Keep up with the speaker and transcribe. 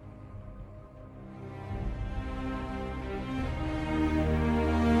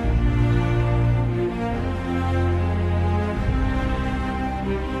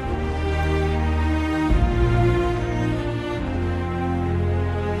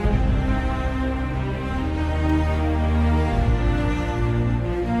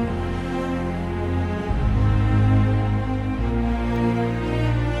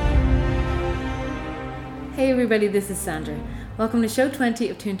everybody, this is Sandra. Welcome to show 20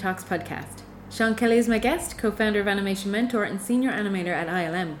 of Toon Talks podcast. Sean Kelly is my guest, co-founder of Animation Mentor and senior animator at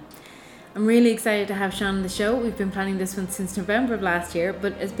ILM. I'm really excited to have Sean on the show. We've been planning this one since November of last year,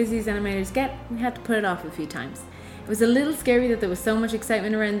 but as busy as animators get, we had to put it off a few times. It was a little scary that there was so much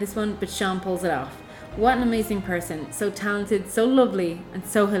excitement around this one, but Sean pulls it off. What an amazing person, so talented, so lovely, and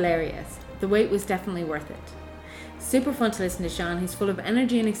so hilarious. The wait was definitely worth it. Super fun to listen to Sean. He's full of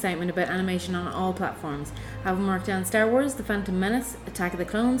energy and excitement about animation on all platforms. Having worked on Star Wars, The Phantom Menace, Attack of the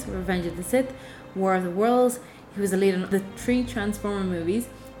Clones, Revenge of the Sith, War of the Worlds. He was a lead on the 3 Transformer movies,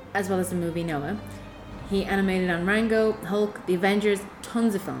 as well as the movie Noah. He animated on Rango, Hulk, The Avengers,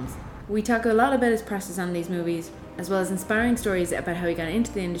 tons of films. We talk a lot about his process on these movies, as well as inspiring stories about how he got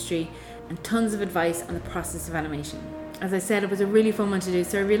into the industry, and tons of advice on the process of animation. As I said, it was a really fun one to do,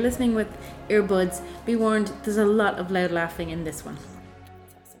 so if you're listening with earbuds, be warned, there's a lot of loud laughing in this one.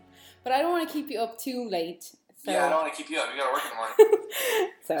 Awesome. But I don't want to keep you up too late. So. Yeah, I don't want to keep you up. You got to work in the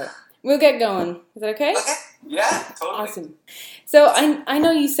morning. So, we'll get going. Is that okay? Okay. Yeah, totally. Awesome. So, I know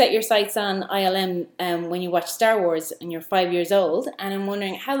you set your sights on ILM when you watched Star Wars and you're 5 years old, and I'm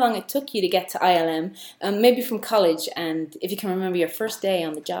wondering how long it took you to get to ILM, maybe from college, and if you can remember your first day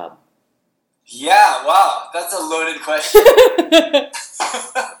on the job. Yeah, wow, that's a loaded question.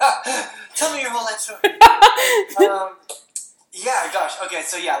 Tell me your whole life story. Yeah, gosh, okay,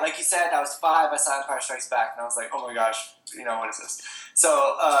 so yeah, like you said, I was 5, I saw Empire Strikes Back, and I was like, oh my gosh, what is this?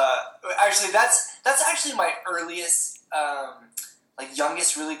 So, actually, that's actually my earliest,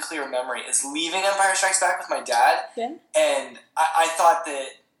 youngest really clear memory, is leaving Empire Strikes Back with my dad, yeah. And I thought that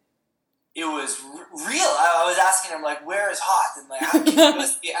it was real. I was asking him, where is Hoth? And, how can you go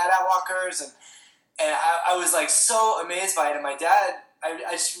see AT-AT walkers? And I was, so amazed by it. And my dad,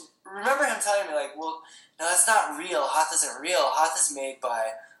 I just remember him telling me, well, no, that's not real. Hoth isn't real. Hoth is made by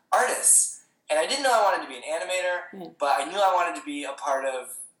artists. And I didn't know I wanted to be an animator, but I knew I wanted to be a part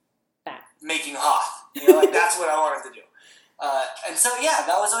of making Hoth. That's what I wanted to do. And so, yeah,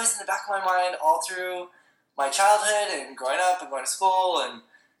 that was always in the back of my mind all through my childhood and growing up and going to school. And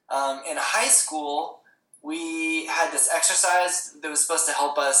in high school, we had this exercise that was supposed to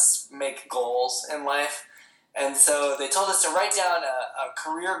help us make goals in life. And so they told us to write down a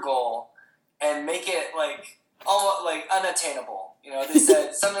career goal and make it almost unattainable. They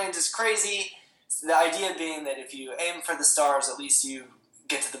said something just crazy. The idea being that if you aim for the stars, at least you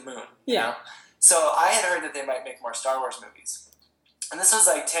get to the moon. Yeah. So I had heard that they might make more Star Wars movies. And this was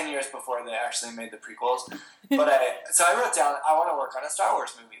 10 years before they actually made the prequels. But I wrote down, I want to work on a Star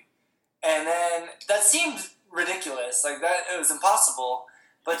Wars movie. And then that seemed ridiculous, that it was impossible.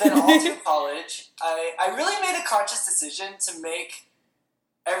 But then all through college, I really made a conscious decision to make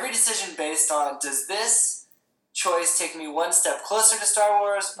every decision based on, does this choice take me one step closer to Star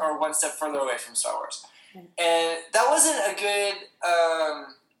Wars or one step further away from Star Wars? And that wasn't a good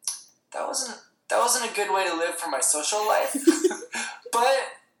that wasn't a good way to live for my social life. But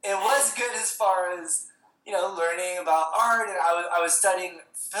it was good as far as learning about art, and I was studying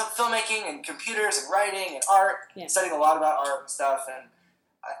filmmaking and computers and writing and art, studying a lot about art and stuff, and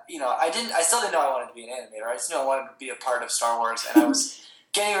I still didn't know I wanted to be an animator. I just knew I wanted to be a part of Star Wars, and I was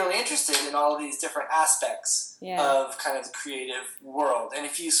getting really interested in all of these different aspects of kind of the creative world. And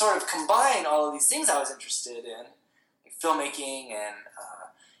if you sort of combine all of these things I was interested in, like filmmaking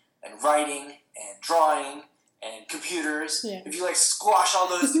and writing and drawing and computers. Yeah. If you squash all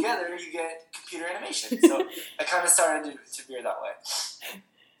those together, you get computer animation. So I kind of started to veer that way.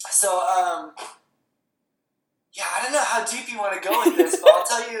 So, I don't know how deep you want to go with this, but I'll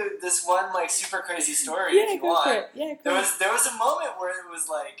tell you this one super crazy story if you want. For it. Yeah, there was a moment where it was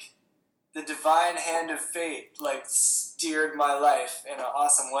the divine hand of fate steered my life in an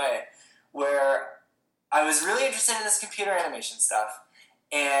awesome way, where I was really interested in this computer animation stuff,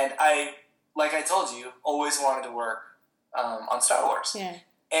 and I told you, always wanted to work on Star Wars. Yeah.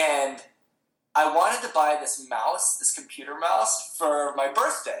 And I wanted to buy this mouse, this computer mouse, for my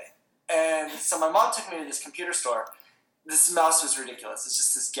birthday. And so my mom took me to this computer store. This mouse was ridiculous. It's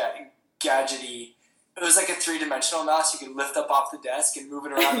just this gadgety. It was like a 3-dimensional mouse you could lift up off the desk and move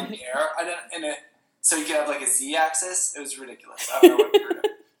it around in the air. So you could have a Z-axis. It was ridiculous. I don't know what we were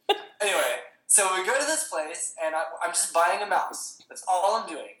doing. Anyway. So we go to this place, and I'm just buying a mouse. That's all I'm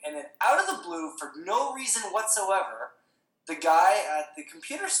doing. And then out of the blue, for no reason whatsoever, the guy at the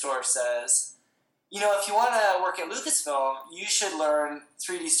computer store says, if you want to work at Lucasfilm, you should learn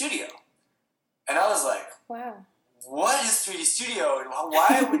 3D Studio. And I was like, wow, what is 3D Studio? And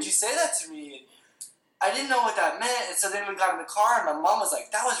why would you say that to me? I didn't know what that meant. And so then we got in the car, and my mom was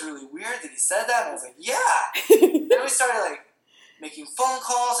like, that was really weird that he said that. And I was like, yeah. Then we started making phone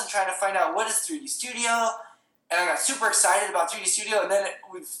calls and trying to find out what is 3D Studio. And I got super excited about 3D Studio, and then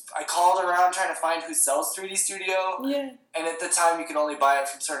I called around trying to find who sells 3D Studio. Yeah. And at the time, you could only buy it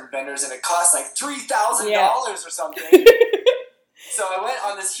from certain vendors, and it cost like $3,000 or something. So I went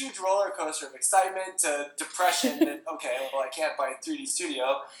on this huge roller coaster of excitement to depression that, okay, well, I can't buy 3D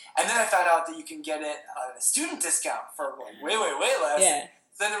Studio. And then I found out that you can get it at a student discount for like way less. Yeah.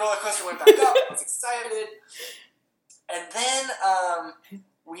 Then the roller coaster went back up. I was excited. And then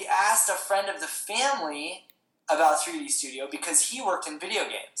we asked a friend of the family about 3D Studio because he worked in video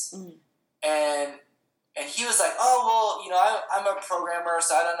games. And he was like, oh, well, I'm a programmer,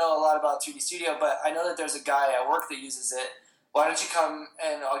 so I don't know a lot about 3D Studio, but I know that there's a guy at work that uses it. Why don't you come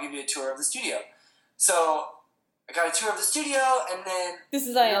and I'll give you a tour of the studio? So I got a tour of the studio, and then this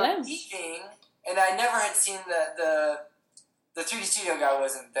is ILM. Leaving, and I never had seen the 3D Studio guy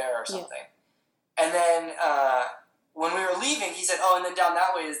wasn't there or something. Yeah. And then when we were leaving, he said, oh, and then down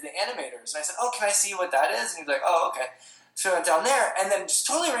that way is the animators. And I said, oh, can I see what that is? And he was like, oh, okay. So I went down there, and then just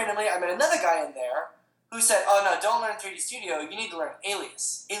totally randomly, I met another guy in there who said, oh, no, don't learn 3D Studio. You need to learn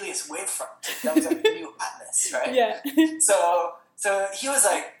Alias Wavefront. That was like the new Atmos, right? Yeah. So he was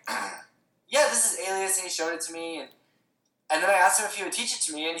like, yeah, this is Alias, and he showed it to me. And then I asked him if he would teach it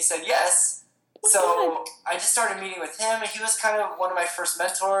to me, and he said yes. So I just started meeting with him, and he was kind of one of my first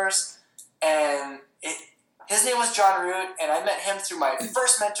mentors. And his name was John Root, and I met him through my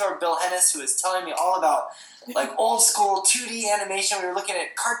first mentor, Bill Hennis, who was telling me all about like old school 2D animation. We were looking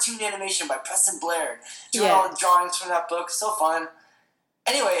at cartoon animation by Preston Blair, doing all the drawings from that book. So fun.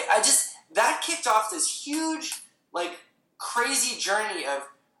 Anyway, that kicked off this huge, like, crazy journey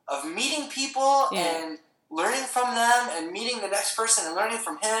of meeting people and learning from them and meeting the next person and learning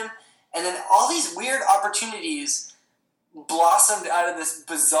from him. And then all these weird opportunities blossomed out of this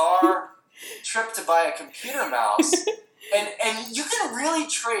bizarre trip to buy a computer mouse. And you can really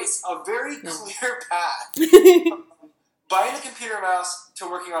trace a very clear path from buying a computer mouse to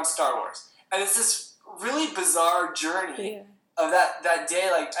working on Star Wars. And it's this really bizarre journey of that day,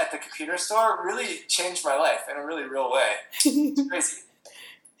 like at the computer store, really changed my life in a really real way. It's crazy.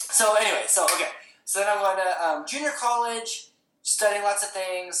 So anyway, so then I'm going to junior college, studying lots of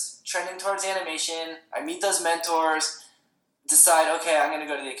things, trending towards animation. I meet those mentors. Decide, okay, I'm going to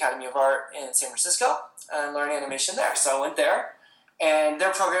go to the Academy of Art in San Francisco and learn animation there. So I went there, and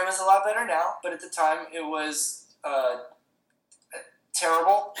their program is a lot better now, but at the time it was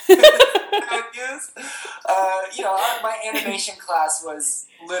terrible. My animation class was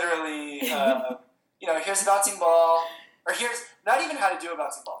literally, here's a bouncing ball, or here's not even how to do a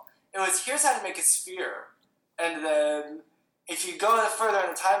bouncing ball. It was, here's how to make a sphere, and then if you go further in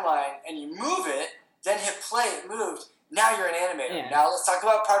the timeline and you move it, then hit play, it moved. Now you're an animator. Yeah. Now let's talk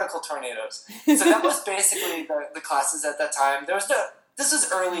about particle tornadoes. So that was basically the classes at that time. This was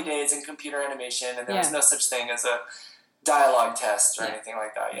early days in computer animation, and there was no such thing as a dialogue test or anything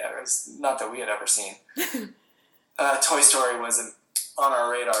like that yet. It was not that we had ever seen. Toy Story wasn't on our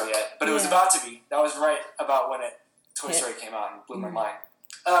radar yet, but it was about to be. That was right about when Toy Story came out and blew my mind.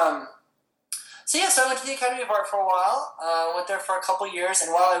 So I went to the Academy of Art for a while. Went there for a couple years,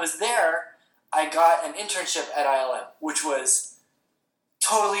 and while I was there, I got an internship at ILM, which was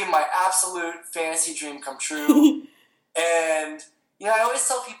totally my absolute fantasy dream come true. And, I always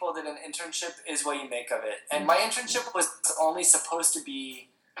tell people that an internship is what you make of it. And my internship was only supposed to be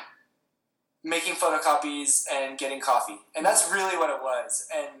making photocopies and getting coffee. And that's really what it was.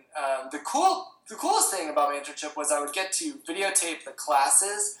 And the coolest thing about my internship was I would get to videotape the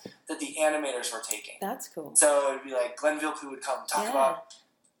classes that the animators were taking. That's cool. So it would be like Glenn Vilppu would come talk about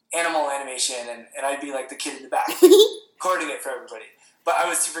animal animation, and I'd be like the kid in the back, recording it for everybody. But I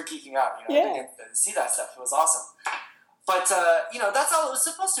was super geeking out, to get to see that stuff. It was awesome. But, that's all it was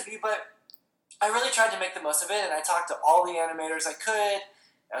supposed to be, but I really tried to make the most of it, and I talked to all the animators I could.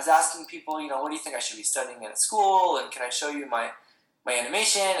 I was asking people, what do you think I should be studying in school, and can I show you my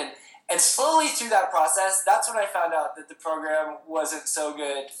animation? And slowly through that process, that's when I found out that the program wasn't so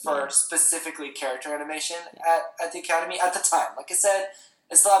good for specifically character animation at the Academy at the time. Like I said,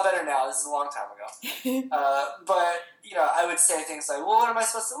 it's a lot better now. This is a long time ago. But, I would say things like, well, what am I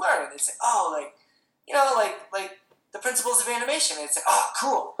supposed to learn? And they'd say, like the principles of animation. And they'd say, oh,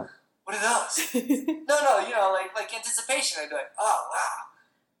 cool. What are those? No, like anticipation. I'd be like, oh, wow.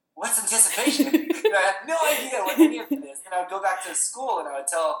 What's anticipation? I had no idea what any of it is. And I would go back to school and I would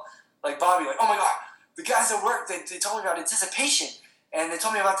tell, like, Bobby, like, oh my God, the guys at work, they told me about anticipation. And they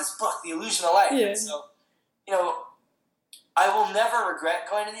told me about this book, The Illusion of Life. Yeah. And so, I will never regret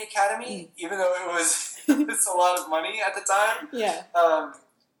going to the Academy, even though it was a lot of money at the time. Yeah.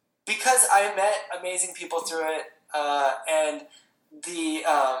 Because I met amazing people through it, and the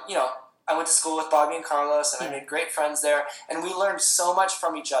I went to school with Bobby and Carlos, and I made great friends there, and we learned so much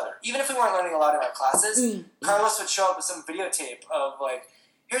from each other. Even if we weren't learning a lot in our classes, Carlos would show up with some videotape of, like,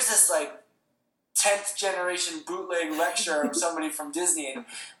 here's this, like, 10th generation bootleg lecture of somebody from Disney, and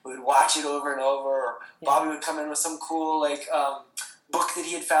we would watch it over and over, or Bobby would come in with some cool, like, book that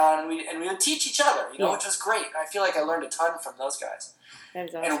he had found, and we would teach each other, you know, which was great. I feel like I learned a ton from those guys. That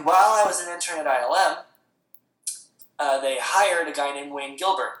was awesome. And while I was an intern at ILM, they hired a guy named Wayne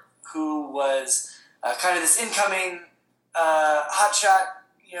Gilbert, who was kind of this incoming hotshot,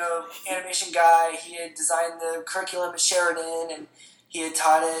 you know, animation guy. He had designed the curriculum at Sheridan, and he had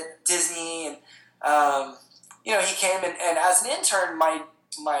taught at Disney, and you know, he came and as an intern, my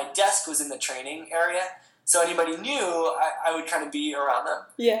desk was in the training area, so anybody knew I would kind of be around them.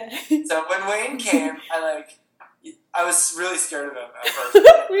 Yeah. So when Wayne came, I was really scared of him at first.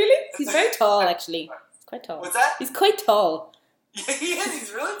 Really? He's very tall, actually. He's quite tall. What's that? He's quite tall. Yeah, he is.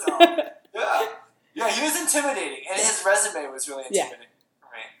 He's really tall. Yeah, he was intimidating, and his resume was really intimidating for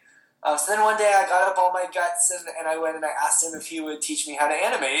me. So then one day I got up all my guts, and I went and I asked him if he would teach me how to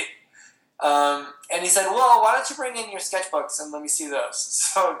animate. And he said, well, why don't you bring in your sketchbooks and let me see those?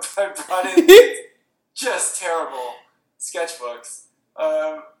 So I brought in just terrible sketchbooks.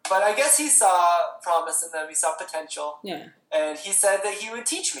 But I guess he saw promise in them. He saw potential. Yeah. And he said that he would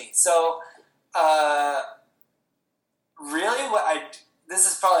teach me. So, really,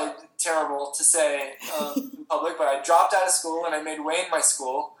 this is probably terrible to say in public, but I dropped out of school and I made Wayne my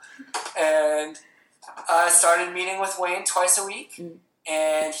school. And I started meeting with Wayne twice a week.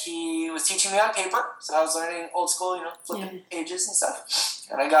 And he was teaching me on paper. So I was learning old school, you know, flipping pages and stuff.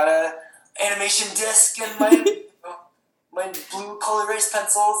 And I got a animation disc and my blue color erase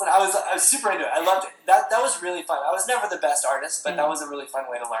pencils, and I was super into it. I loved it. That was really fun. I was never the best artist, but that was a really fun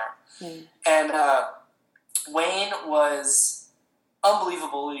way to learn. And Wayne was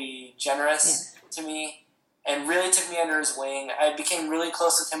unbelievably generous to me, and really took me under his wing. I became really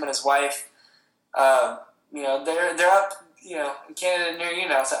close with him and his wife. You know, they're up, you know, in Canada near you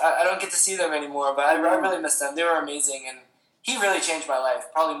now, so I don't get to see them anymore. But I really miss them. They were amazing, and he really changed my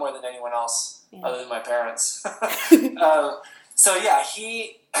life, probably more than anyone else. Other than my parents. So yeah,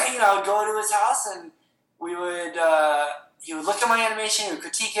 he, you know, I would go to his house and we would, he would look at my animation, he would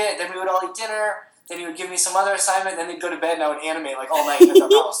critique it, then we would all eat dinner, then he would give me some other assignment, then they'd go to bed and I would animate like all night at their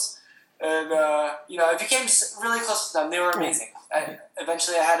house. And, you know, I became really close to them. They were amazing.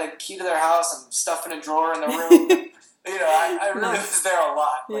 Eventually I had a key to their house and stuff in a drawer in the room. You know, I really was there a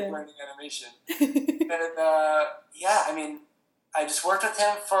lot, like learning animation. And, yeah, I mean, I just worked with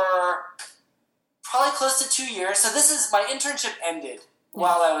him for probably close to 2 years. So my internship ended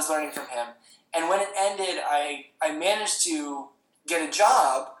while I was learning from him. And when it ended, I managed to get a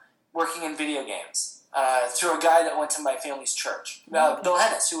job working in video games through a guy that went to my family's church, Bill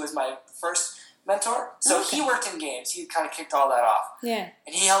Hennis, who was my first mentor. So he worked in games. He kind of kicked all that off. Yeah.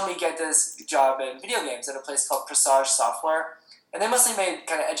 And he helped me get this job in video games at a place called Presage Software. And they mostly made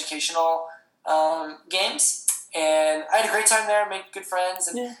kind of educational games. And I had a great time there, made good friends.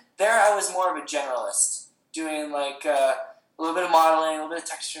 And there I was more of a generalist, doing like a little bit of modeling, a little bit of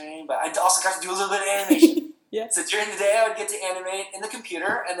texturing, but I also got to do a little bit of animation. So during the day I would get to animate in the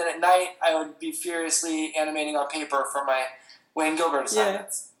computer, and then at night I would be furiously animating on paper for my Wayne Gilbert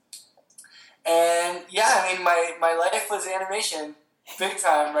assignments. And yeah, I mean, my life was animation big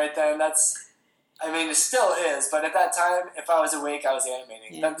time right then. It still is, but at that time, if I was awake, I was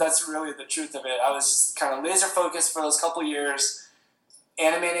animating. That's really the truth of it. I was just kind of laser focused for those couple years,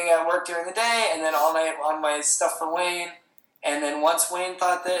 animating at work during the day, and then all night on my stuff for Wayne. And then once Wayne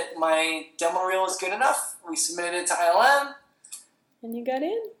thought that my demo reel was good enough, we submitted it to ILM. And you got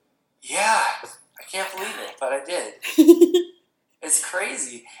in? Yeah, I can't believe it, but I did. It's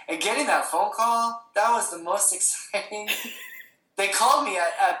crazy. And getting that phone call, that was the most exciting. They called me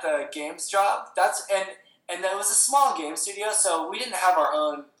at the games job. And that was a small game studio, so we didn't have our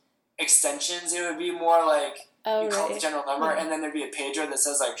own extensions. It would be more like you call the general number, and then there'd be a pager that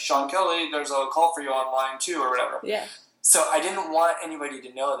says like, Sean Kelly, there's a call for you on line 2 or whatever. Yeah. So I didn't want anybody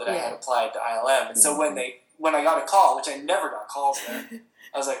to know that I had applied to ILM. And so when I got a call, which I never got calls there,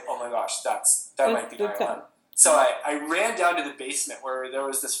 I was like, oh my gosh, that might be ILM. So I ran down to the basement where there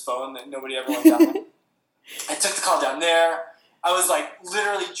was this phone that nobody ever went down. I took the call down there. I was like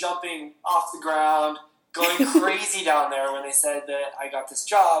literally jumping off the ground, going crazy down there when they said that I got this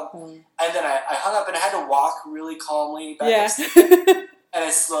job. And then I hung up and I had to walk really calmly back upstairs. And I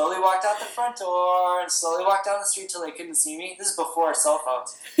slowly walked out the front door and slowly walked down the street till they couldn't see me. This is before cell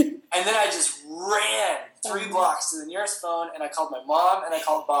phones. And then I just ran 3 blocks to the nearest phone, and I called my mom and I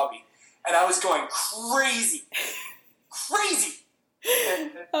called Bobby. And I was going crazy. Crazy!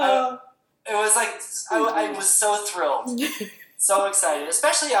 And it was like, I was so thrilled. So excited,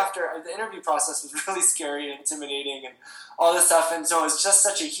 especially after the interview process was really scary and intimidating and all this stuff. And so it was just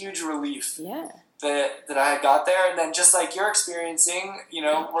such a huge relief that I had got there. And then just like you're experiencing,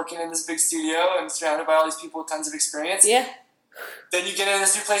 working in this big studio and surrounded by all these people with tons of experience. Yeah. Then you get in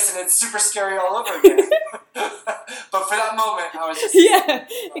this new place and it's super scary all over again. But for that moment, I was just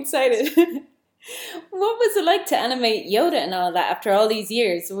excited. What was it like to animate Yoda and all that after all these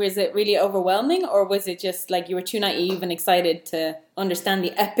years? Was it really overwhelming, or was it just like you were too naive and excited to understand the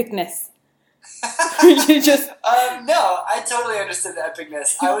epicness? No, I totally understood the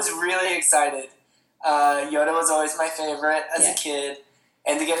epicness. I was really excited. Yoda was always my favorite as a kid,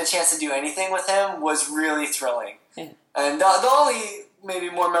 and to get a chance to do anything with him was really thrilling. Yeah. And the only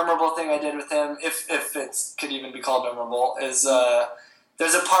maybe more memorable thing I did with him, if it could even be called memorable, is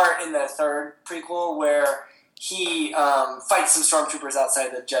there's a part in the third prequel where he fights some stormtroopers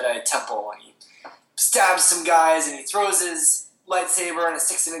outside the Jedi Temple, and he stabs some guys, and he throws his lightsaber, and it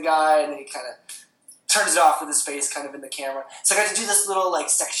sticks in a guy, and then he kind of turns it off with his face kind of in the camera. So I got to do this little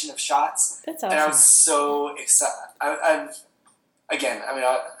section of shots. That's awesome. And I was so excited. I'm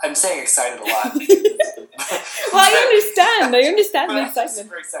saying excited a lot. Well, I understand the excitement. I'm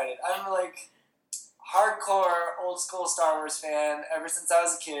super excited. I'm like hardcore old school Star Wars fan ever since I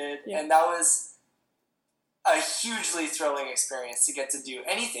was a kid, and that was a hugely thrilling experience to get to do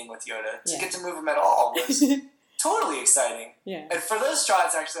anything with Yoda. To get to move him at all was totally exciting. Yeah. And for those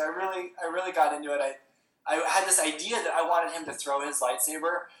shots, actually, I really got into it. I had this idea that I wanted him to throw his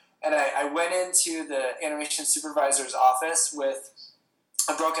lightsaber, and I went into the animation supervisor's office with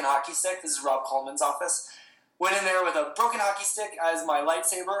a broken hockey stick. This is Rob Coleman's office. Went in there with a broken hockey stick as my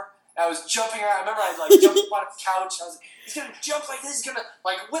lightsaber. I was jumping around. I remember I jumped up on a couch. I was like, he's going to jump like this. He's going to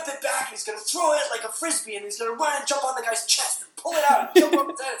whip it back. And he's going to throw it like a frisbee. And he's going to run and jump on the guy's chest and pull it out and jump up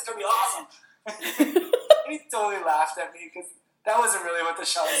his head. It's going to be awesome. And he totally laughed at me because that wasn't really what the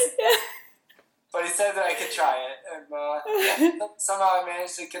shot was. But he said that I could try it. And somehow I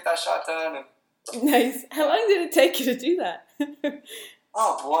managed to get that shot done. And nice. How long did it take you to do that?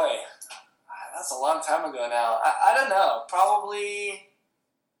 Oh, boy. That's a long time ago now. I don't know. Probably...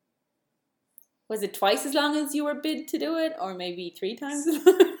 Was it twice as long as you were bid to do it, or maybe 3 times as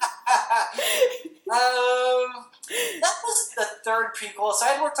long? That was the third prequel, so I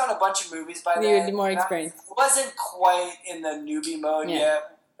had worked on a bunch of movies by then. You had more experience. I wasn't quite in the newbie mode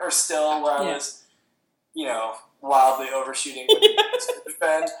yet, or still, where I was, wildly overshooting with the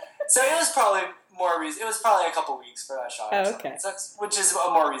defend. So it was probably it was probably a couple weeks for that shot. Oh, okay. Which is a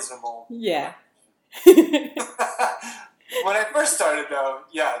more reasonable. Yeah. When I first started, though,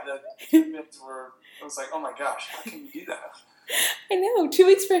 the mids were... I was like, oh my gosh, how can you do that? I know, 2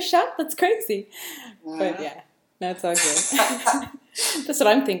 weeks for a shot? That's crazy. Mm-hmm. But yeah, no, it's all good. That's what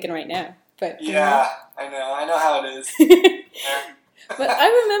I'm thinking right now. But I know how it is. But I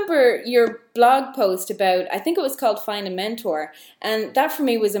remember your blog post about, I think it was called Find a Mentor, and that for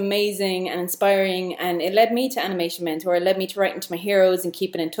me was amazing and inspiring, and it led me to Animation Mentor. It led me to writing to my heroes and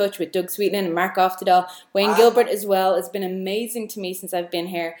keeping in touch with Doug Sweetland and Mark Oftedal. Wayne Gilbert as well has been amazing to me since I've been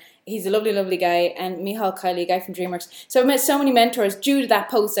here. He's a lovely, lovely guy, and Michal Kiley, a guy from DreamWorks. So I've met so many mentors. Due to that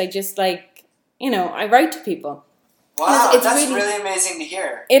post, I just I write to people. Wow, that's really amazing to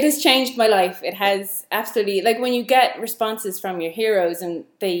hear. It has changed my life. It has absolutely, when you get responses from your heroes and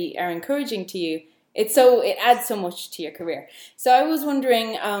they are encouraging to you, it adds so much to your career. So I was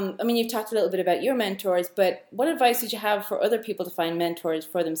wondering, you've talked a little bit about your mentors, but what advice would you have for other people to find mentors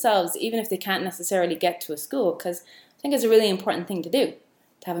for themselves, even if they can't necessarily get to a school? Because I think it's a really important thing to do,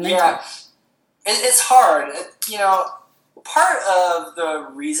 to have a mentor. Yeah, it's hard. Part of the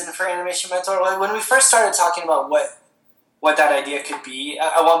reason for Animation Mentor, when we first started talking about what that idea could be.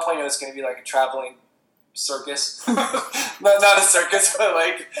 At one point, it was going to be like a traveling circus. not a circus, but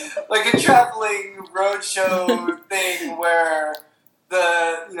like a traveling roadshow thing where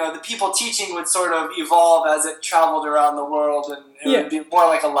the people teaching would sort of evolve as it traveled around the world, and it would be more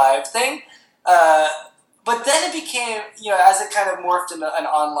like a live thing. But then it became, as it kind of morphed into an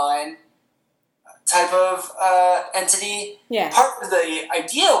online type of entity. Yeah. Part of the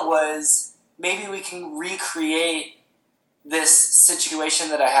idea was maybe we can recreate this situation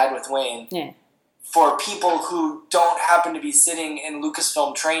that I had with Wayne for people who don't happen to be sitting in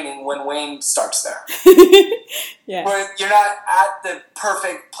Lucasfilm training when Wayne starts there. Where you're not at the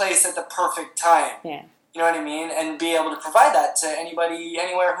perfect place at the perfect time. Yeah. You know what I mean? And be able to provide that to anybody,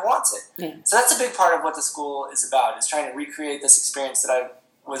 anywhere who wants it. Yeah. So that's a big part of what the school is about, is trying to recreate this experience that I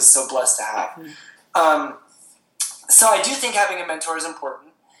was so blessed to have. Mm-hmm. So I do think having a mentor is important.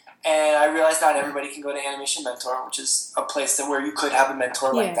 And I realize not everybody can go to Animation Mentor, which is a place where you could have a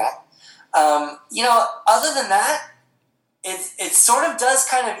mentor like that. Other than that, it sort of does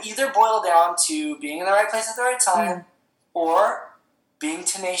kind of either boil down to being in the right place at the right time, or being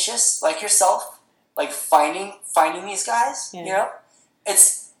tenacious like yourself, like finding these guys.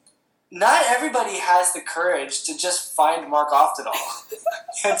 It's not everybody has the courage to just find Mark Oftedal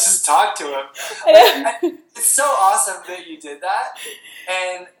and just talk to him. It's so awesome that you did that,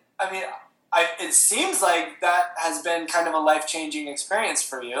 and I mean, it seems like that has been kind of a life-changing experience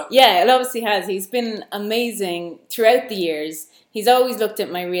for you. Yeah, it obviously has. He's been amazing throughout the years. He's always looked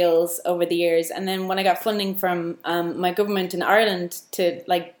at my reels over the years, and then when I got funding from my government in Ireland to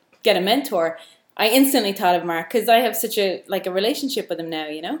get a mentor, I instantly thought of Mark because I have such a relationship with him now,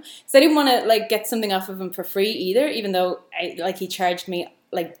 So I didn't want to get something off of him for free either, even though he charged me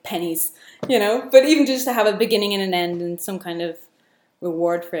pennies, But even just to have a beginning and an end and some kind of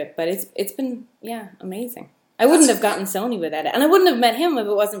reward for it. But it's been amazing. I wouldn't have gotten Sony without it, and I wouldn't have met him if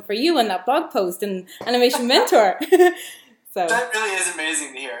it wasn't for you and that blog post and Animation Mentor. So that really is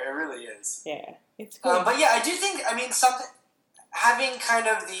amazing to hear. It really is. Yeah, it's cool. But yeah, I do think something having kind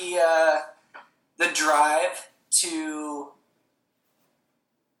of the drive to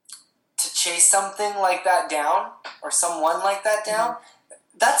chase something like that down or someone like that down.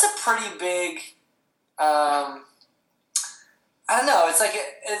 Mm-hmm. That's a pretty big. I don't know. It's like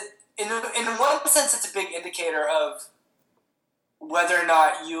in one sense, it's a big indicator of whether or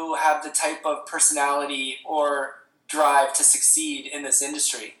not you have the type of personality or drive to succeed in this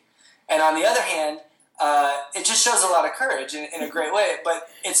industry. And on the other hand, it just shows a lot of courage in a great way. But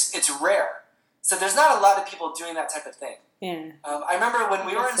it's rare. So there's not a lot of people doing that type of thing. Yeah. I remember when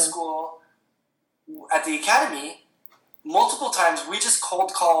we were in school at the academy, multiple times we just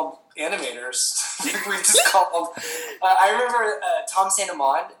cold called animators. We just called. I remember Tom Saint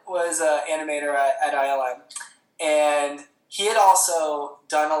Amand was an animator at ILM, and he had also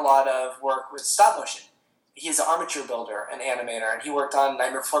done a lot of work with stop motion. He's an armature builder and animator, and he worked on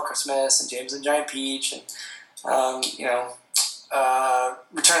Nightmare Before Christmas and James and Giant Peach and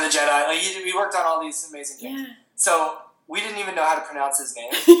Return of the Jedi. He worked on all these amazing things. Yeah. So we didn't even know how to pronounce his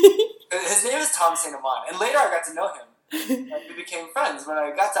name. His name is Tom Saint Amand, and later I got to know him. We became friends when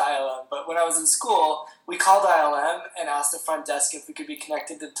I got to ILM, but when I was in school, we called ILM and asked the front desk if we could be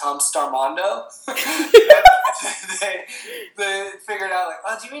connected to Tom Starmondo. they figured out,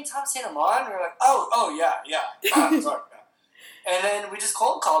 do you mean Tom Saint Amand? And we were like, oh, yeah. Sorry. And then we just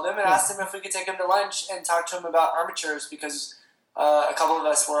cold called him and asked him if we could take him to lunch and talk to him about armatures because a couple of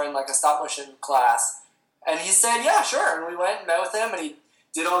us were in a stop motion class. And he said, yeah, sure. And we went and met with him, and he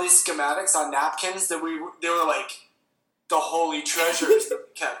did all these schematics on napkins that they were the holy treasures that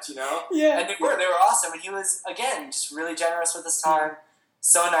we kept, Yeah. And they were awesome. And he was, again, just really generous with his time,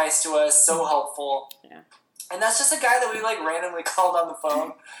 so nice to us, so helpful. Yeah. And that's just a guy that we randomly called on the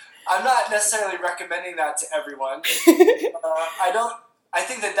phone. I'm not necessarily recommending that to everyone. I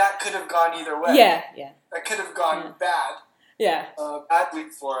think that could have gone either way. Yeah. That could have gone bad. Yeah. Bad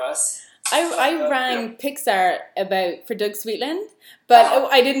week for us. I rang Pixar for Doug Sweetland, but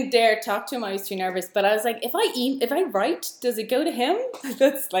I didn't dare talk to him. I was too nervous. But I was like, if I write, does it go to him?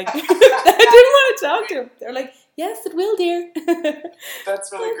 That's I didn't want to talk to him. They're like, yes, it will, dear.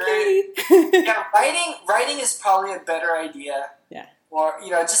 That's really great. Yeah, writing is probably a better idea. Yeah. Or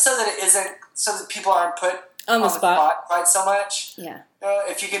just so that people aren't put on the spot quite so much. Yeah.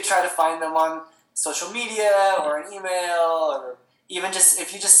 If you could try to find them on social media or an email or. Even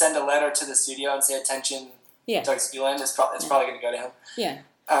if you just send a letter to the studio and say attention, Doug Sweetland, it's probably going to go to him. Yeah.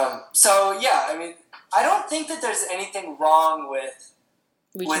 I don't think that there's anything wrong with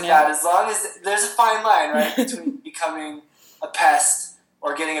Reaching that, out. as long as there's a fine line, right, between becoming a pest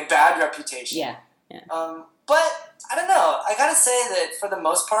or getting a bad reputation. Yeah. But I don't know. I gotta say that for the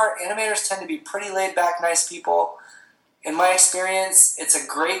most part, animators tend to be pretty laid back, nice people. In my experience, it's a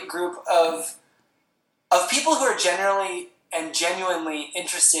great group of people who are generally and genuinely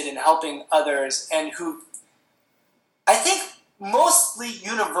interested in helping others, and who I think mostly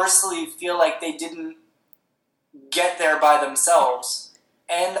universally feel like they didn't get there by themselves,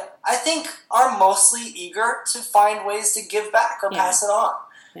 and I think are mostly eager to find ways to give back or pass it on.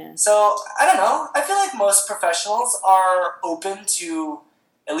 Yeah. So, I don't know. I feel like most professionals are open to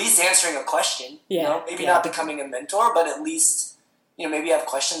at least answering a question. Yeah. Maybe not becoming a mentor, but at least, maybe you have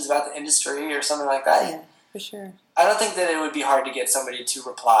questions about the industry or something like that. Yeah, for sure. I don't think that it would be hard to get somebody to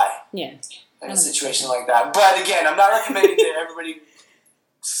reply in a situation like that. But again, I'm not recommending that everybody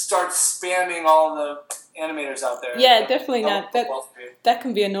start spamming all the animators out there. Yeah, definitely not. That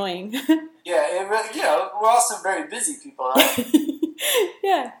can be annoying. Yeah, we're also very busy people, right?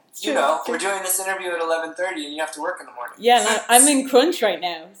 Yeah, you know, we're doing this interview at 11:30 and you have to work in the morning. Yeah, and I'm in crunch right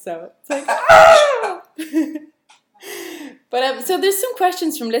now, so it's like, ah! But so there's some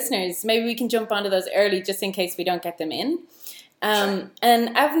questions from listeners. Maybe we can jump onto those early just in case we don't get them in. Sure.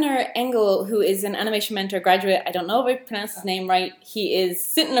 And Avner Engel, who is an animation mentor graduate, I don't know if I pronounced his name right, he is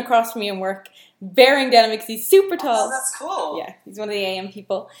sitting across from me in work, bearing down because he's super tall. Oh, that's cool. Yeah, he's one of the AM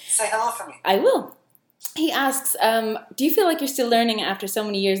people. Say hello for me. I will. He asks, do you feel like you're still learning after so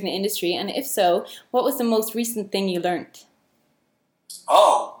many years in the industry? And if so, what was the most recent thing you learned?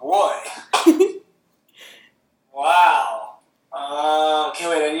 Oh, boy. Wow. Okay,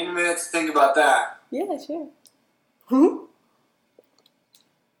 wait, I need a minute to think about that. Yeah, sure.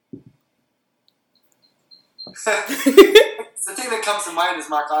 The thing that comes to mind is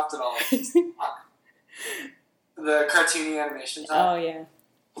Mark Optenall. The cartoony animation type. Oh, yeah.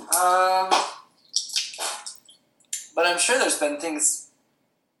 But I'm sure there's been things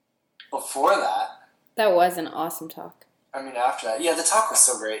before that. That was an awesome talk. I mean, after that. Yeah, the talk was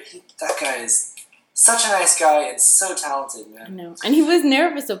so great. That guy is such a nice guy and so talented, man. I know. And he was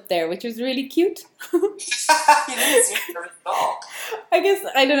nervous up there, which was really cute. He didn't seem nervous at all. I guess,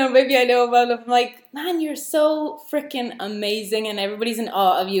 I don't know, maybe I know about him. I'm like, man, you're so freaking amazing and everybody's in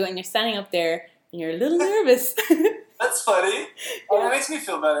awe of you and you're standing up there and you're a little nervous. That's funny. Oh, that makes me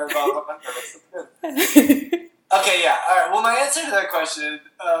feel better about my nervous. That's good. Okay, yeah. All right. Well, my answer to that question,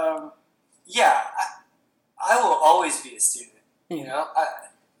 yeah, I will always be a student. You know,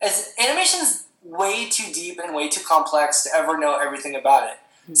 as animation's way too deep and way too complex to ever know everything about it.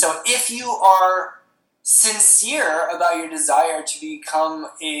 Mm-hmm. So if you are sincere about your desire to become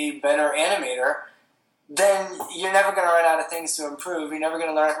a better animator, then you're never going to run out of things to improve. You're never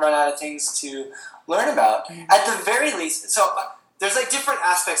going to run out of things to learn about. Mm-hmm. At the very least, so there's like different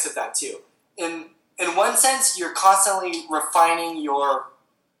aspects of that too. In one sense, you're constantly refining your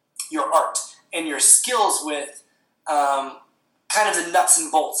art and your skills with kind of the nuts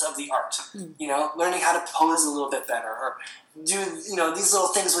and bolts of the art. You know, learning how to pose a little bit better, or do, you know, these little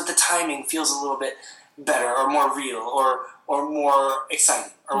things with the timing feels a little bit better or more real or more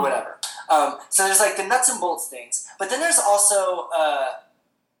exciting or whatever. So there's like the nuts and bolts things, but then there's also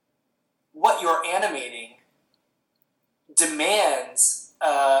what you're animating demands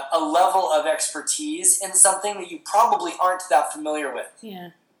a level of expertise in something that you probably aren't that familiar with.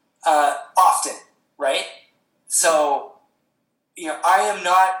 Yeah. Often, right? So, you know, I am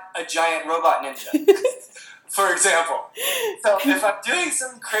not a giant robot ninja, for example. So if I'm doing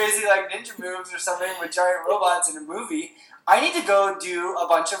some crazy like ninja moves or something with giant robots in a movie, I need to go do a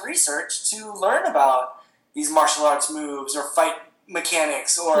bunch of research to learn about these martial arts moves or fight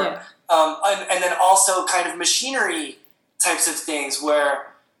mechanics or and then also kind of machinery types of things where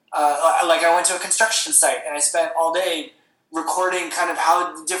like I went to a construction site and I spent all day recording kind of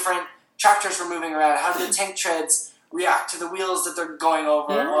how the different tractors were moving around, how do the tank treads react to the wheels that they're going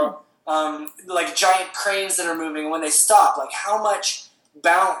over, or like giant cranes that are moving, and when they stop, like how much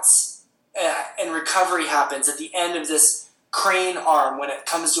bounce and recovery happens at the end of this crane arm when it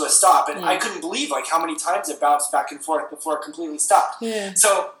comes to a stop. And I couldn't believe like how many times it bounced back and forth before it completely stopped.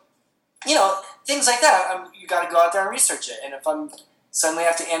 So, you know, things like that, you got to go out there and research it. And if I'm suddenly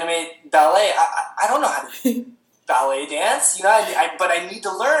have to animate ballet, I don't know how to ballet dance, you know, but I need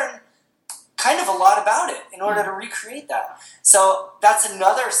to learn kind of a lot about it in order to recreate that. So that's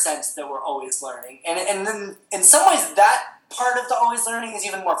another sense that we're always learning. And then in some ways that part of the always learning is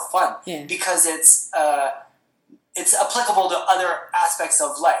even more fun because it's applicable to other aspects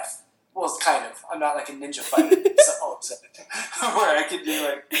of life. Well, kind of. I'm not like a ninja fighter, where I can do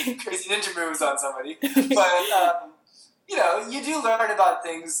like crazy ninja moves on somebody. But you know, you do learn about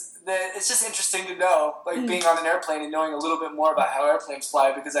things that it's just interesting to know, like being on an airplane and knowing a little bit more about how airplanes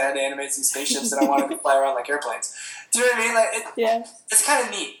fly because I had to animate some spaceships and I wanted to fly around like airplanes. Do you know what I mean? Like, it's kind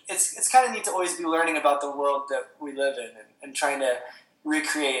of neat. It's kind of neat to always be learning about the world that we live in and trying to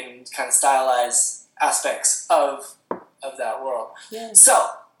recreate and kind of stylize aspects of that world. Yeah.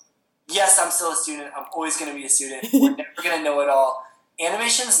 So, yes, I'm still a student. I'm always going to be a student. We're never going to know it all.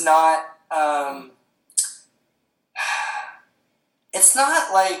 Animation's not... it's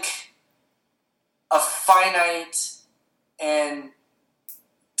not like a finite and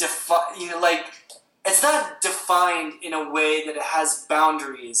it's not defined in a way that it has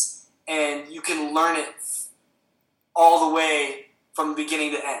boundaries and you can learn it all the way from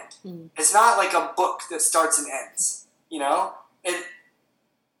beginning to end. It's not like a book that starts and ends, you know?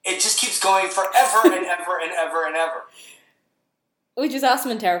 It just keeps going forever and ever and ever and ever. Which is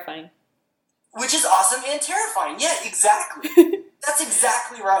awesome and terrifying. Which is awesome and terrifying. Yeah, exactly. That's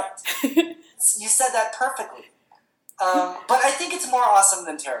exactly right. You said that perfectly. But I think it's more awesome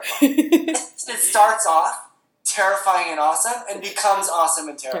than terrifying. It starts off terrifying and awesome and becomes awesome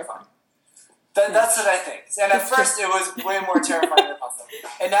and terrifying. That's what I think. And at first it was way more terrifying than awesome.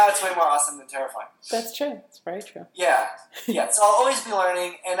 And now it's way more awesome than terrifying. That's true. It's very true. Yeah. So I'll always be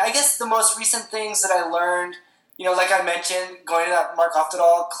learning. And I guess the most recent things that I learned, like I mentioned, going to that Mark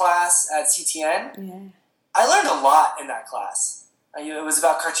Oftedal class at CTN, I learned a lot in that class. It was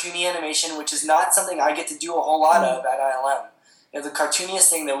about cartoony animation, which is not something I get to do a whole lot of at ILM. The cartooniest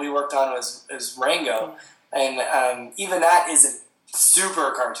thing that we worked on was Rango. And even that isn't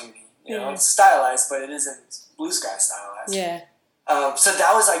super cartoony. It's stylized, but it isn't Blue Sky stylized. Yeah. So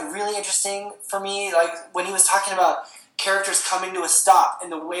that was really interesting for me. Like when he was talking about characters coming to a stop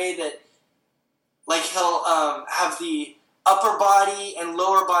and the way that he'll have the upper body and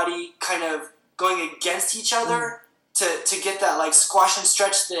lower body kind of going against each other to get that squash and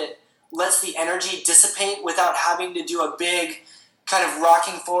stretch that lets the energy dissipate without having to do a big kind of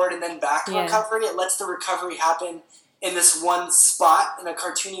rocking forward and then back recovery. It lets the recovery happen in this one spot in a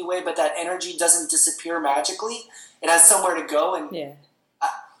cartoony way, but that energy doesn't disappear magically. It has somewhere to go, and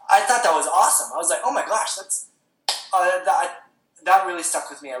I thought that was awesome. I was like, oh my gosh, that really stuck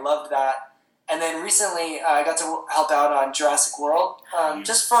with me. I loved that. And then recently, I got to help out on Jurassic World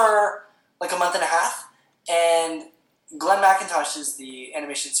just for a month and a half, and Glenn McIntosh is the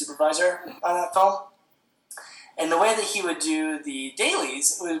animation supervisor on that film. And the way that he would do the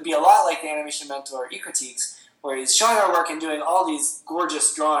dailies would be a lot like the Animation Mentor e-critiques, where he's showing our work and doing all these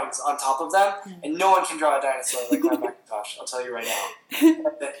gorgeous drawings on top of them, and no one can draw a dinosaur like Glenn McIntosh, I'll tell you right now.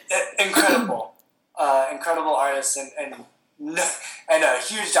 Incredible artist, and a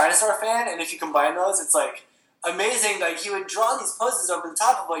huge dinosaur fan, and if you combine those, it's amazing. He would draw these poses over the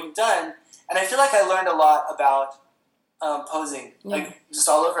top of what you've done, and I feel like I learned a lot about posing, just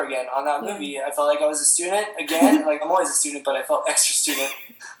all over again on that movie. I felt like I was a student again. I'm always a student, but I felt extra student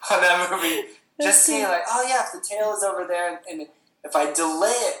on that movie. Just seeing if the tail is over there, and if I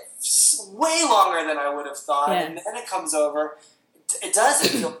delay it way longer than I would have thought, and then it comes over, it does. It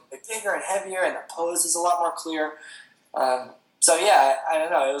feels bigger and heavier, and the pose is a lot more clear. So I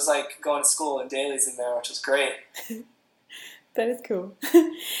don't know. It was like going to school and dailies in there, which was great. That is cool.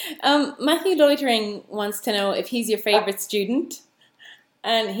 Matthew Loitering wants to know if he's your favorite student,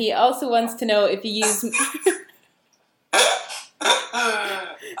 and he also wants to know if you use.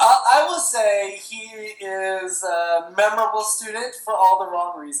 I will say he is a memorable student for all the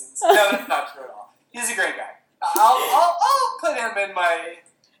wrong reasons. No, that's not true at all. He's a great guy. I'll put him in my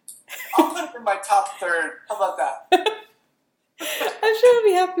top third. How about that? I'm sure he'll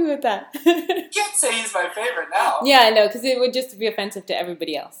be happy with that. You can't say he's my favorite now. Yeah, I know, because it would just be offensive to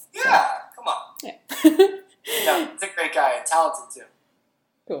everybody else. Yeah, come on. Yeah. No, he's a great guy and talented too.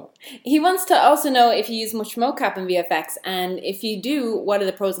 Cool. He wants to also know if you use much mocap in VFX, and if you do, what are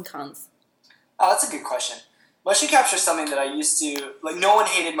the pros and cons? Oh, that's a good question. Motion capture is something that I used to... no one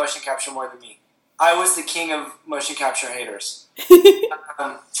hated motion capture more than me. I was the king of motion capture haters.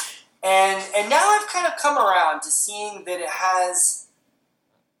 And now I've kind of come around to seeing that it has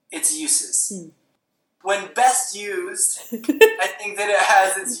its uses. When best used, I think that it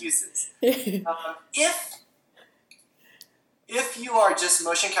has its uses. If you are just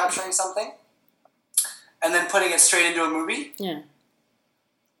motion capturing something and then putting it straight into a movie,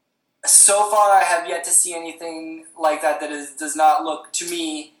 so far I have yet to see anything like that does not look, to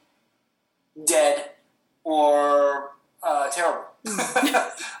me, dead or terrible.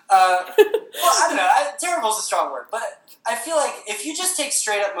 Well, I don't know. Terrible is a strong word, but I feel like if you just take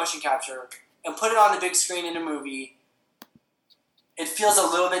straight up motion capture and put it on the big screen in a movie, it feels a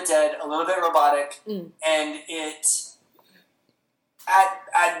little bit dead, a little bit robotic, and it, at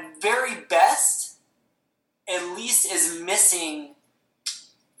very best, at least is missing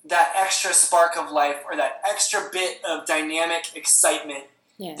that extra spark of life or that extra bit of dynamic excitement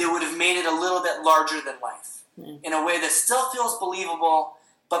that would have made it a little bit larger than life in a way that still feels believable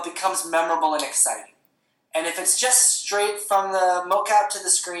but becomes memorable and exciting. And if it's just straight from the mocap to the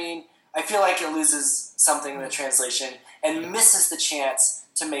screen, I feel like it loses something in the translation and misses the chance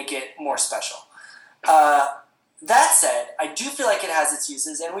to make it more special. That said, I do feel like it has its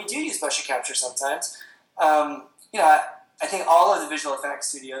uses, and we do use motion capture sometimes. I think all of the visual effects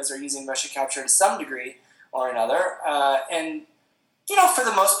studios are using motion capture to some degree or another. And for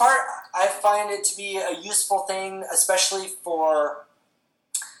the most part, I find it to be a useful thing, especially for,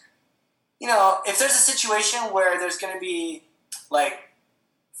 if there's a situation where there's going to be, 5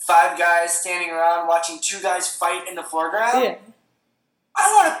 guys standing around watching 2 guys fight in the foreground,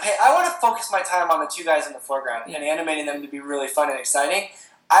 I want to focus my time on the 2 guys in the foreground and animating them to be really fun and exciting.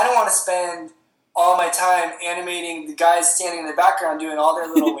 I don't want to spend all my time animating the guys standing in the background doing all their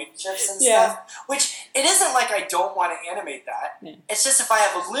little weight shifts and stuff. Which, it isn't like I don't want to animate that. Yeah. It's just if I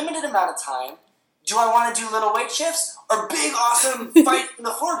have a limited amount of time, do I want to do little weight shifts or big, awesome fight in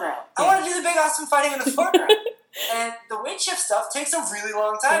the foreground? I want to do the big, awesome fighting in the foreground. And the weight shift stuff takes a really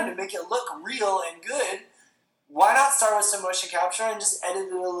long time to make it look real and good. Why not start with some motion capture and just edit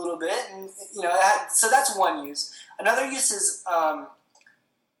it a little bit? And so that's one use. Another use is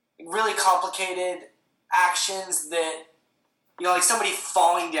really complicated actions that, like somebody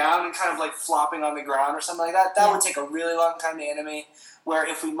falling down and kind of like flopping on the ground or something like that. That would take a really long time to animate. Where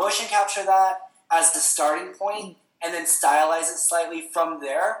if we motion capture that as the starting point and then stylize it slightly from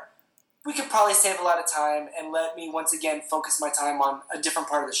there, we could probably save a lot of time and let me once again focus my time on a different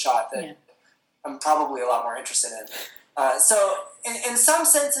part of the shot that I'm probably a lot more interested in. So in some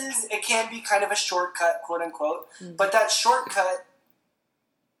senses, it can be kind of a shortcut, quote unquote, but that shortcut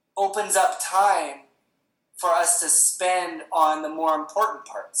opens up time for us to spend on the more important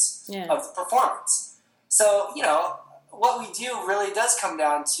parts of the performance. So, what we do really does come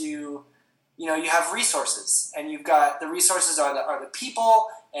down to, you have resources, and you've got the resources are the people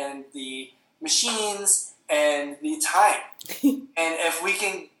and the machines and the time. And if we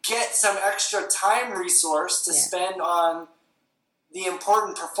can get some extra time resource to spend on the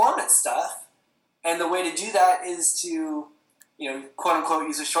important performance stuff, and the way to do that is to, quote unquote,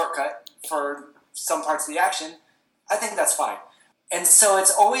 use a shortcut for some parts of the action, I think that's fine. And so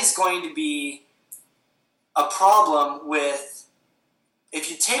it's always going to be a problem with,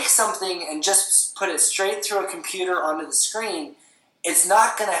 if you take something and just put it straight through a computer onto the screen, it's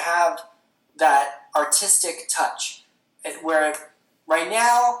not going to have that artistic touch. Where right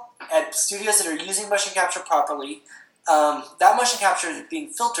now, at studios that are using motion capture properly, that motion capture is being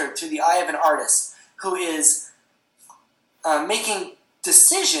filtered through the eye of an artist who is making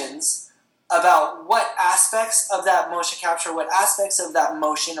decisions about what aspects of that motion capture, what aspects of that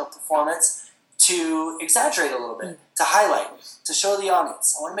motion or performance to exaggerate a little bit, to highlight, to show the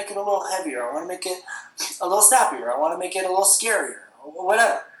audience. I want to make it a little heavier. I want to make it a little snappier. I want to make it a little scarier, or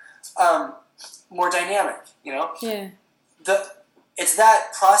whatever. More dynamic, Yeah. It's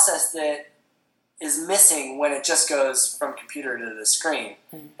that process that is missing when it just goes from computer to the screen.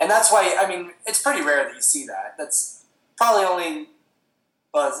 And that's why, it's pretty rare that you see that. That's probably only...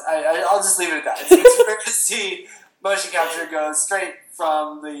 Well, I'll just leave it at that. It's rare to see motion capture go straight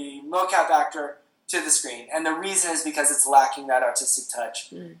from the mocap actor to the screen. And the reason is because it's lacking that artistic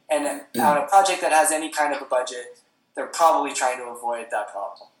touch. And on a project that has any kind of a budget, they're probably trying to avoid that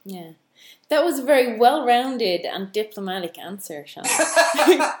problem. Yeah. That was a very well-rounded and diplomatic answer, Sean.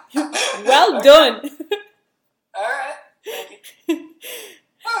 Well done. All right. Thank you.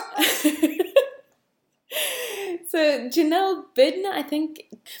 So Janelle Bidna, I think,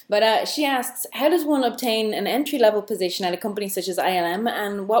 but she asks, how does one obtain an entry-level position at a company such as ILM,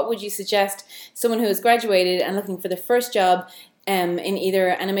 and what would you suggest someone who has graduated and looking for the first job in either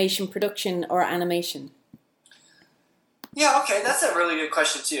animation production or animation? Yeah, okay, that's a really good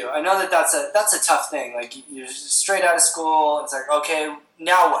question too. I know that's a tough thing. Like, you're straight out of school, it's like, okay,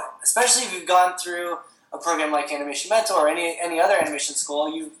 now what? Especially if you've gone through a program like Animation Mentor or any other animation school,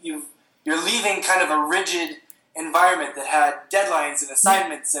 you're leaving kind of a rigid environment that had deadlines and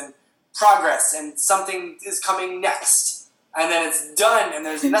assignments and progress, and something is coming next, and then it's done, and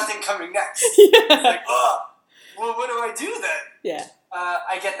there's nothing coming next. It's like, oh, well, what do I do then? Yeah.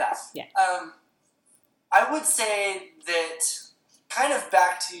 I get that. Yeah. I would say that, kind of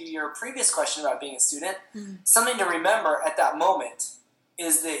back to your previous question about being a student, something to remember at that moment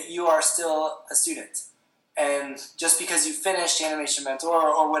is that you are still a student. And just because you finished Animation Mentor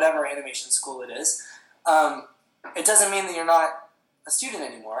or whatever animation school it is, it doesn't mean that you're not a student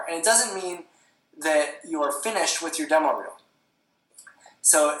anymore. And it doesn't mean that you are finished with your demo reel.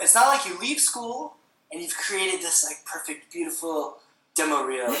 So it's not like you leave school and you've created this like perfect, beautiful demo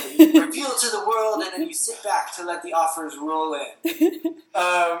reel that you reveal to the world, and then you sit back to let the offers roll in.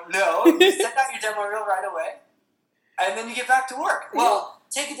 No, you send out your demo reel right away, and then you get back to work. Well,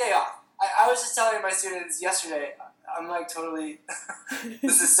 take a day off. I was just telling my students yesterday, I'm like totally,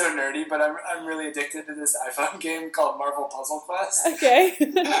 this is so nerdy, but I'm really addicted to this iPhone game called Marvel Puzzle Quest. Okay.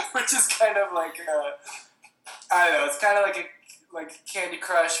 Which is kind of like, I don't know, it's kind of like Candy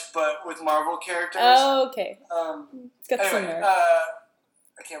Crush, but with Marvel characters. Oh, okay. It's got anyway,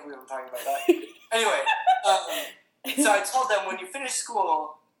 I can't believe I'm talking about that. Anyway, so I told them, when you finish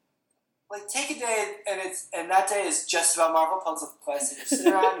school, like, take a day, and that day is just about Marvel Puzzle Quest, and you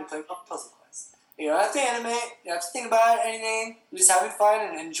sit around and play Marvel Puzzle Quest. You don't have to animate, you don't have to think about anything, you're just having fun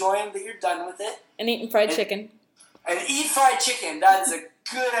and enjoying that you're done with it. And eating fried chicken. And eat fried chicken. That is a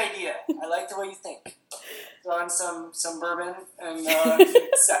good idea. I like the way you think. Throw on some bourbon and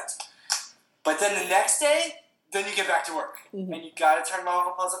set. But then the next day, then you get back to work. Mm-hmm. And you got to turn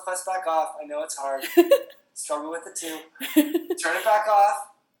Marvel Puzzle Quest back off. I know it's hard. Struggle with it too. Turn it back off.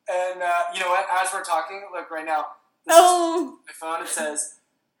 And you know what? As we're talking, look right now. This is my phone. It says,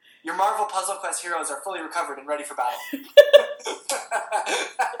 your Marvel Puzzle Quest heroes are fully recovered and ready for battle.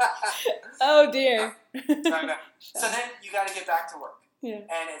 Oh, dear. So then you got to get back to work. Yeah.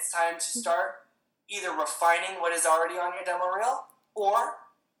 And it's time to start either refining what is already on your demo reel or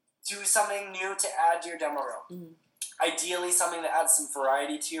do something new to add to your demo reel. Mm-hmm. Ideally, something that adds some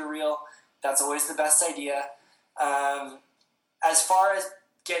variety to your reel. That's always the best idea. As far as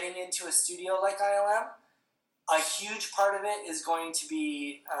getting into a studio like ILM, a huge part of it is going to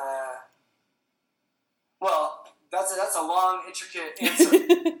be, that's a long, intricate answer. Let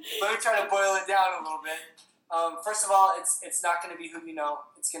me try to boil it down a little bit. First of all, it's not going to be who you know.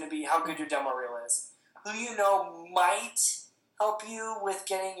 It's going to be how good your demo reel is. Who you know might help you with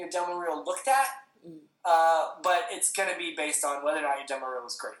getting your demo reel looked at, but it's going to be based on whether or not your demo reel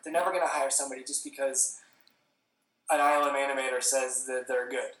is great. They're never going to hire somebody just because an ILM animator says that they're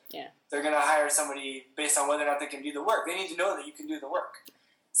good. Yeah. They're going to hire somebody based on whether or not they can do the work. They need to know that you can do the work.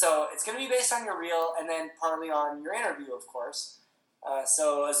 So it's going to be based on your reel and then partly on your interview, of course.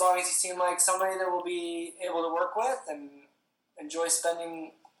 So as long as you seem like somebody that will be able to work with and enjoy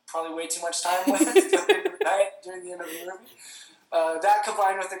spending probably way too much time with during the end of the movie, that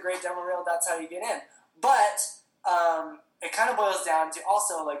combined with a great demo reel, that's how you get in. But it kind of boils down to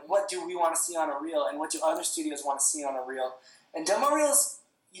also like what do we want to see on a reel and what do other studios want to see on a reel. And demo reels,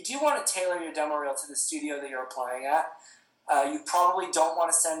 you do want to tailor your demo reel to the studio that you're applying at. You probably don't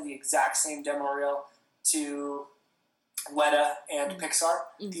want to send the exact same demo reel to Weta and Pixar.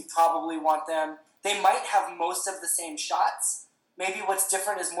 You probably want them, they might have most of the same shots. Maybe what's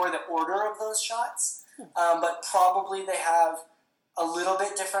different is more the order of those shots. But probably they have a little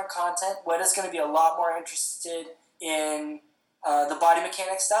bit different content. Weta's going to be a lot more interested in the body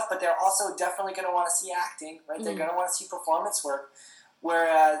mechanic stuff, but they're also definitely going to want to see acting, right? They're going to want to see performance work.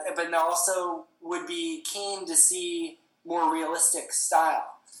 Whereas, but they also would be keen to see more realistic style.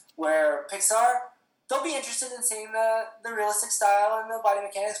 Where Pixar, they'll be interested in seeing the realistic style and the body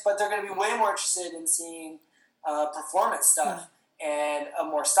mechanics, but they're going to be way more interested in seeing performance stuff and a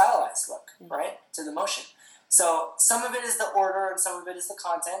more stylized look, right, to the motion. So some of it is the order and some of it is the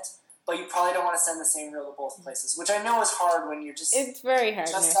content, but you probably don't want to send the same reel to both places, which I know is hard when you're just it's very hard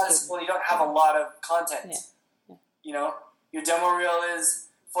just out of school. You don't have a lot of content. Yeah. You know, your demo reel is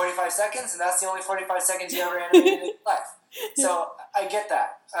 45 seconds, and that's the only 45 seconds you ever animated in your life. So I get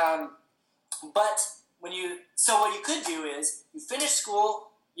that. But what you could do is you finish school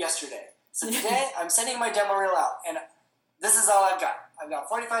yesterday. So today I'm sending my demo reel out, and this is all I've got. I've got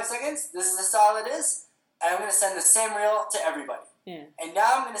 45 seconds. This is the style it is, and I'm going to send the same reel to everybody. Yeah. And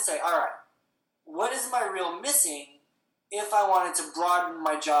now I'm going to say, all right, what is my reel missing if I wanted to broaden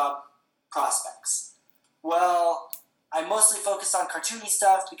my job prospects? Well, I mostly focused on cartoony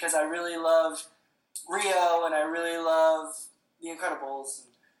stuff because I really love Rio and I really love The Incredibles.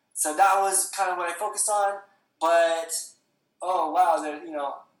 So that was kind of what I focused on. But, oh wow,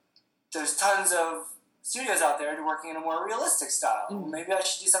 there's tons of studios out there working in a more realistic style. Maybe I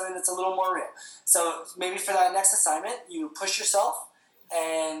should do something that's a little more real. So maybe for that next assignment, you push yourself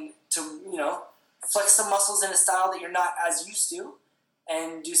and to, flex some muscles in a style that you're not as used to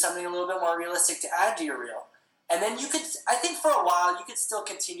and do something a little bit more realistic to add to your reel. And then I think for a while, you could still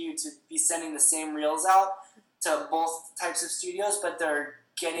continue to be sending the same reels out to both types of studios, but they're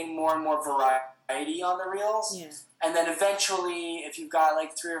getting more and more variety on the reels. Yeah. And then eventually, if you've got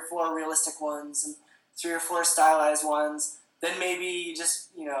like 3 or 4 realistic ones and 3 or 4 stylized ones, then maybe you just,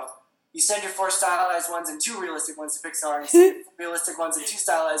 you send your 4 stylized ones and 2 realistic ones to Pixar, and you send your realistic ones and 2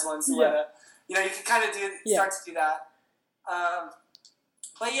 stylized ones to Weta. You can kind of start to do that.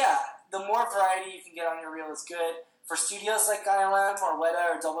 But yeah, the more variety you can get on your reel is good. For studios like ILM or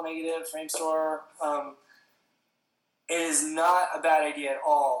Weta or Double Negative, Framestore, it is not a bad idea at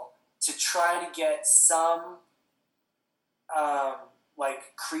all to try to get some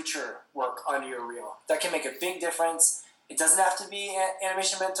creature work onto your reel. That can make a big difference. It doesn't have to be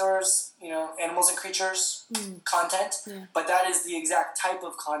Animation Mentors, animals and creatures content, but that is the exact type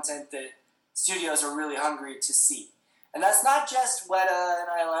of content that studios are really hungry to see. And that's not just Weta and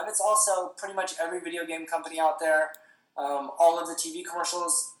ILM, it's also pretty much every video game company out there, all of the TV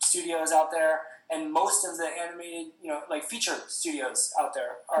commercials studios out there, and most of the animated, feature studios out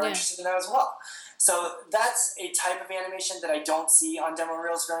there are interested in that as well. So that's a type of animation that I don't see on demo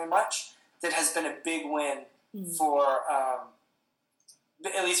reels very much, that has been a big win for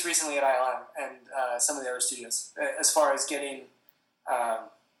at least recently at ILM and some of the other studios, as far as getting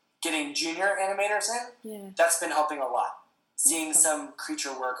junior animators in. Yeah. That's been helping a lot. Seeing some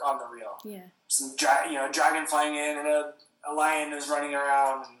creature work on the reel. Yeah. Some dragon flying in and a lion is running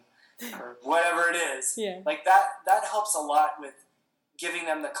around or whatever it is. Yeah. Like that helps a lot with giving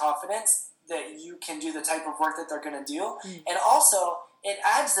them the confidence that you can do the type of work that they're going to do. And also, it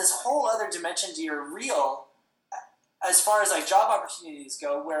adds this whole other dimension to your reel as far as like job opportunities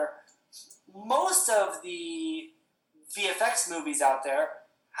go, where most of the VFX movies out there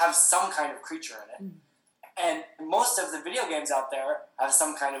have some kind of creature in it. And most of the video games out there have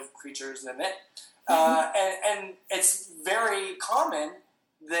some kind of creatures in it. And it's very common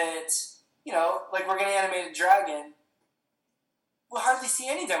that, like we're going to animate a dragon, we'll hardly see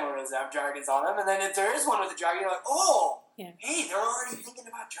any demo reels that have dragons on them. And then if there is one with a dragon, you're like, hey, they're already thinking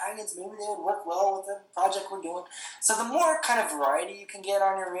about dragons. Maybe they would work well with the project we're doing. So the more kind of variety you can get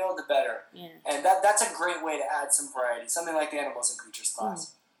on your reel, the better. Yeah. And that's a great way to add some variety, something like the Animals and Creatures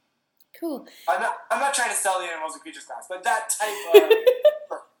class. Cool. I'm not trying to sell the Animals and Creatures class, but that type of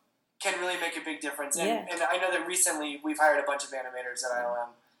work can really make a big difference. And I know that recently we've hired a bunch of animators at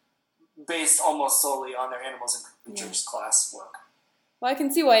ILM based almost solely on their Animals and Creatures class work. Well, I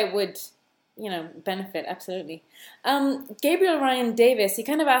can see why it would, benefit, absolutely. Gabriel Ryan Davis, he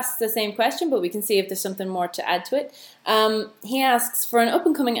kind of asks the same question, but we can see if there's something more to add to it. He asks, for an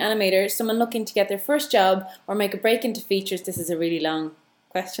up-and-coming animator, someone looking to get their first job or make a break into features, this is a really long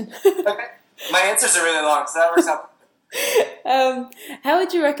question. Okay. My answers are really long, so that works out. How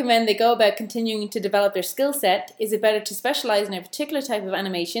would you recommend they go about continuing to develop their skill set? Is it better to specialize in a particular type of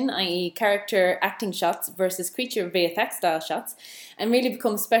animation, i.e. character acting shots versus creature VFX style shots, and really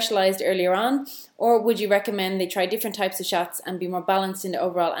become specialized earlier on? Or would you recommend they try different types of shots and be more balanced in the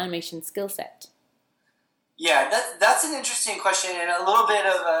overall animation skill set? Yeah, that's an interesting question and a little bit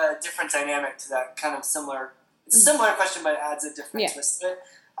of a different dynamic to that kind of similar question, but it adds a different twist to it.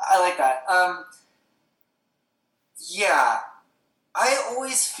 I like that. I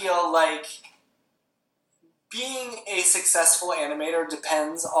always feel like being a successful animator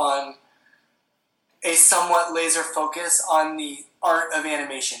depends on a somewhat laser focus on the art of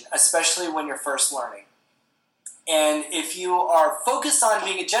animation, especially when you're first learning. And if you are focused on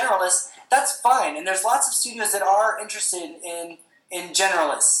being a generalist, that's fine. And there's lots of studios that are interested in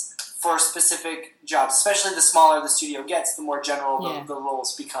generalists for specific jobs, especially the smaller the studio gets, the more general the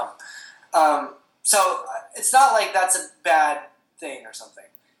roles become. So it's not like that's a bad thing or something.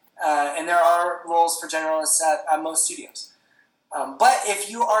 And there are roles for generalists at most studios. But if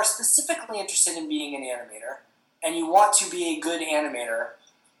you are specifically interested in being an animator and you want to be a good animator,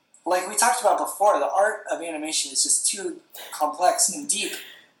 like we talked about before, the art of animation is just too complex and deep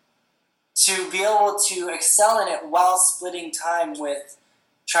to be able to excel in it while splitting time with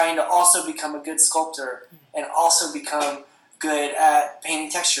trying to also become a good sculptor and also become good at painting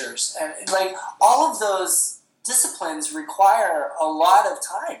textures. And like all of those disciplines require a lot of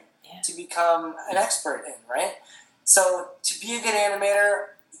time to become an expert in, right? So to be a good animator,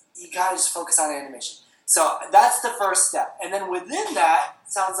 you gotta just focus on animation. So that's the first step. And then within that,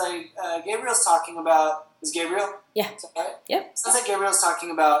 sounds like Gabriel's talking about, is Gabriel? Yeah. Is that right? Yep. Sounds like Gabriel's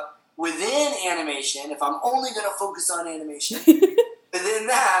talking about within animation, if I'm only gonna focus on animation, within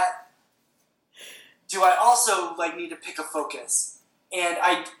that, do I also need to pick a focus? And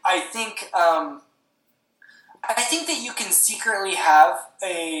I think that you can secretly have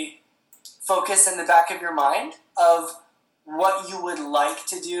a focus in the back of your mind of what you would like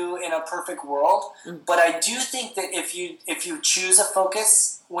to do in a perfect world. But I do think that if you choose a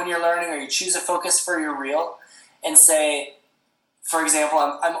focus when you're learning, or you choose a focus for your reel, and say, for example,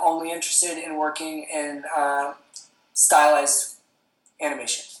 I'm only interested in working in stylized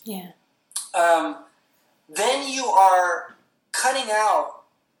animation. Yeah. Then you are cutting out,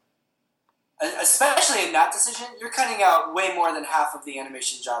 especially in that decision, you're cutting out way more than half of the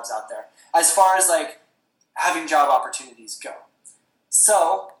animation jobs out there, as far as having job opportunities go.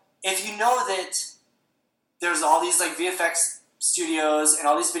 So if you know that there's all these VFX studios and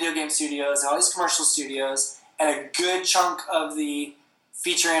all these video game studios and all these commercial studios, and a good chunk of the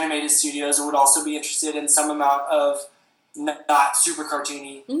feature animated studios would also be interested in some amount of not super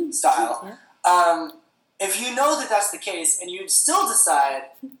cartoony style. Yeah. If you know that that's the case, and you still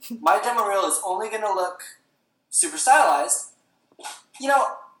decide my demo reel is only going to look super stylized,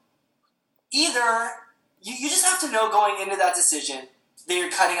 either you just have to know going into that decision that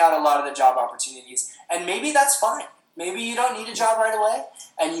you're cutting out a lot of the job opportunities, and maybe that's fine. Maybe you don't need a job right away,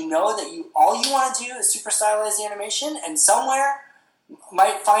 and you know that all you want to do is super stylized animation, and somewhere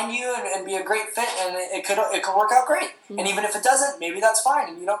might find you and be a great fit, and it could work out great. Mm-hmm. And even if it doesn't, maybe that's fine,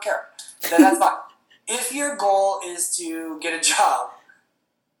 and you don't care. Then that's fine. If your goal is to get a job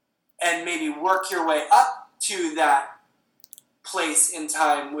and maybe work your way up to that place in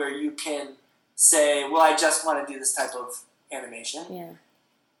time where you can say, well, I just want to do this type of animation,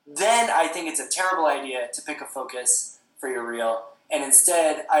 then I think it's a terrible idea to pick a focus for your reel. And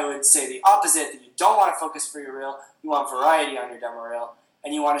instead, I would say the opposite, that you don't want to focus for your reel, you want variety on your demo reel,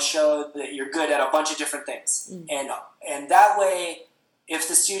 and you want to show that you're good at a bunch of different things. And that way, if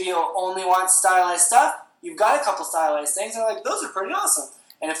the studio only wants stylized stuff, you've got a couple stylized things, and they're like, those are pretty awesome.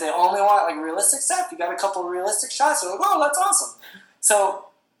 And if they only want like realistic stuff, you got a couple realistic shots, they're like, oh, that's awesome. So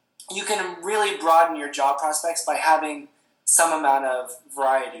you can really broaden your job prospects by having some amount of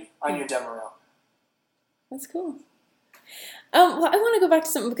variety on your demo reel. That's cool. Well, I want to go back to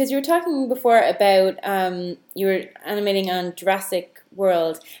something, because you were talking before about you were animating on Jurassic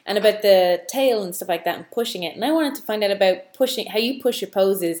World and about the tail and stuff like that and pushing it. And I wanted to find out about how you push your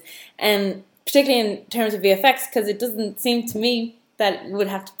poses, and particularly in terms of VFX, because it doesn't seem to me that you would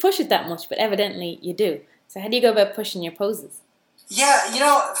have to push it that much, but evidently you do. So how do you go about pushing your poses?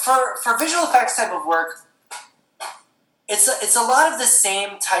 Yeah, for visual effects type of work, it's a lot of the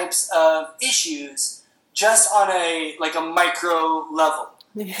same types of issues, just on a micro level.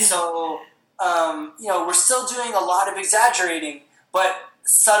 So, we're still doing a lot of exaggerating, but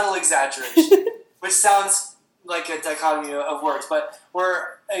subtle exaggeration, which sounds like a dichotomy of words, but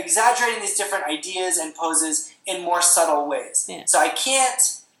we're exaggerating these different ideas and poses in more subtle ways. Yeah. So I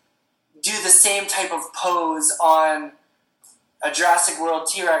can't do the same type of pose on a Jurassic World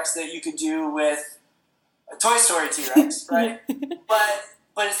T-Rex that you could do with a Toy Story T-Rex, right? But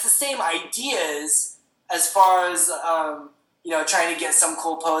it's the same ideas as far as trying to get some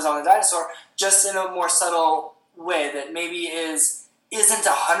cool pose on the dinosaur, just in a more subtle way that maybe isn't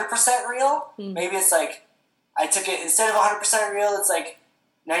 100% real. Maybe it's like I took it, instead of 100% real, it's like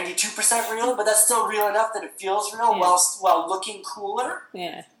 92% real, but that's still real enough that it feels real while looking cooler.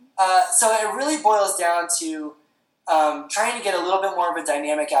 Yeah. So it really boils down to trying to get a little bit more of a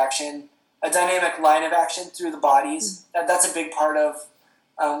dynamic action, a dynamic line of action through the bodies. That's a big part of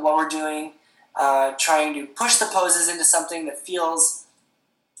what we're doing. Trying to push the poses into something that feels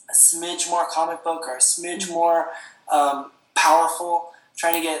a smidge more comic book or a smidge more powerful.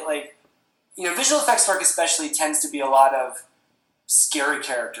 Trying to get visual effects work especially tends to be a lot of scary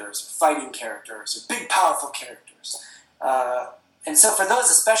characters, fighting characters, or big powerful characters. And so for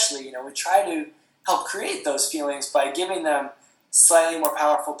those especially, we try to help create those feelings by giving them slightly more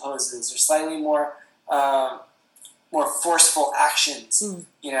powerful poses or slightly more forceful actions,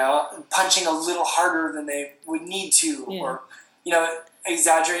 punching a little harder than they would need to, or,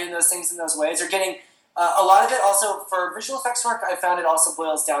 exaggerating those things in those ways, or getting a lot of it also for visual effects work. I found it also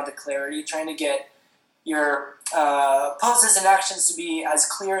boils down to clarity, trying to get your poses and actions to be as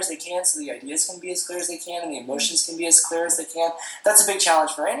clear as they can, so the ideas can be as clear as they can, and the emotions can be as clear as they can. That's a big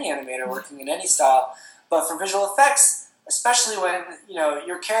challenge for any animator working in any style, but for visual effects, especially when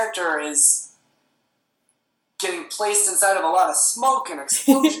your character is getting placed inside of a lot of smoke and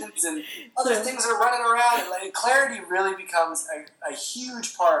explosions and other things are running around, and clarity really becomes a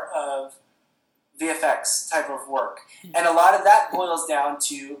huge part of VFX type of work. And a lot of that boils down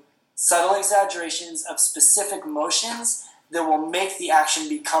to subtle exaggerations of specific motions that will make the action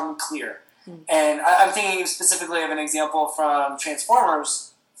become clear. And I'm thinking specifically of an example from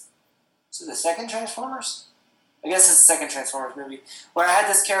Transformers. So the second Transformers? I guess it's the second Transformers movie, where I had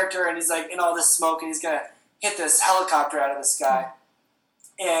this character and he's in all this smoke and he's going to hit this helicopter out of the sky.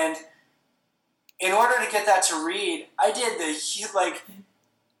 And in order to get that to read, I did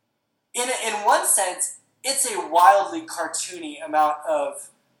in one sense, it's a wildly cartoony amount of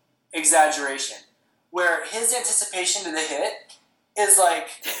exaggeration, where his anticipation to the hit is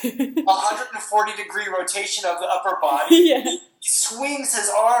 140-degree rotation of the upper body. He swings his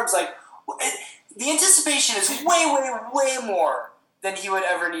arms the anticipation is way, way, way more than he would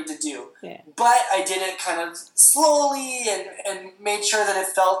ever need to do. But I did it kind of slowly and made sure that it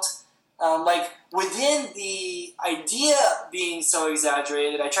felt within the idea being so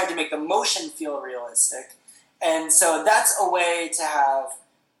exaggerated. I tried to make the motion feel realistic. And so that's a way to have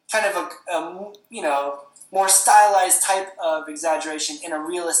kind of a more stylized type of exaggeration in a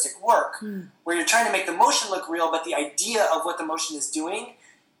realistic work, where you're trying to make the motion look real, but the idea of what the motion is doing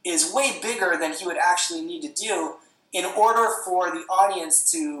is way bigger than he would actually need to do in order for the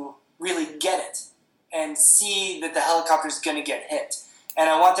audience to really get it and see that the helicopter is going to get hit. And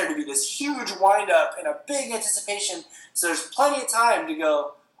I want there to be this huge wind-up and a big anticipation, so there's plenty of time to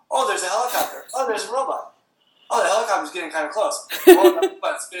go, oh, there's a helicopter, oh, there's a robot, oh, the helicopter's getting kind of close.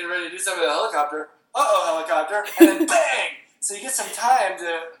 It's getting ready to do something with the helicopter. Helicopter. And then bang! So you get some time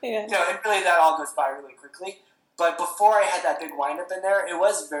to, and really that all goes by really quickly. But before I had that big wind-up in there, it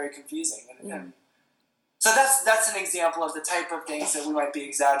was very confusing. And so that's an example of the type of things that we might be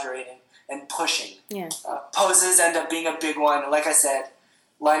exaggerating and pushing. Yeah. Poses end up being a big one. Like I said,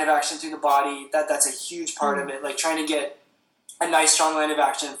 line of action through the body, that's a huge part of it. Like trying to get a nice strong line of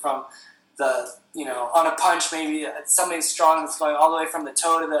action from the, on a punch, maybe something strong that's going all the way from the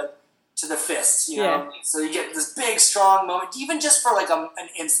toe to the fist, So you get this big, strong moment, even just for like an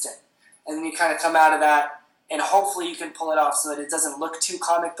instant. And then you kind of come out of that, and hopefully you can pull it off so that it doesn't look too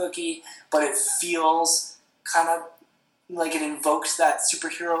comic booky, but it feels kind of like it invokes that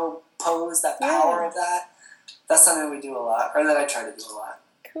superhero pose, that power of that. That's something we do a lot, or that I try to do a lot.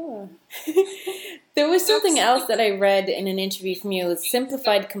 Cool. There was something else that I read in an interview from you, was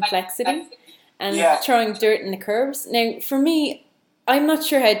simplified complexity and throwing dirt in the curves. Now, for me, I'm not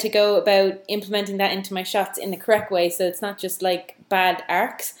sure how to go about implementing that into my shots in the correct way, so it's not just like bad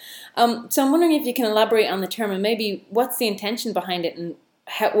arcs. So I'm wondering if you can elaborate on the term and maybe what's the intention behind it, and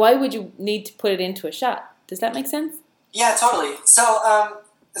why would you need to put it into a shot? Does that make sense? Yeah, totally. So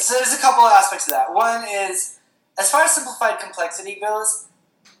there's a couple of aspects of that. One is, as far as simplified complexity goes,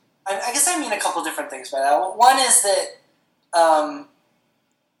 I guess I mean a couple different things by that. One is that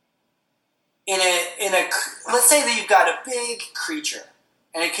let's say that you've got a big creature,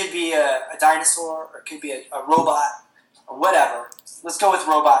 and it could be a dinosaur, or it could be a robot, or whatever. Let's go with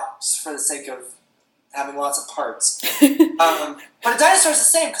robot, just for the sake of having lots of parts. But a dinosaur is the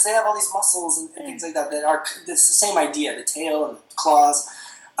same, because they have all these muscles and things like that it's the same idea, the tail and the claws.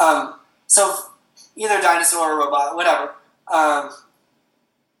 So either dinosaur or robot, whatever.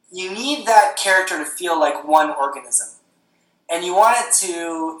 You need that character to feel like one organism. And you want it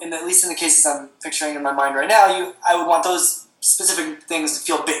to, at least in the cases I'm picturing in my mind right now, I would want those specific things to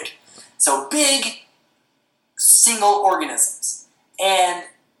feel big. So big, single organisms. And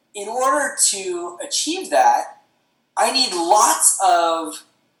in order to achieve that, I need lots of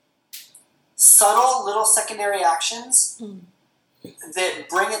subtle little secondary actions that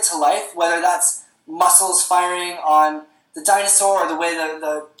bring it to life, whether that's muscles firing on the dinosaur, or the way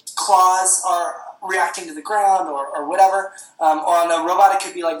the claws are reacting to the ground, or whatever. Or on the robot, it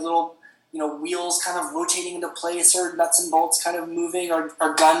could be like little, wheels kind of rotating into place, or nuts and bolts kind of moving,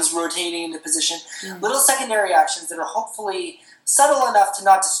 or guns rotating into position. Little secondary actions that are hopefully subtle enough to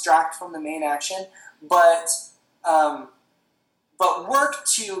not distract from the main action, but work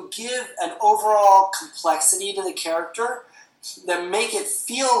to give an overall complexity to the character that make it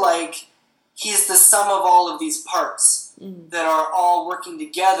feel like he's the sum of all of these parts that are all working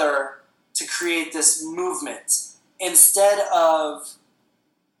together to create this movement. Instead of,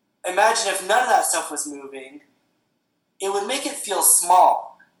 imagine if none of that stuff was moving, it would make it feel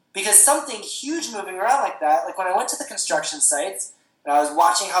small. Because something huge moving around like that, like when I went to the construction sites, and I was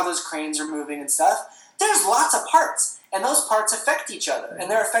watching how those cranes are moving and stuff, there's lots of parts. And those parts affect each other, and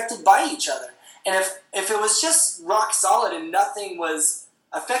they're affected by each other. And if it was just rock solid and nothing was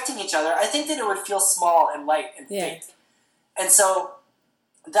affecting each other, I think that it would feel small and light and fake. And so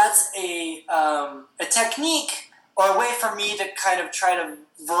that's a technique, or a way for me to kind of try to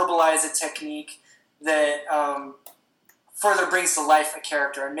verbalize a technique that further brings to life a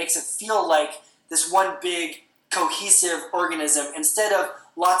character and makes it feel like this one big cohesive organism, instead of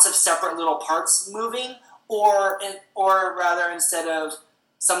lots of separate little parts moving, or rather instead of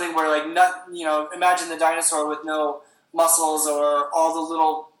something where imagine the dinosaur with no muscles, or all the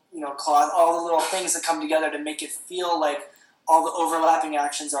little claws, all the little things that come together to make it feel like all the overlapping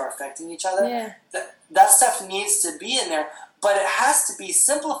actions are affecting each other. Yeah. That stuff needs to be in there, but it has to be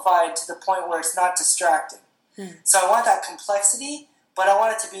simplified to the point where it's not distracting. So I want that complexity, but I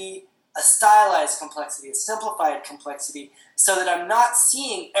want it to be a stylized complexity, a simplified complexity, so that I'm not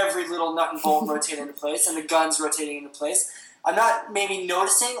seeing every little nut and bolt rotate into place and the guns rotating into place. I'm not maybe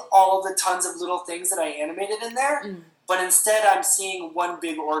noticing all of the tons of little things that I animated in there, but instead I'm seeing one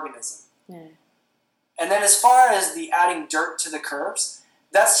big organism. And then as far as the adding dirt to the curves,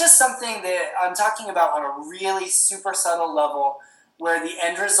 that's just something that I'm talking about on a really super subtle level, where the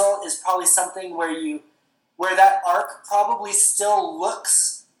end result is probably something where that arc probably still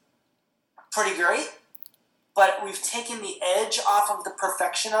looks pretty great, but we've taken the edge off of the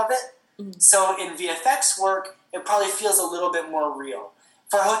perfection of it. So in VFX work, it probably feels a little bit more real.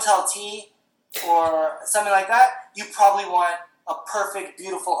 For Hotel T or something like that, you probably want a perfect,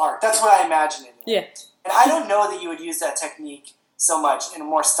 beautiful arc. That's what I imagine it. Yeah. And I don't know that you would use that technique so much in a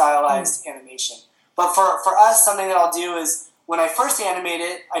more stylized animation. But for us, something that I'll do is when I first animate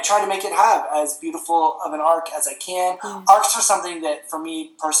it, I try to make it have as beautiful of an arc as I can. Arcs are something that, for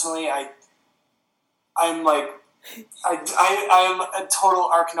me personally, I'm a total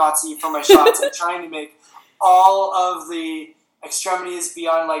arc Nazi for my shots. I'm trying to make all of the extremities be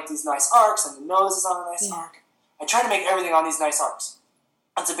on like these nice arcs, and the nose is on a nice arc. I try to make everything on these nice arcs.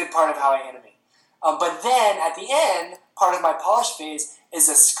 That's a big part of how I animate. But then at the end, part of my polish phase is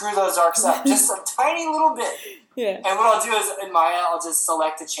to screw those arcs up just a tiny little bit. Yeah. And what I'll do is in Maya, I'll just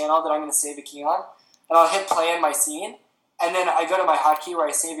select a channel that I'm going to save a key on, and I'll hit play in my scene, and then I go to my hotkey where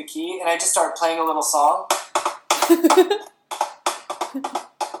I save a key, and I just start playing a little song.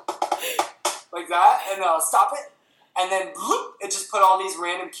 Like that, and I'll stop it, and then bloop, it just put all these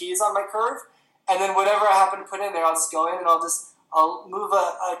random keys on my curve, and then whatever I happen to put in there, I'll just go in and I'll move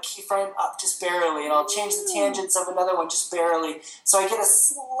a keyframe up just barely, and I'll change the tangents of another one just barely, so I get a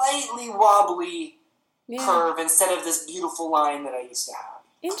slightly wobbly curve instead of this beautiful line that I used to have.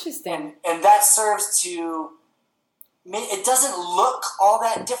 Interesting. And that serves to... It doesn't look all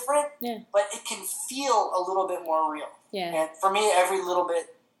that different, but it can feel a little bit more real. Yeah. And for me, every little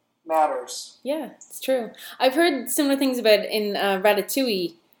bit matters. Yeah, it's true. I've heard similar things about in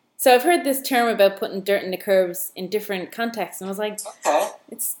Ratatouille. So I've heard this term about putting dirt in the curves in different contexts, and I was like, okay,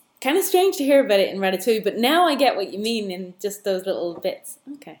 it's kind of strange to hear about it in Ratatouille, but now I get what you mean in just those little bits.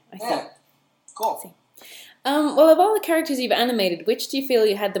 Okay, I see. Yeah, cool. I see. Well, of all the characters you've animated, which do you feel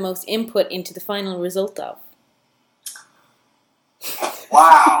you had the most input into the final result of?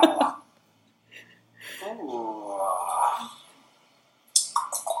 Wow.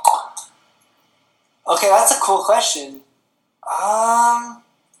 Okay, that's a cool question.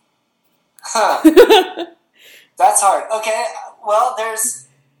 That's hard. Okay, well, there's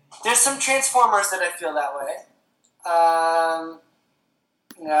some Transformers that I feel that way.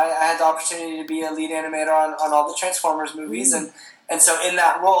 I had the opportunity to be a lead animator on all the Transformers movies, and so in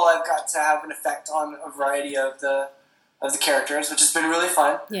that role, I've got to have an effect on a variety of the characters, which has been really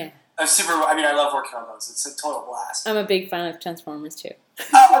fun. Yeah. I love working on those. It's a total blast. I'm a big fan of Transformers too.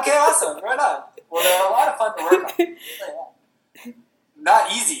 Okay, awesome. Right on. Well, they're a lot of fun to work on. Yeah.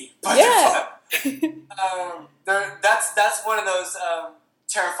 Not easy, but they're fun. That's one of those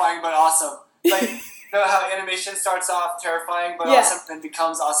terrifying but awesome. Like, you know how animation starts off terrifying but awesome and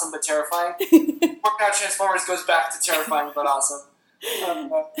becomes awesome but terrifying? Working on Transformers goes back to terrifying but awesome.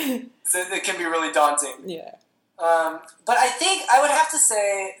 So it can be really daunting. Yeah. But I think I would have to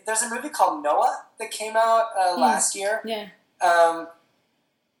say there's a movie called Noah that came out last year. Yeah.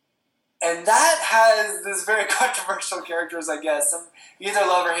 And that has this very controversial characters, I guess. You either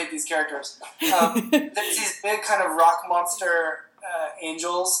love or hate these characters. There's these big kind of rock monster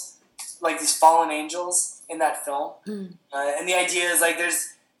angels, like these fallen angels in that film. And the idea is like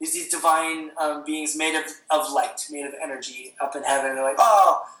there's these divine beings made of light, made of energy up in heaven. And they're like,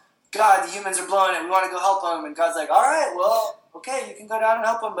 oh, God, the humans are blowing it. We want to go help them. And God's like, all right, well, okay, you can go down and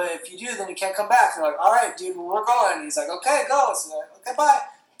help them. But if you do, then you can't come back. And they're like, all right, dude, well, we're going. And he's like, okay, go. So they're like, okay, bye.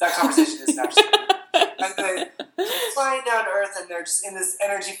 That conversation is actually and they're flying down to Earth, and they're just in this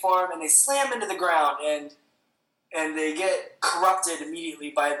energy form, and they slam into the ground, and they get corrupted immediately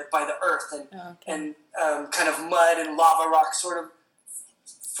by the Earth, and kind of mud and lava rock sort of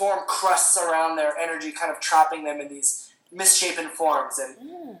form crusts around their energy, kind of trapping them in these misshapen forms.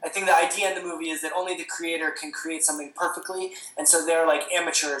 And I think the idea in the movie is that only the creator can create something perfectly, and so they're like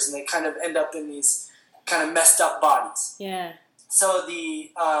amateurs, and they kind of end up in these kind of messed up bodies. Yeah. So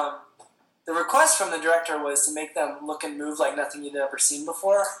the request from the director was to make them look and move like nothing you'd ever seen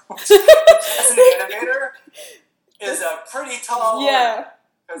before. Which, as an animator, is a pretty tall order,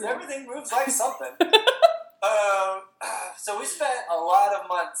 because everything moves like something. So we spent a lot of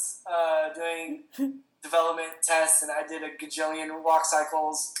months doing development tests, and I did a gajillion walk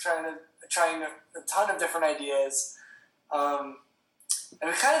cycles, trying a ton of different ideas, and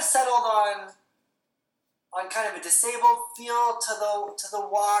we kind of settled on kind of a disabled feel to the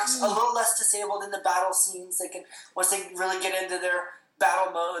walks, a little less disabled in the battle scenes. They can, once they really get into their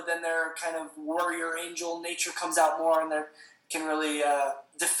battle mode, then their kind of warrior angel nature comes out more, and they can really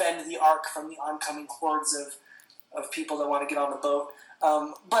defend the ark from the oncoming hordes of people that want to get on the boat.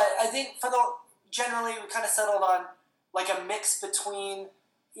 But I think generally we kind of settled on like a mix between,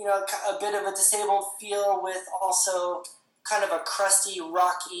 a bit of a disabled feel with also kind of a crusty,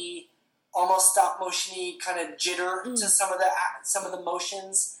 rocky, almost stop motion-y kind of jitter to some of the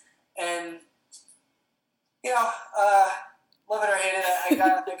motions, and love it or hate it, I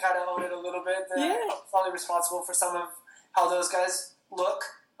kind of own it a little bit. I'm probably responsible for some of how those guys look.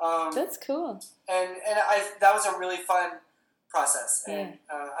 That's cool. And that was a really fun process. And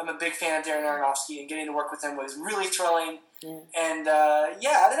I'm a big fan of Darren Aronofsky, and getting to work with him was really thrilling. Yeah. And I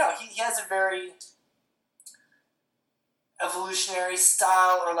don't know, he has a very evolutionary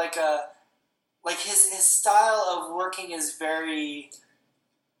style, or like his style of working is very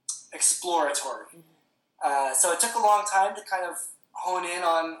exploratory. So it took a long time to kind of hone in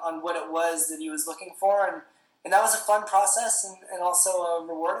on what it was that he was looking for, and that was a fun process and also a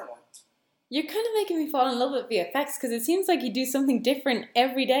rewarding one. You're kind of making me fall in love with VFX, because it seems like you do something different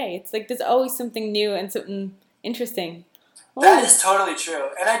every day. It's like there's always something new and something interesting. That is totally true,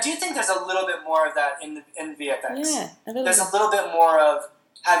 and I do think there's a little bit more of that in VFX. Yeah, there's a little bit more of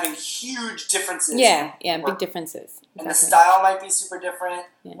having huge differences. Yeah, big differences. Exactly. And the style might be super different,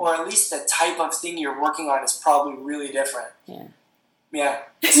 yeah. or at least the type of thing you're working on is probably really different. Yeah,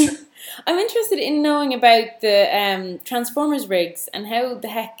 that's true. I'm interested in knowing about the Transformers rigs and how the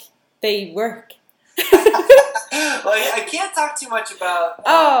heck they work. Well, I can't talk too much about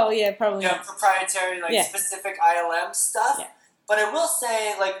probably proprietary, specific ILM stuff. Yeah. But I will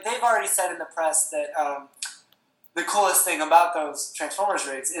say, they've already said in the press that the coolest thing about those Transformers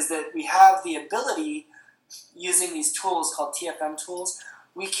rigs is that we have the ability, using these tools called TFM tools,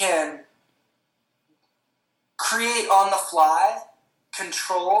 we can create on the fly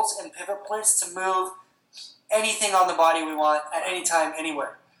controls and pivot points to move anything on the body we want at any time,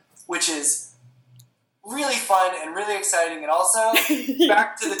 anywhere, which is really fun and really exciting, and also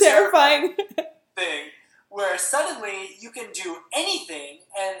back to the terrifying thing, where suddenly you can do anything,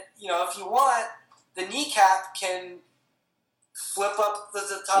 and if you want, the kneecap can flip up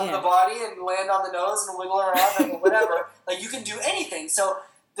the top of the body and land on the nose and wiggle around and whatever. You can do anything. So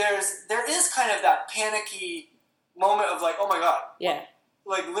there is kind of that panicky moment of oh my god,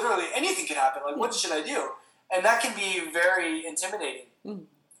 literally anything can happen. What should I do? And that can be very intimidating. Mm.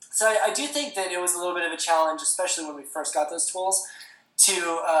 So I do think that it was a little bit of a challenge, especially when we first got those tools, to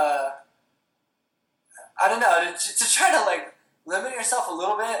try to limit yourself a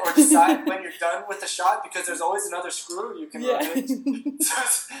little bit, or decide when you're done with the shot, because there's always another screw you can rotate. So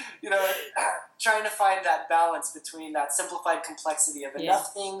it's, trying to find that balance between that simplified complexity of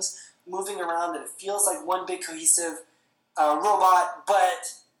enough things moving around that it feels like one big cohesive robot,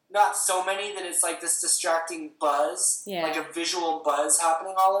 but not so many that it's this distracting buzz, like a visual buzz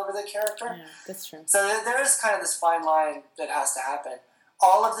happening all over the character. Yeah, that's true. So there is kind of this fine line that has to happen.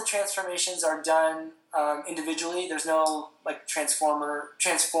 All of the transformations are done individually. There's no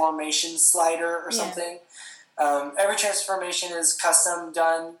transformation slider or something. Every transformation is custom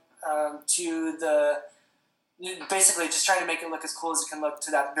done to the, basically just trying to make it look as cool as it can look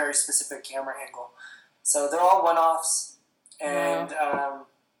to that very specific camera angle. So they're all one-offs, and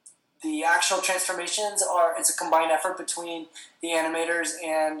the actual transformations it's a combined effort between the animators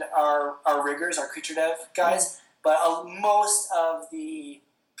and our riggers, our creature dev guys. But most of the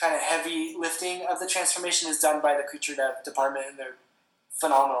kind of heavy lifting of the transformation is done by the creature dev department, and they're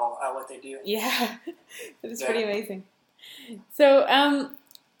phenomenal at what they do. Yeah, that is pretty amazing. So,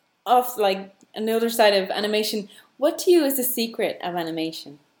 off another side of animation, what to you is the secret of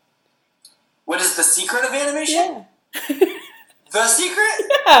animation? What is the secret of animation? Yeah. The secret?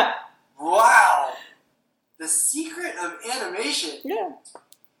 Yeah. Wow. The secret of animation. Yeah.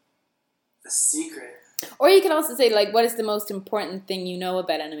 The secret. Or you can also say, what is the most important thing you know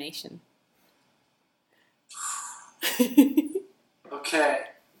about animation? Okay.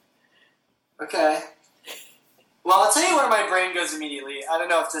 Well, I'll tell you where my brain goes immediately. I don't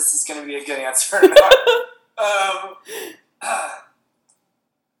know if this is going to be a good answer or not.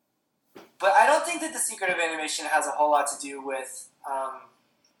 But I don't think that the secret of animation has a whole lot to do with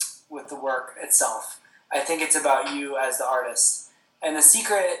the work itself. I think it's about you as the artist. And the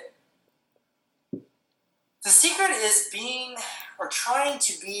secret is being, or trying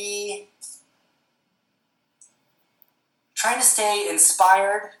to stay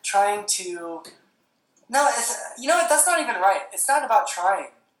inspired, that's not even right. It's not about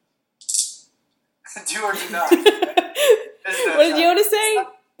trying. Do or do not. What did you want to say?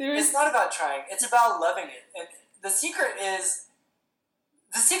 It's not about trying. It's about loving it. And the secret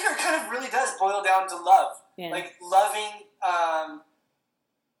kind of really does boil down to love. Yeah. Loving,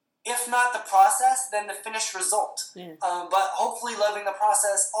 if not the process, then the finished result. Yeah. But hopefully loving the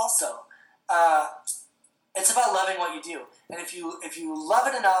process also. It's about loving what you do. And if you love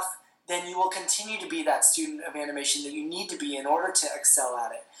it enough, then you will continue to be that student of animation that you need to be in order to excel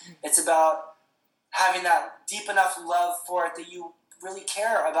at it. It's about having that deep enough love for it that you really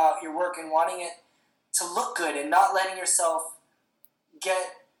care about your work and wanting it to look good, and not letting yourself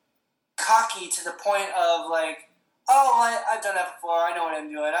get cocky to the point of I've done that before. I know what I'm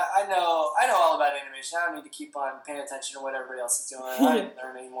doing. I know all about animation. I don't need to keep on paying attention to what everybody else is doing. I don't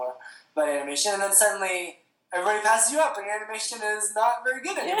learn anymore about animation. And then suddenly everybody passes you up, and your animation is not very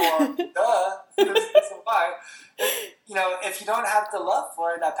good anymore. Duh. That's why. If you don't have the love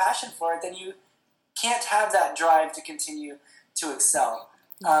for it, that passion for it, then you can't have that drive to continue to excel.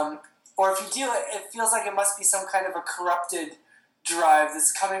 Or if you do, it feels like it must be some kind of a corrupted drive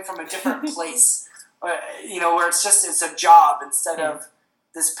that's coming from a different place. Where it's a job instead of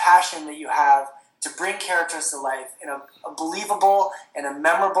this passion that you have to bring characters to life in a believable and a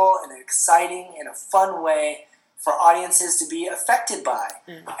memorable and an exciting and a fun way for audiences to be affected by.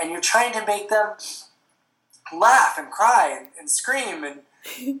 And you're trying to make them laugh and cry and scream and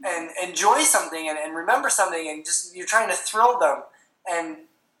enjoy something and remember something, and just you're trying to thrill them and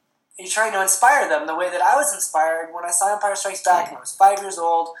you're trying to inspire them the way that I was inspired when I saw Empire Strikes Back when I was 5 years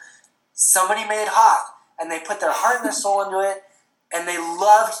old. Somebody made Hoth, and they put their heart and their soul into it, and they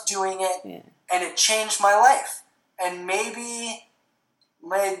loved doing it, and it changed my life. And maybe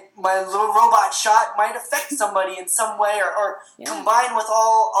my little robot shot might affect somebody in some way, or combine with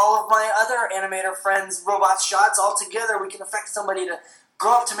all of my other animator friends' robot shots all together, we can affect somebody to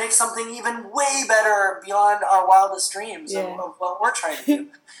grow up to make something even way better beyond our wildest dreams of what we're trying to do.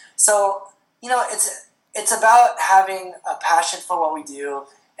 So, it's about having a passion for what we do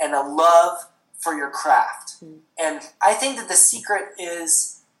and a love for your craft. And I think that the secret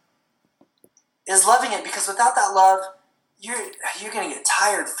is loving it, because without that love, you're going to get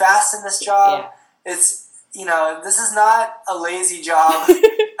tired fast in this job. It's, this is not a lazy job,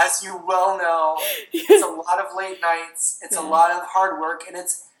 as you well know. It's a lot of late nights, it's a lot of hard work, and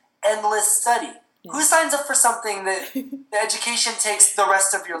it's endless study. Who signs up for something that the education takes the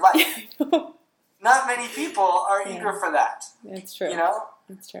rest of your life? Not many people are eager for that. That's true.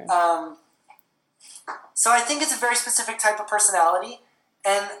 That's true. So I think it's a very specific type of personality,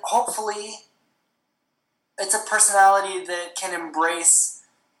 and hopefully it's a personality that can embrace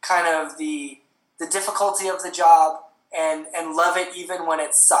kind of the difficulty of the job and love it even when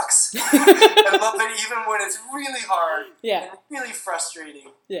it sucks. And love it even when it's really hard and really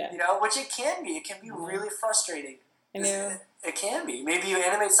frustrating. Which it can be. It can be really frustrating. It can be. Maybe you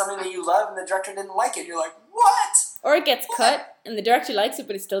animate something that you love and the director didn't like it. You're like, what? Or it gets cut and the director likes it,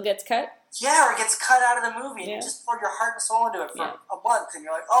 but it still gets cut. Yeah, or it gets cut out of the movie and you just poured your heart and soul into it for a month and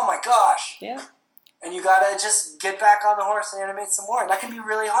you're like, oh my gosh. Yeah. And you gotta just get back on the horse and animate some more. And that can be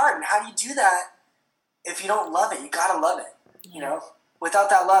really hard. And how do you do that if you don't love it? You gotta love it. Without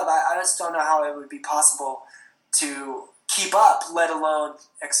that love, I just don't know how it would be possible to keep up, let alone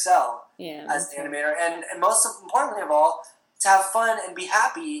excel as an animator. And most importantly of all, to have fun and be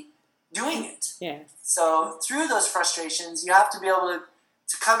happy doing it. So through those frustrations, you have to be able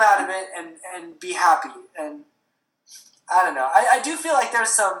to come out of it and be happy. And I don't know. I do feel like there's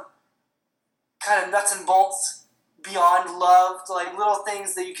some kind of nuts and bolts beyond love, like little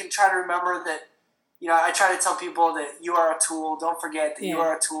things that you can try to remember that, I try to tell people that you are a tool. Don't forget that you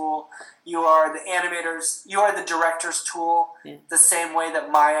are a tool. You are the animator's, you are the director's tool, the same way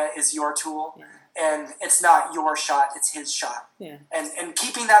that Maya is your tool. And it's not your shot, it's his shot. And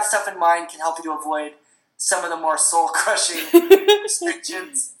keeping that stuff in mind can help you avoid some of the more soul-crushing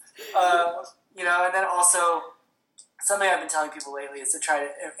restrictions. And then also, something I've been telling people lately is to try to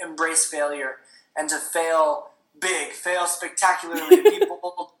embrace failure and to fail big, fail spectacularly, be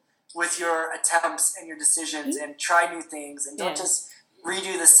bold with your attempts and your decisions and try new things and don't just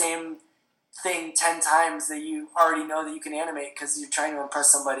redo the same thing 10 times that you already know that you can animate because you're trying to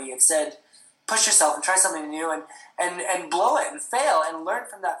impress somebody. Instead, push yourself and try something new and blow it and fail and learn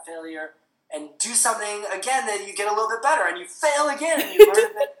from that failure and do something again that you get a little bit better and you fail again and you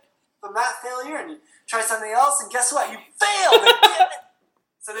learn from that failure and you try something else and guess what? You failed again!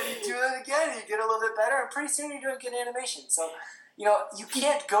 So then you do it again and you get a little bit better and pretty soon you're doing good animation. So, you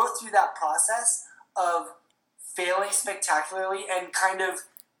can't go through that process of failing spectacularly and kind of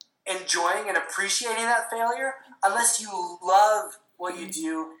enjoying and appreciating that failure unless you love what you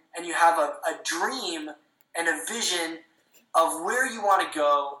do and you have a dream and a vision of where you want to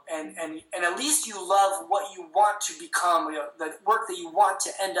go and at least you love what you want to become, the work that you want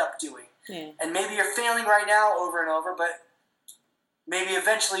to end up doing. And maybe you're failing right now over and over, but maybe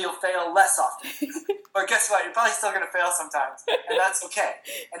eventually you'll fail less often. But guess what? You're probably still going to fail sometimes, and that's okay.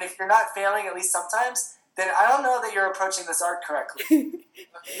 And if you're not failing at least sometimes, then I don't know that you're approaching this art correctly. You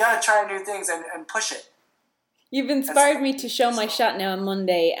got to try new things and push it. You've inspired me to show my shot now on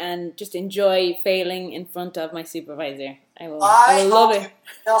Monday and just enjoy failing in front of my supervisor. I will love it.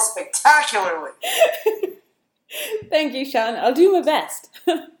 Fail spectacularly. Thank you, Sean. I'll do my best.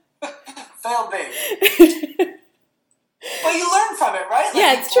 Fail big. But you learn from it, right? Like,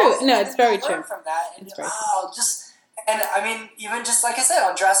 yeah, it's true. No, it's very true. Learn from that, and It's and I mean, even just like I said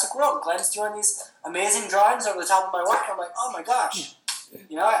on Jurassic World, Glenn's doing these amazing drawings over the top of my work. I'm like, oh my gosh,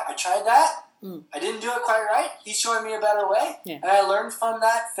 I tried that. I didn't do it quite right. He's showing me a better way, and I learned from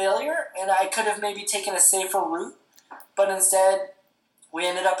that failure. And I could have maybe taken a safer route, but instead, we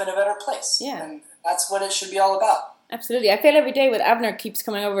ended up in a better place. Yeah, and that's what it should be all about. Absolutely. I feel every day with Abner keeps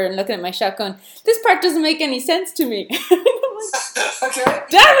coming over and looking at my shop going, this part doesn't make any sense to me. Okay.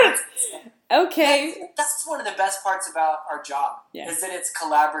 Damn it! Okay. That's one of the best parts about our job, is that it's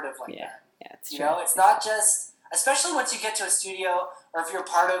collaborative like that. Yeah, it's true. You know, it's not just, especially once you get to a studio, or if you're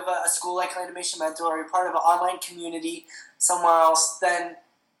part of a school like Animation Mentor, or you're part of an online community somewhere else, then,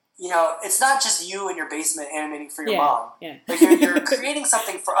 it's not just you in your basement animating for your mom. Yeah. Like you're creating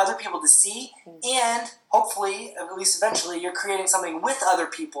something for other people to see, and hopefully, at least eventually, you're creating something with other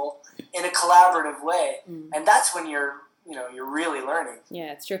people in a collaborative way. And that's when you're really learning.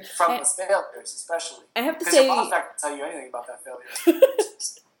 Yeah, it's true. From the failures, especially. I have to say, say, because your boss not going to tell you anything about that failure.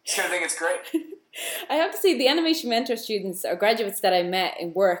 She's going to think it's great. I have to say, the Animation Mentor students or graduates that I met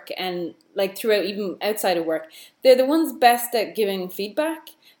in work and like throughout, even outside of work, they're the ones best at giving feedback.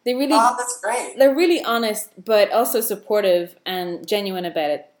 They really, that's great. They're really honest, but also supportive and genuine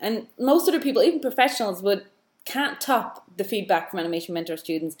about it. And most other people, even professionals, can't top the feedback from Animation Mentor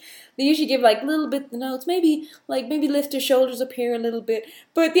students. They usually give like little bit of notes, maybe lift your shoulders up here a little bit.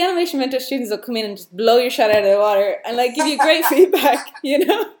 But the Animation Mentor students will come in and just blow your shot out of the water and like give you great feedback,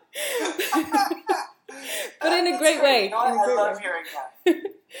 But in a great way. I love hearing that.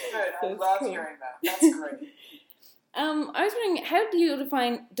 Good. I love hearing that. That's great. I was wondering, how do you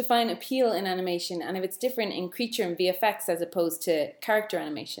define appeal in animation, and if it's different in creature and VFX as opposed to character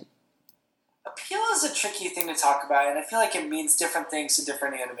animation? Appeal is a tricky thing to talk about, and I feel like it means different things to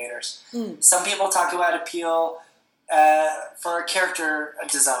different animators. Some people talk about appeal for character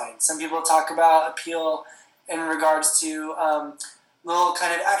design. Some people talk about appeal in regards to little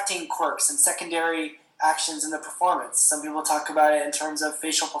kind of acting quirks and secondary actions in the performance. Some people talk about it in terms of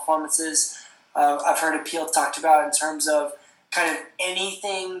facial performances. I've heard appeal talked about in terms of kind of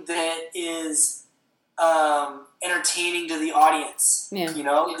anything that is entertaining to the audience. Yeah.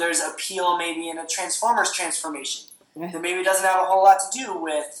 There's appeal maybe in a Transformers transformation that maybe doesn't have a whole lot to do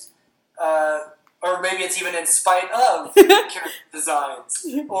with, or maybe it's even in spite of character designs,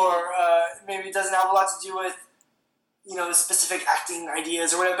 or maybe it doesn't have a lot to do with, specific acting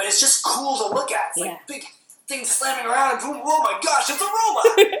ideas or whatever. But it's just cool to look at. It's like big things slamming around and boom, oh my gosh, it's a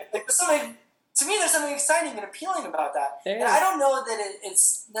robot. Like there's something. To me, there's something exciting and appealing about that. And I don't know that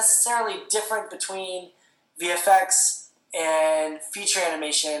it's necessarily different between VFX and feature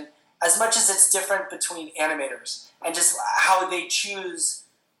animation as much as it's different between animators and just how they choose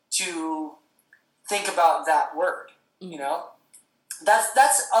to think about that word.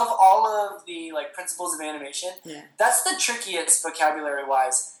 That's of all of the principles of animation. That's the trickiest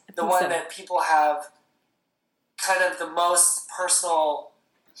vocabulary-wise. The one that people have kind of the most personal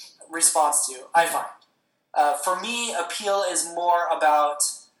response to, I find. For me, appeal is more about,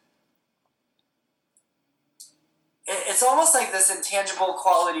 it's almost like this intangible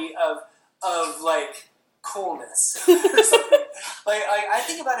quality of coolness or something. I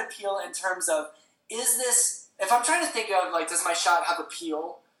think about appeal in terms of, if I'm trying to think of does my shot have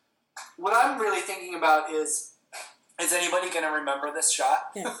appeal, what I'm really thinking about is anybody going to remember this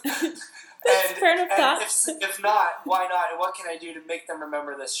shot? And if not, why not? And what can I do to make them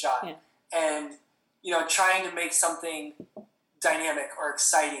remember this shot? And trying to make something dynamic or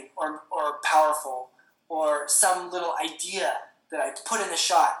exciting or powerful, or some little idea that I put in the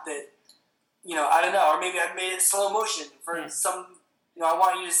shot that I don't know, or maybe I made it slow motion for some. I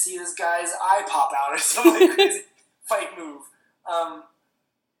want you to see this guy's eye pop out or some crazy fight move.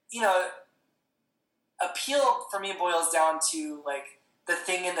 Appeal for me boils down to the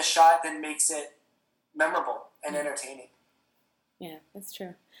thing in the shot that makes it memorable and entertaining. Yeah, that's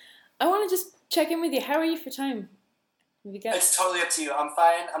true. I want to just check in with you. How are you for time? It's totally up to you. I'm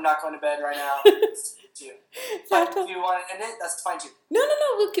fine. I'm not going to bed right now. It's up to you. But if you want to end it, that's fine too. No.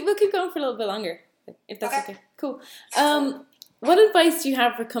 We'll keep going for a little bit longer, if that's okay. Cool. What advice do you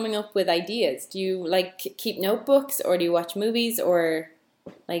have for coming up with ideas? Do you keep notebooks, or do you watch movies, or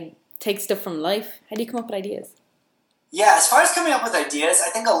take stuff from life? How do you come up with ideas? Yeah, as far as coming up with ideas, I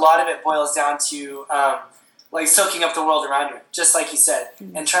think a lot of it boils down to soaking up the world around you, just like you said,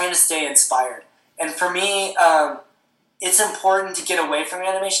 and trying to stay inspired. And for me, it's important to get away from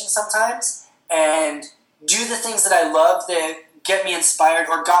animation sometimes and do the things that I love that get me inspired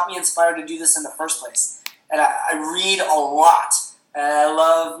or got me inspired to do this in the first place. And I read a lot. And I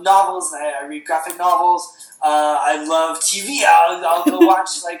love novels. I read graphic novels. I love TV. I'll go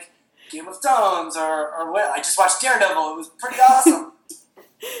watch like Game of Thrones or what. I just watched Daredevil. It was pretty awesome.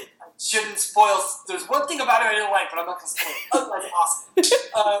 I shouldn't spoil. There's one thing about it I didn't like, but I'm not going to spoil it. Otherwise,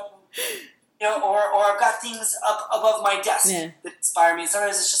 awesome. Or I've got things up above my desk that inspire me.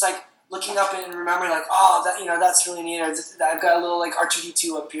 Sometimes it's just like looking up and remembering, like, oh, that's really neat. Or I've got a little like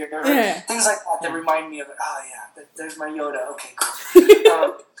R2D2 up here, or things like that remind me of it. Oh yeah, there's my Yoda. Okay,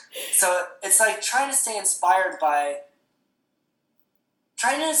 cool. So it's like trying to stay inspired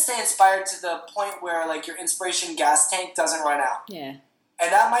to the point where like your inspiration gas tank doesn't run out. Yeah.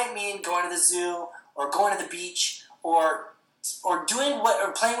 And that might mean going to the zoo or going to the beach or doing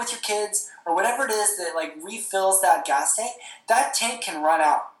or playing with your kids or whatever it is that like refills that gas tank. That tank can run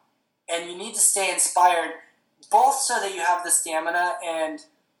out, and you need to stay inspired, both so that you have the stamina and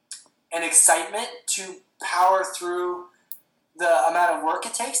excitement to power through the amount of work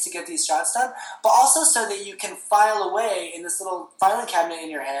it takes to get these shots done, but also so that you can file away in this little filing cabinet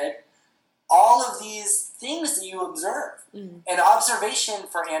in your head all of these things that you observe. Mm. And observation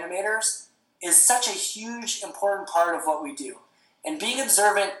for animators is such a huge, important part of what we do. And being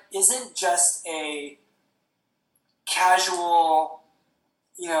observant isn't just a casual,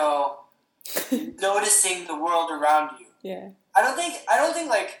 noticing the world around you. Yeah. I don't think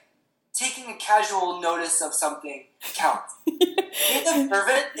like taking a casual notice of something counts. Being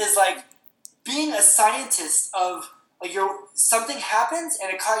observant is like being a scientist of like something happens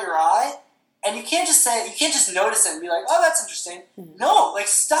and it caught your eye, and you can't just notice it and be like, oh, that's interesting. Mm-hmm. No, like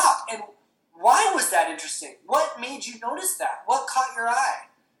stop. And why was that interesting? What made you notice that? What caught your eye?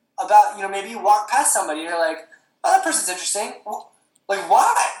 About, maybe you walk past somebody and you're like, oh, that person's interesting. Like,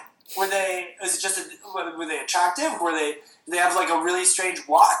 why? Were they attractive? Did they have like a really strange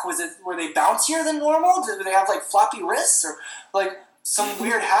walk? Were they bouncier than normal? Did they have like floppy wrists or like some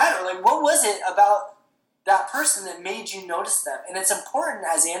weird hat? Or like, what was it about that person that made you notice them? And it's important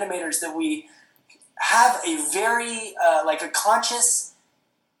as animators that we have a very, like a conscious,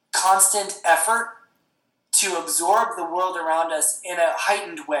 constant effort to absorb the world around us in a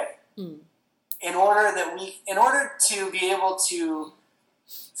heightened way. Mm. In order to be able to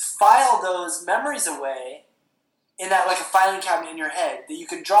file those memories away in that like a filing cabinet in your head that you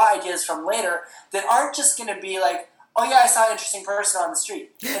can draw ideas from later that aren't just going to be like, oh yeah, I saw an interesting person on the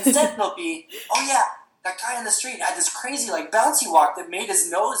street. Instead it'll be, oh yeah, that guy on the street had this crazy like bouncy walk that made his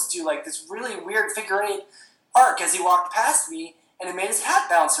nose do like this really weird figure 8 arc as he walked past me, and it made his hat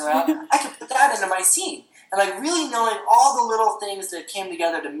bounce around. I could put that into my scene. And like really knowing all the little things that came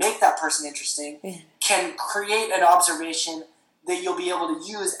together to make that person interesting can create an observation that you'll be able to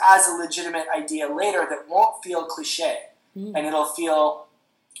use as a legitimate idea later that won't feel cliche. Mm. And it'll feel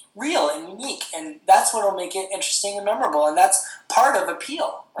real and unique. And that's what will make it interesting and memorable. And that's part of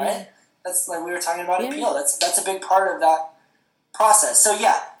appeal, right? Yeah. That's like we were talking about appeal. That's a big part of that process. So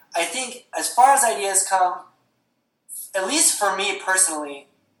yeah, I think as far as ideas come, at least for me personally,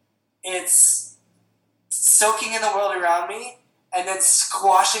 it's soaking in the world around me and then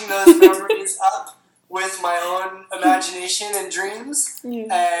squashing those memories up with my own imagination and dreams,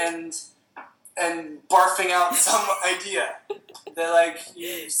 and barfing out some idea that like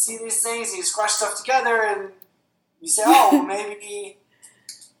you see these things and you squash stuff together and you say, oh, well, maybe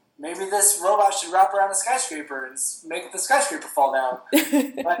this robot should wrap around a skyscraper and make the skyscraper fall down.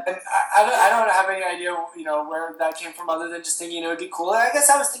 But I don't have any idea where that came from other than just thinking it would be cool. And I guess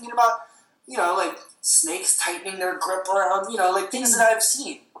I was thinking about like snakes tightening their grip around like things that I've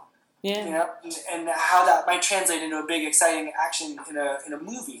seen. Yeah. And how that might translate into a big, exciting action in a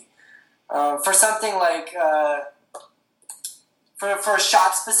movie. For something like, for a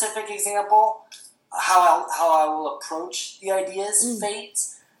shot-specific example, how I will approach the ideas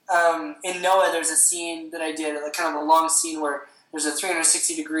fades. In Noah, there's a scene that I did, like kind of a long scene where there's a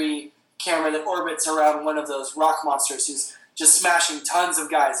 360-degree camera that orbits around one of those rock monsters who's just smashing tons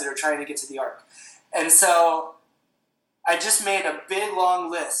of guys that are trying to get to the Ark. And so I just made a big, long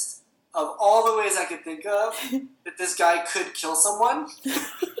list of all the ways I could think of that this guy could kill someone.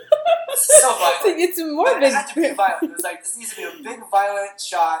 So violent. It's morbid. But it had to be violent. It was like, this needs to be a big, violent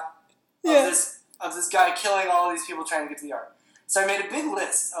shot of this guy killing all of these people trying to get to the Ark. So I made a big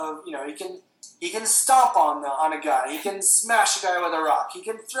list of, he can stomp on a guy, he can smash a guy with a rock, he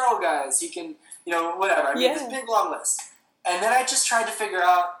can throw guys, he can, whatever. I made this big, long list. And then I just tried to figure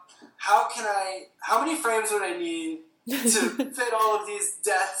out how many frames would I need to fit all of these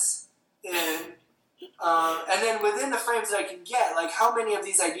deaths in, and then within the frames that I can get, like how many of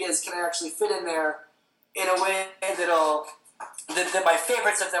these ideas can I actually fit in there in a way that my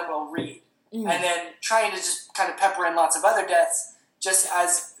favorites of them will read, and then trying to just kind of pepper in lots of other deaths just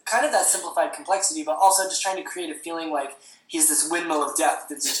as kind of that simplified complexity, but also just trying to create a feeling like he's this windmill of death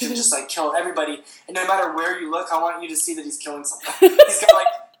that's just going to just like kill everybody. And no matter where you look, I want you to see that he's killing someone. He's got like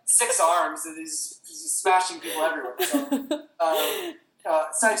 6 arms and he's smashing people everywhere. So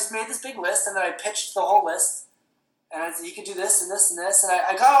I just made this big list, and then I pitched the whole list. And I said, you could do this and this and this. And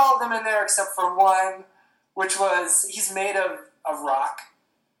I got all of them in there except for one, which was he's made of rock.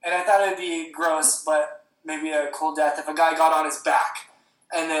 And I thought it would be gross, but maybe a cool death if a guy got on his back.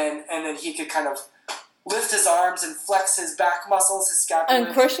 And then he could kind of lift his arms and flex his back muscles, his scapula,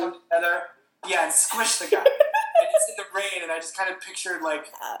 and crush him together. Yeah, and squish the guy. And it's in the rain, and I just kind of pictured like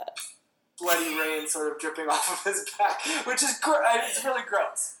bloody rain sort of dripping off of his back, which is it's really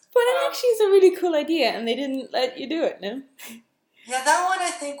gross. But it actually is a really cool idea, and they didn't let you do it, no? Yeah, that one I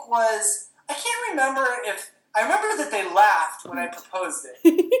think was... I can't remember if... I remember that they laughed when I proposed it.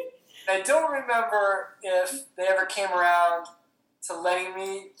 I don't remember if they ever came around to letting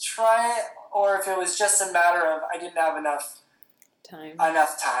me try it, or if it was just a matter of I didn't have enough time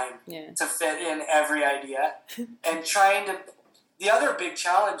to fit in every idea. And trying to... The other big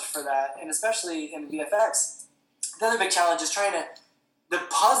challenge for that, and especially in VFX, the other big challenge is trying to... The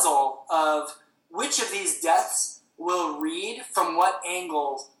puzzle of which of these deaths will read from what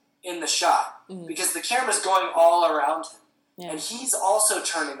angle in the shot. Mm. Because the camera's going all around him. Yeah. And he's also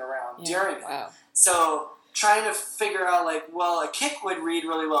turning around during it. Wow. So trying to figure out, like, well, a kick would read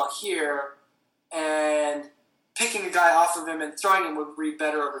really well here, and picking a guy off of him and throwing him would read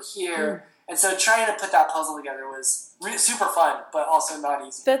better over here. Mm. And so trying to put that puzzle together was really super fun, but also not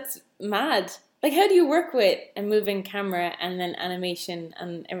easy. That's mad. Like, how do you work with a moving camera and then animation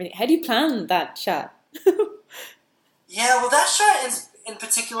and everything? How do you plan that shot? Yeah, well, that shot in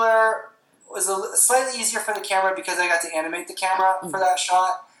particular was slightly easier for the camera because I got to animate the camera for that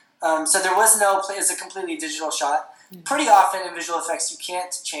shot. So there was no play. It's a completely digital shot. Pretty often in visual effects, you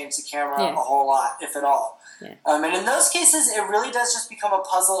can't change the camera a whole lot, if at all. Yeah. And in those cases, it really does just become a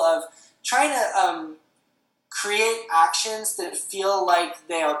puzzle of trying to... create actions that feel like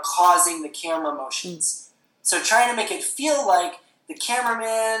they are causing the camera motions. So trying to make it feel like the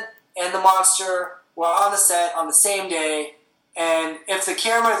cameraman and the monster were on the set on the same day, and if the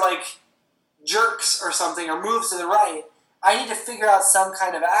camera like jerks or something or moves to the right, I need to figure out some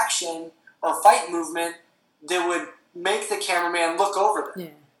kind of action or fight movement that would make the cameraman look over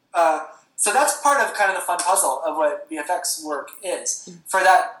them. Yeah. So that's part of kind of the fun puzzle of what VFX work is. For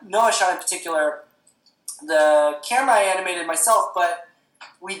that Noah shot in particular, the camera I animated myself, but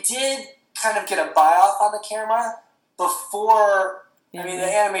we did kind of get a buy-off on the camera before... I mean,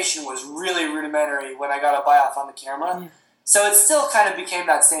 the animation was really rudimentary when I got a buy-off on the camera. Yeah. So it still kind of became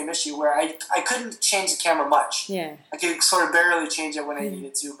that same issue where I couldn't change the camera much. Yeah. I could sort of barely change it when I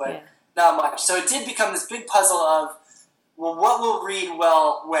needed to, but not much. So it did become this big puzzle of, well, what will read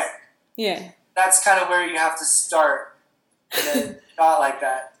well when? Yeah. That's kind of where you have to start in a shot like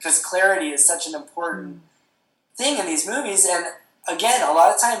that, because clarity is such an important thing in these movies. And again, a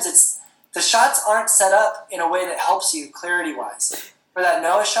lot of times the shots aren't set up in a way that helps you clarity-wise. For that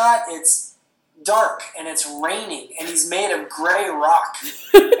Noah shot, it's dark and it's raining and he's made of gray rock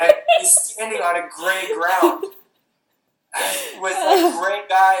and he's standing on a gray ground with like gray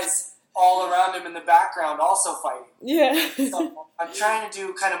guys all around him in the background also fighting. Yeah. So I'm trying to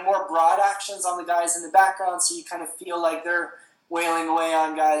do kind of more broad actions on the guys in the background so you kind of feel like they're wailing away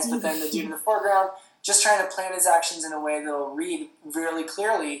on guys, but then the dude in the foreground, just trying to plan his actions in a way that'll read really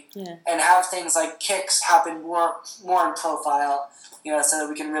clearly and have things like kicks happen more in profile, so that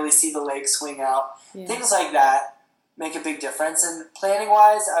we can really see the leg swing out. Yeah. Things like that make a big difference. And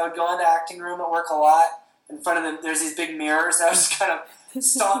planning-wise, I would go in the acting room at work a lot. In front of them, there's these big mirrors, and I would just kind of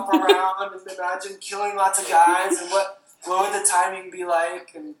stomp around and imagine killing lots of guys and what would the timing be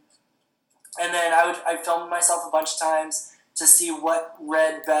like. And then I filmed myself a bunch of times to see what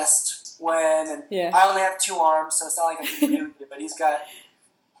read best when, and I only have 2 arms, so it's not like I can do it, but he's got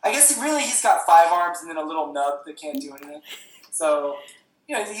 5 arms and then a little nub that can't do anything. So,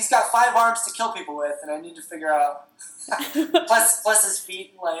 he's got 5 arms to kill people with, and I need to figure out, plus his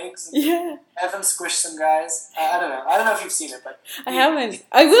feet and legs, and have him squish some guys. I don't know if you've seen it, but... I haven't.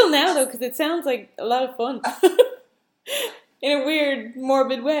 I will now, though, because it sounds like a lot of fun. In a weird,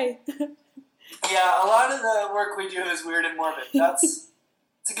 morbid way. Yeah, a lot of the work we do is weird and morbid. It's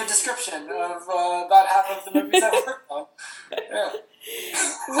a good description of about half of the movies I've worked on. Yeah.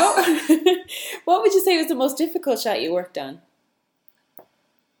 What would you say was the most difficult shot you worked on?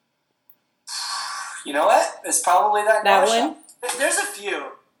 You know what? It's probably that one. Shot. There's a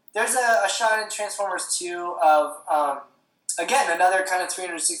few. There's a shot in Transformers 2 of, again, another kind of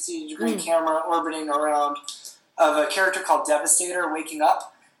 360-degree camera orbiting around of a character called Devastator waking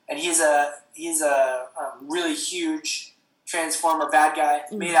up, and he's a really huge Transformer bad guy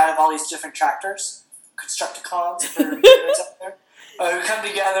made out of all these different tractors, Constructicons for nerds out there, who come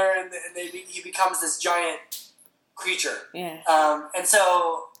together and he becomes this giant creature. Yeah. And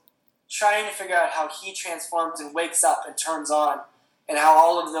so trying to figure out how he transforms and wakes up and turns on, and how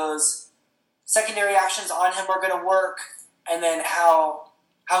all of those secondary actions on him are going to work, and then how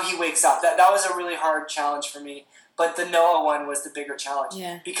he wakes up. That was a really hard challenge for me. But the Noah one was the bigger challenge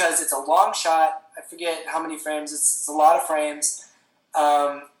because it's a long shot. I forget how many frames. It's a lot of frames.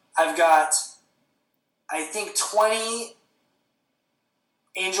 I've got, I think, 20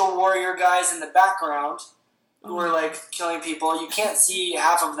 Angel Warrior guys in the background who are like killing people. You can't see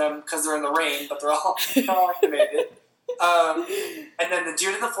half of them because they're in the rain, but they're all animated. And then the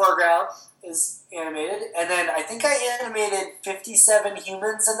dude in the foreground is animated, and then I think I animated 57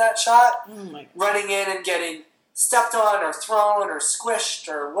 humans in that shot, running in and getting stepped on or thrown or squished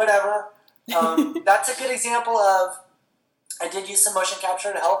or whatever. That's a good example of, I did use some motion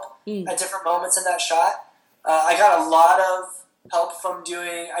capture to help at different moments in that shot. I got a lot of help from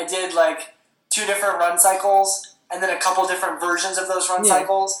I did like 2 different run cycles and then a couple different versions of those run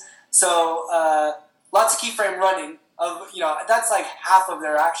cycles. So lots of keyframe running. That's like half of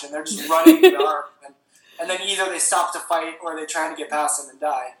their action. They're just running in the arc, and then either they stop to fight or they're trying to get past them and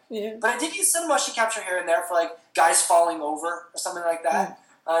die. Yeah. But I did use some motion capture here and there for like guys falling over or something like that.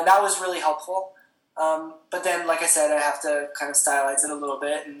 That was really helpful. But then, like I said, I have to kind of stylize it a little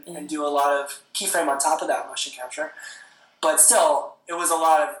bit and do a lot of keyframe on top of that motion capture. But still, it was a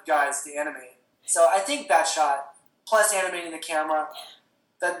lot of guys to animate. So I think that shot, plus animating the camera,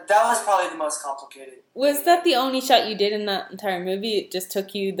 that was probably the most complicated. Was that the only shot you did in that entire movie? It just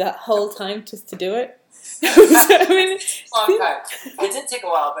took you that whole time just to do it? I mean, long time. It did take a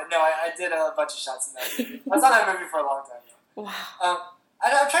while, but no, I did a bunch of shots in that movie. I was on that movie for a long time. Wow.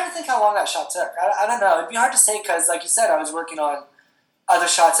 I'm trying to think how long that shot took. I don't know. It'd be hard to say because, like you said, I was working on other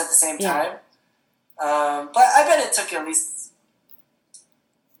shots at the same time. But I bet it took at least...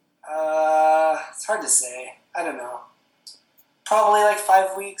 it's hard to say. I don't know. Probably like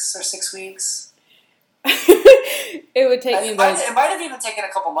 5 weeks or 6 weeks. It would take me about... It might have even taken a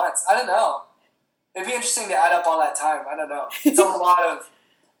couple months. I don't know. It'd be interesting to add up all that time. I don't know. It's a lot of...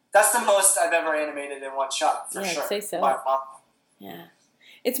 That's the most I've ever animated in one shot, for sure. I'd say so. Wow. Yeah.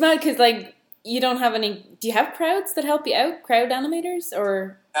 It's mad because, like, you don't have any... Do you have crowds that help you out? Crowd animators?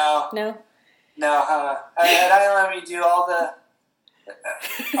 Or... No. No? No, at ILM, you do all the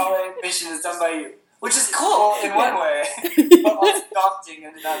animation is done by you. Which is cool in one way, but also daunting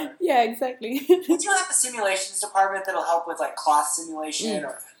in another. Yeah, exactly. We do have a simulations department that'll help with like cloth simulation,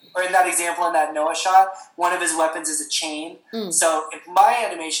 or in that example in that Noah shot, one of his weapons is a chain. So in my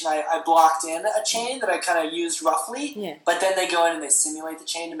animation, I blocked in a chain that I kind of used roughly, but then they go in and they simulate the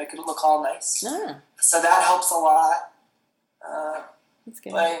chain to make it look all nice. So that helps a lot. That's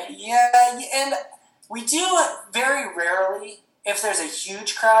good. But yeah, and we do very rarely. If there's a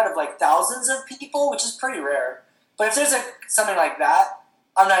huge crowd of like thousands of people, which is pretty rare, but if there's something like that,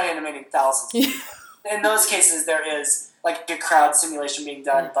 I'm not animating thousands. In those cases, there is like a crowd simulation being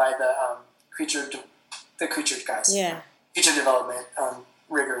done by the creature guys. Yeah. Creature development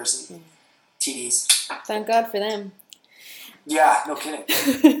riggers and TDs. Thank God for them. Yeah, no kidding.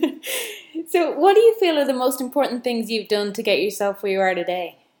 So, what do you feel are the most important things you've done to get yourself where you are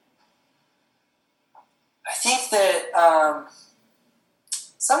today? I think that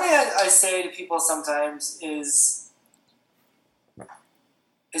something I say to people sometimes is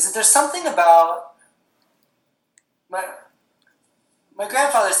that there's something about my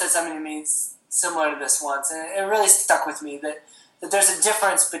grandfather said something to me similar to this once, and it really stuck with me that there's a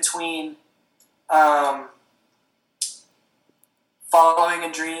difference between following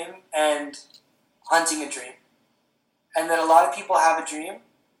a dream and hunting a dream, and that a lot of people have a dream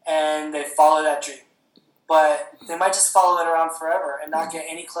and they follow that dream, but they might just follow it around forever and not get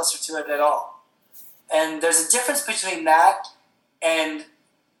any closer to it at all. And there's a difference between that and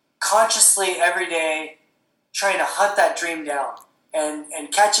consciously every day trying to hunt that dream down and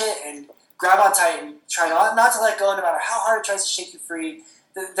catch it and grab on tight and try not to let go no matter how hard it tries to shake you free.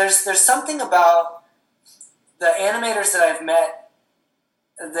 There's something about the animators that I've met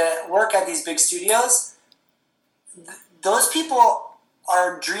that work at these big studios. Those people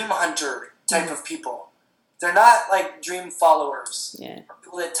are dream hunter type of people. They're not like dream followers. Yeah. Or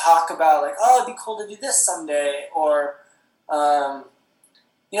people that talk about like, oh, it'd be cool to do this someday, or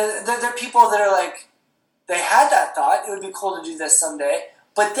they're people that are like, they had that thought, it would be cool to do this someday,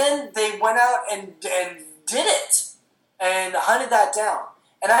 but then they went out and did it and hunted that down.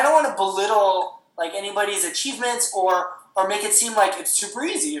 And I don't want to belittle like anybody's achievements or make it seem like it's super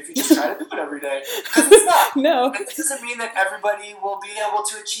easy if you just try to do it every day. Because it's not. No. It doesn't mean that everybody will be able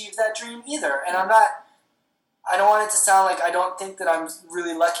to achieve that dream either. And I don't want it to sound like I don't think that I'm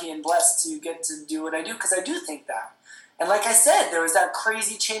really lucky and blessed to get to do what I do, because I do think that. And like I said, there was that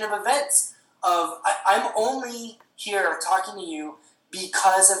crazy chain of events of I'm only here talking to you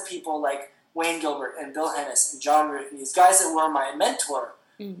because of people like Wayne Gilbert and Bill Hennis and John Root and these guys that were my mentor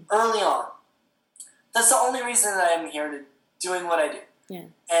early on. That's the only reason that I'm here to doing what I do. Yeah.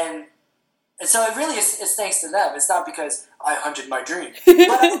 And so it really is, it's thanks to them. It's not because I hunted my dream. But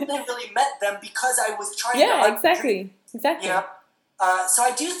I only really met them because I was trying to hunt exactly. my dream. Exactly. You know? So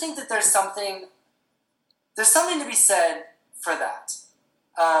I do think that there's something to be said for that.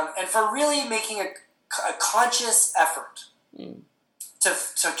 And for really making a conscious effort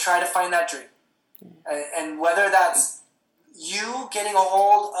to try to find that dream. And whether that's you getting a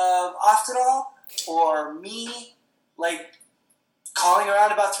hold of Afteral or me, like, calling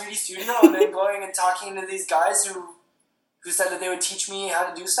around about 3D Studio and then going and talking to these guys who said that they would teach me how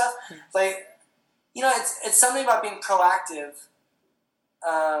to do stuff. Like, you know, it's something about being proactive.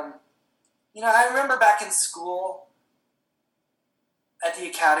 You know, I remember back in school at the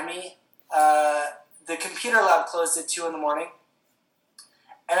academy, the computer lab closed at 2 in the morning.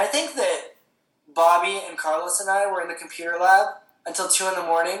 And I think that Bobby and Carlos and I were in the computer lab until 2 in the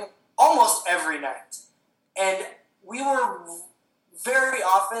morning almost every night. And we were very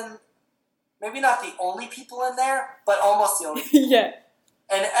often, maybe not the only people in there, but almost the only people. Yeah.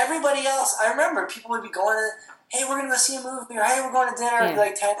 And everybody else, I remember people would be going to, hey, we're going to go see a movie, or hey, we're going to dinner. It'd be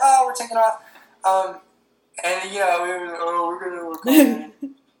like 10, oh, we're taking off. And, you know, we're going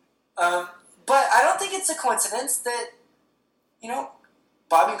to but I don't think it's a coincidence that, you know,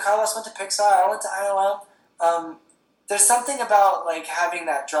 Bobby and Carlos went to Pixar, I went to ILM. There's something about, like, having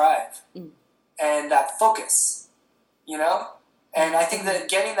that drive and that focus, you know? And I think that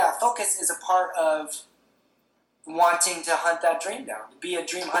getting that focus is a part of wanting to hunt that dream down, to be a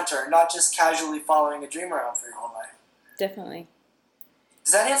dream hunter, not just casually following a dream around for your whole life. Definitely.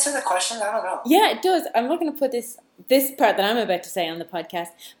 Does that answer the question? I don't know. Yeah, it does. I'm not going to put this part that I'm about to say on the podcast,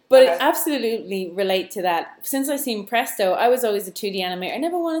 but it absolutely relate to that. Since I've seen Presto, I was always a 2D animator. I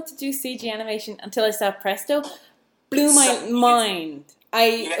never wanted to do CG animation until I saw Presto. Blew my mind.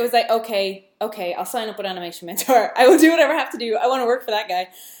 I was like, okay, I'll sign up with Animation Mentor. I will do whatever I have to do. I want to work for that guy.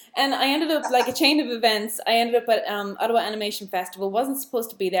 And I ended up, like a chain of events, I ended up at Ottawa Animation Festival, wasn't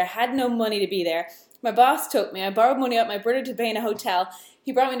supposed to be there, had no money to be there. My boss took me, I borrowed money out my brother to pay in a hotel.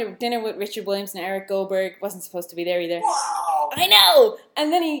 He brought me to dinner with Richard Williams and Eric Goldberg, wasn't supposed to be there either. Wow! I know!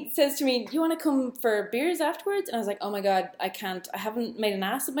 And then he says to me, you want to come for beers afterwards? And I was like, oh my god, I can't, I haven't made an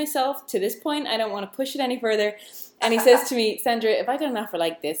ass of myself to this point, I don't want to push it any further. And he says to me, Sandra, if I got an offer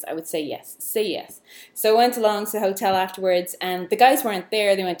like this, I would say yes. Say yes. So I went along to the hotel afterwards, and the guys weren't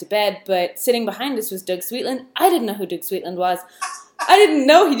there. They went to bed, but sitting behind us was Doug Sweetland. I didn't know who Doug Sweetland was. I didn't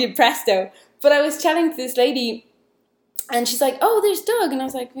know he did Presto. But I was chatting to this lady, and she's like, oh, there's Doug. And I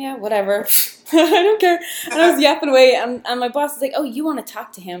was like, yeah, whatever. I don't care. And I was yapping away, and my boss was like, oh, you want to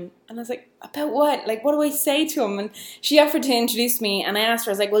talk to him? And I was like, about what? Like, what do I say to him? And she offered to introduce me, and I asked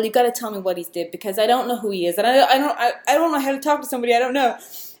her, I was like, well, you got to tell me what he's did, because I don't know who he is, and I don't know how to talk to somebody I don't know.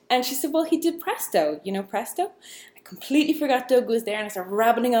 And she said, well, he did Presto. You know Presto? I completely forgot Doug was there, and I started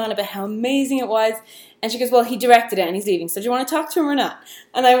rabbiting on about how amazing it was. And she goes, well, he directed it, and he's leaving, so do you want to talk to him or not?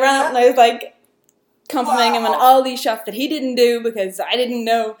 And I ran up, and I was like, complimenting him on all these shots that he didn't do, because I didn't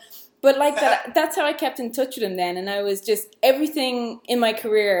know. But like that's how I kept in touch with him then. And I was just, everything in my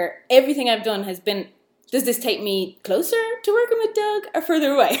career, everything I've done has been, does this take me closer to working with Doug or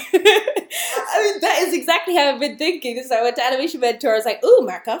further away? I mean, that is exactly how I've been thinking. So I went to Animation Mentor, I was like, ooh,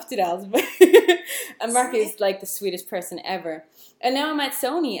 Mark Oftedal. And Mark is like the sweetest person ever. And now I'm at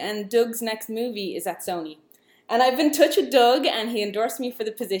Sony, and Doug's next movie is at Sony. And I've been in touch with Doug, and he endorsed me for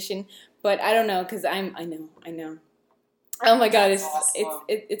the position. But I don't know, because I know. Oh my God,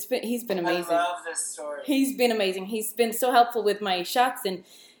 it's been, he's been amazing. I love this story. He's been amazing. He's been so helpful with my shots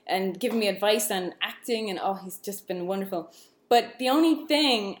and giving me advice on acting, and he's just been wonderful. But the only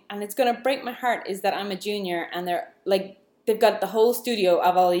thing, and it's going to break my heart, is that I'm a junior, and they've got the whole studio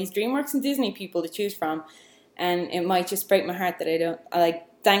of all these DreamWorks and Disney people to choose from, and it might just break my heart that I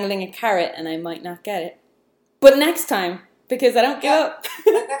like dangling a carrot and I might not get it. But next time, because I don't give up.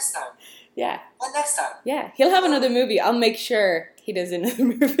 Next time. Yeah. What next time? Yeah, he'll have another movie. I'll make sure he does another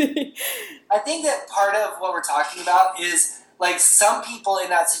movie. I think that part of what we're talking about is, like, some people in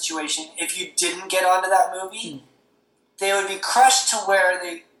that situation, if you didn't get onto that movie, they would be crushed to where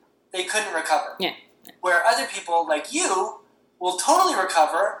they couldn't recover. Yeah. Where other people, like you, will totally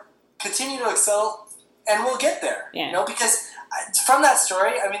recover continue to excel, and we'll get there. Yeah. You know, because from that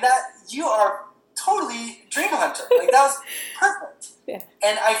story, I mean, that you are totally dream hunter. Like, that was perfect. Yeah.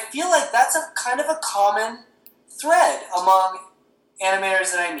 And I feel like that's a kind of a common thread among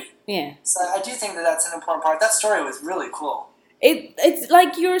animators that I meet. Yeah. So I do think that that's an important part. That story was really cool. It's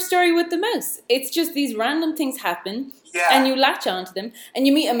like your story with the mouse. It's just these random things happen, Yeah. and you latch onto them, and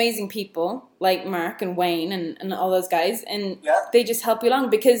you meet amazing people like Mark and Wayne and all those guys, and Yeah. they just help you along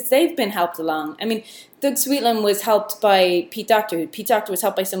because they've been helped along. I mean, Doug Sweetland was helped by Pete Docter. Pete Docter was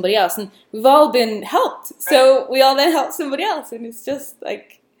helped by somebody else, and we've all been helped. So we all then help somebody else, and it's just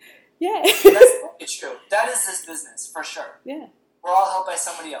like, yeah. That's totally true. That is this business, for sure. Yeah. We're all helped by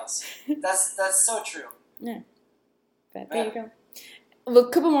somebody else. That's so true. Yeah. But there you go. Well, a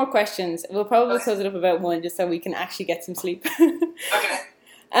couple more questions. We'll probably close it up about one just so we can actually get some sleep. Okay.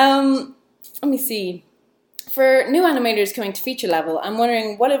 Let me see. For new animators coming to feature level, I'm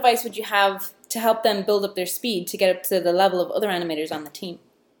wondering what advice would you have to help them build up their speed to get up to the level of other animators on the team?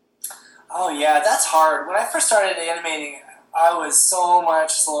 Oh, yeah, that's hard. When I first started animating, I was so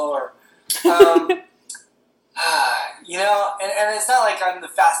much slower. You know, and it's not like I'm the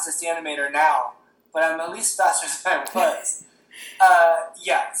fastest animator now, but I'm at least faster than I was.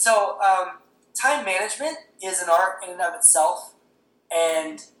 Yeah, so time management is an art in and of itself,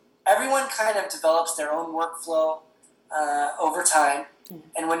 and everyone kind of develops their own workflow over time.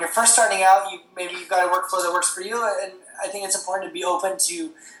 And when you're first starting out, maybe you've got a workflow that works for you, and I think it's important to be open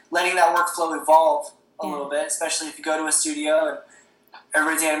to letting that workflow evolve a little bit, especially if you go to a studio and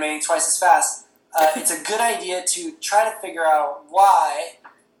everybody's animating twice as fast. It's a good idea to try to figure out why,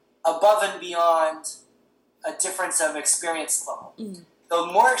 above and beyond a difference of experience level. The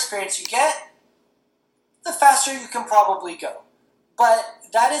more experience you get, the faster you can probably go. But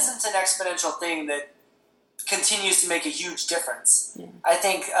that isn't an exponential thing that continues to make a huge difference. Yeah. I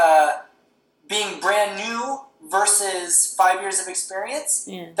think being brand new versus 5 years of experience,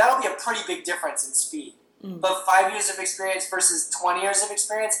 that'll be a pretty big difference in speed. But 5 years of experience versus 20 years of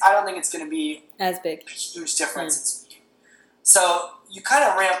experience, I don't think it's going to be as big. A huge difference in speed. So you kind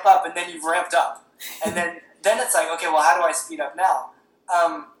of ramp up, and then you've ramped up. And then it's like, okay, well, how do I speed up now?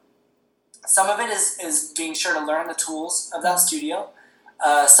 Some of it is being sure to learn the tools of that studio.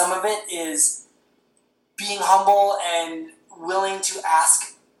 Some of it is being humble and willing to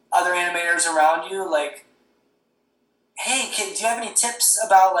ask other animators around you, like, hey, do you have any tips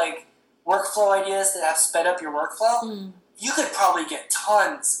about, like, workflow ideas that have sped up your workflow? You could probably get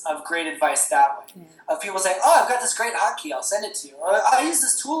tons of great advice that way. Of people saying, oh, I've got this great hotkey, I'll send it to you. Or I use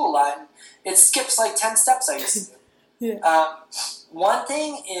this tool a lot, and it skips like 10 steps I used to do. One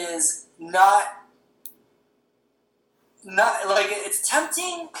thing is not like, it's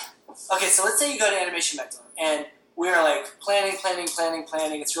tempting. Okay, so let's say you go to Animation Mentor, and we're like planning.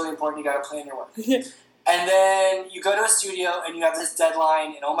 It's really important, you gotta plan your work. And then you go to a studio, and you have this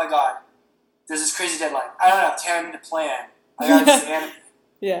deadline, and oh my god, there's this crazy deadline. I don't have time to plan. I gotta just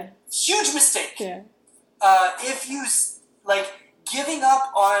animate. Huge mistake. If you, like, giving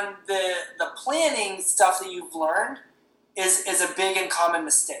up on the planning stuff that you've learned is a big and common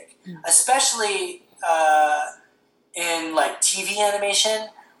mistake. Especially in, like, TV animation,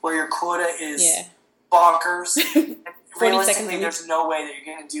 where your quota is bonkers. Realistically, there's no way that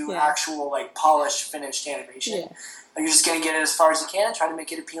you're going to do actual, like, polished, finished animation. Like, you're just going to get it as far as you can and try to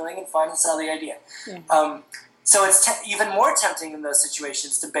make it appealing and fun and sell the idea. So it's even more tempting in those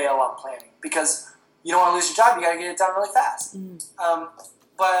situations to bail on planning, because you don't want to lose your job, you got to get it done really fast.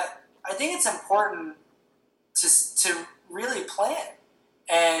 But I think it's important to really plan.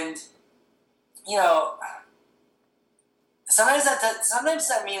 And, you know, sometimes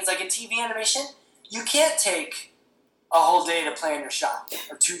that means, like, in TV animation, you can't take a whole day to plan your shot,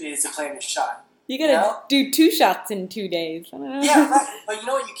 or 2 days to plan your shot. You gotta do 2 shots in 2 days. I don't know. Yeah, right. But you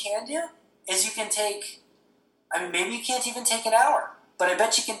know what you can do? Is you can take, I mean, maybe you can't even take an hour, but I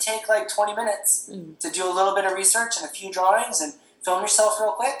bet you can take like 20 minutes to do a little bit of research and a few drawings and film yourself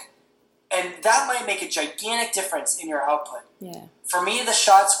real quick. And that might make a gigantic difference in your output. For me, the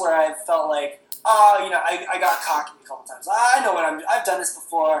shots where I felt like, oh, you know, I got cocky a couple times. I know I've done this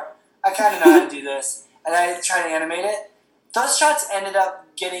before. I kind of know how to do this. And I try to animate it. Those shots ended up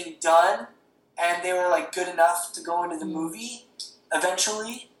getting done, and they were, like, good enough to go into the movie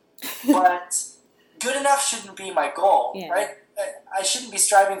eventually. But good enough shouldn't be my goal, right? I shouldn't be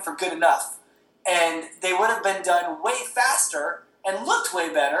striving for good enough. And they would have been done way faster and looked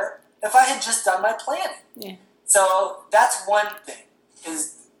way better if I had just done my planning. So that's one thing,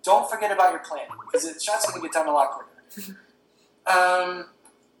 is don't forget about your planning, because the shot's going to get done a lot quicker.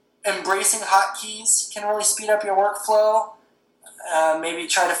 Embracing hotkeys can really speed up your workflow. Maybe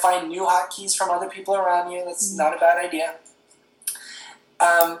try to find new hotkeys from other people around you. That's not a bad idea.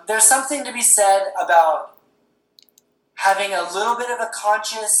 There's something to be said about having a little bit of a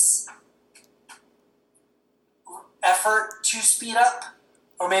conscious effort to speed up,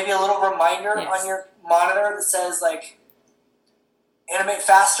 or maybe a little reminder on your monitor that says, like, animate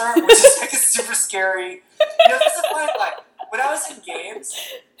faster, which is like a super scary. That's the point. Like, when I was in games,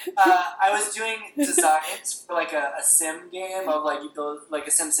 I was doing designs for like a sim game of like you build like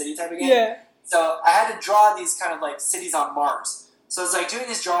a SimCity type of game. Yeah. So I had to draw these kind of like cities on Mars. So I was like doing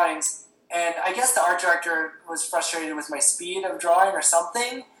these drawings, and I guess the art director was frustrated with my speed of drawing or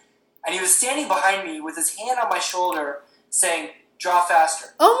something, and he was standing behind me with his hand on my shoulder saying, "Draw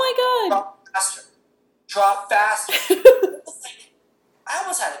faster." Oh my god! Draw faster. Draw faster. I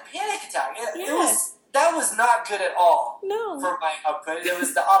almost had a panic attack. That was not good at all for my output. It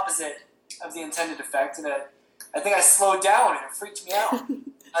was the opposite of the intended effect, and I think I slowed down and it freaked me out.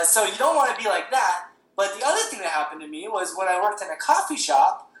 So you don't want to be like that. But the other thing that happened to me was when I worked in a coffee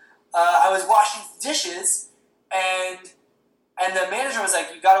shop, I was washing dishes, and the manager was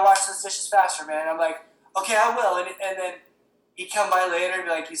like, "You got to wash those dishes faster, man." I'm like, "Okay, I will." And then he'd come by later and be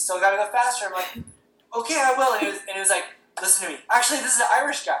like, "You still got to go faster." I'm like, "Okay, I will." And it was like, "Listen to me." Actually, this is an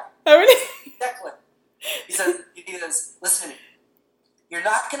Irish guy. Oh, really? Declan. He says, "Listen to me. You're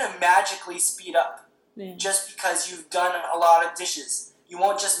not going to magically speed up just because you've done a lot of dishes. You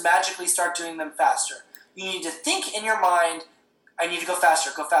won't just magically start doing them faster. You need to think in your mind, I need to go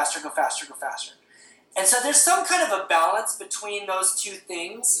faster, go faster, go faster, go faster." And so there's some kind of a balance between those two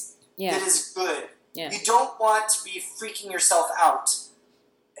things that is good. Yeah. You don't want to be freaking yourself out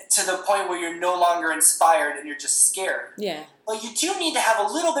to the point where you're no longer inspired and you're just scared. Yeah. But you do need to have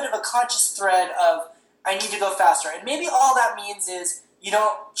a little bit of a conscious thread of, I need to go faster. And maybe all that means is you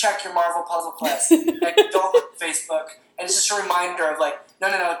don't check your Marvel Puzzle Quest, and you don't look at Facebook, and it's just a reminder of like, no,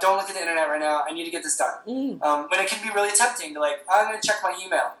 don't look at the internet right now. I need to get this done. When it can be really tempting to like, I'm going to check my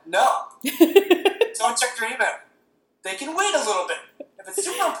email. No. Don't check your email. They can wait a little bit. If it's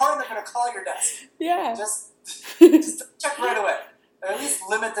super important, they're going to call your desk. Yeah. Just don't check right away. Or at least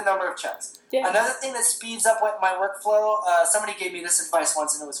limit the number of checks. Yeah. Another thing that speeds up my workflow, somebody gave me this advice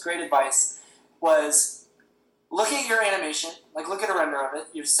once, and it was great advice, was look at your animation, like look at a render of it,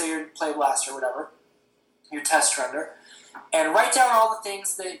 you say your Play Blast or whatever, your test render, and write down all the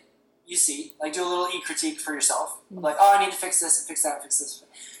things that you see, like do a little e-critique for yourself, like, oh, I need to fix this and fix that and fix this.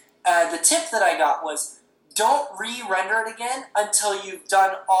 The tip that I got was, don't re-render it again until you've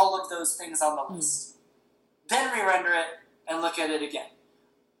done all of those things on the list. Then re-render it and look at it again.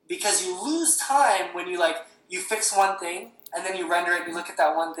 Because you lose time when you fix one thing, and then you render it, and you look at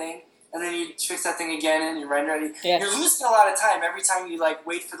that one thing, and then you fix that thing again, and you render it. Yeah. You're losing a lot of time every time you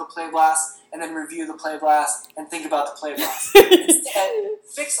wait for the Play Blast, and then review the Play Blast, and think about the Play Blast. Instead,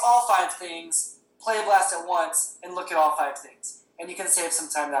 fix all 5 things, Play Blast at once, and look at all 5 things. And you can save some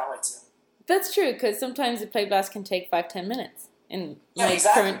time that way too. That's true, because sometimes the Play Blast can take 5-10 minutes in my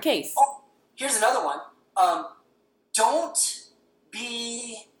current case. Oh, here's another one. Don't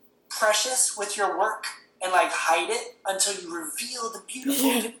be precious with your work and hide it until you reveal the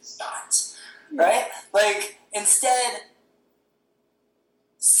beautiful shots, right? Instead,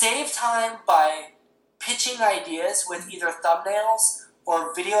 save time by pitching ideas with either thumbnails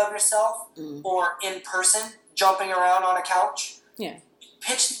or video of yourself or in person jumping around on a couch. Yeah.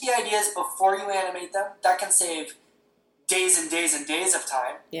 Pitch the ideas before you animate them. That can save days and days and days of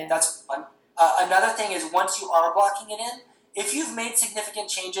time. Yeah. That's fun. Another thing is once you are blocking it in, if you've made significant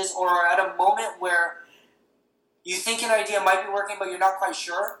changes or are at a moment where you think an idea might be working but you're not quite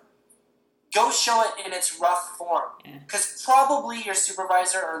sure, go show it in its rough form. Because probably your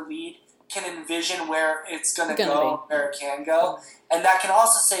supervisor or lead can envision where it's going to go, where it can go. And that can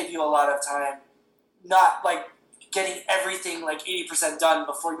also save you a lot of time, not getting everything 80% done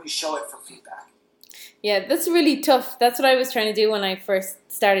before you show it for feedback. Yeah, that's really tough. That's what I was trying to do when I first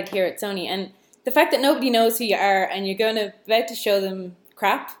started here at Sony. And the fact that nobody knows who you are and you're about to show them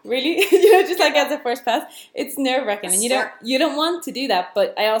crap, really, as a first pass, it's nerve-wracking. And you don't want to do that,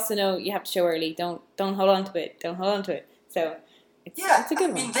 but I also know you have to show early. Don't hold on to it. Don't hold on to it. So it's a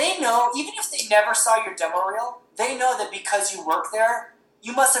good one. I mean, they know, even if they never saw your demo reel, they know that because you work there,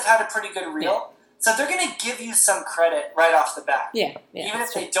 you must have had a pretty good reel. Yeah. So they're going to give you some credit right off the bat. Yeah. Even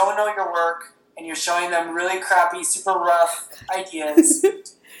if they don't know your work and you're showing them really crappy, super rough ideas,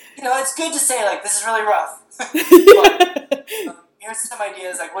 it's good to say, this is really rough. But, here's some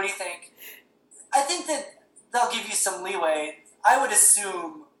ideas, what do you think? I think that they'll give you some leeway. I would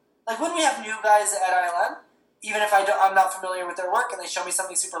assume, when we have new guys at ILM, even if I'm not familiar with their work and they show me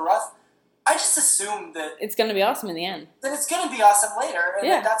something super rough, I just assume that it's going to be awesome in the end. That it's going to be awesome later,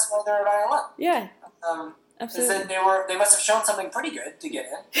 and that's why they're at ILM. Yeah, absolutely. Is that they must have shown something pretty good to get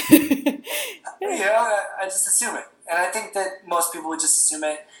in. I just assume it, and I think that most people would just assume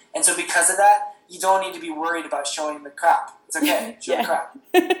it, and so because of that, you don't need to be worried about showing the crap. It's okay, show the crap.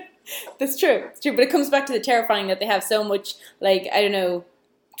 That's true. It's true, but it comes back to the terrifying that they have so much, like, I don't know,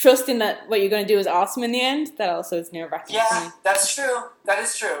 trust in that what you're going to do is awesome in the end. That also is nerve-wracking. Yeah, that's true. That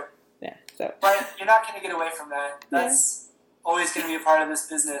is true. Yeah. So. But you're not going to get away from that. That's always going to be a part of this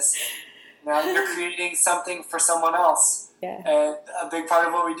business. You're creating something for someone else. Yeah. And a big part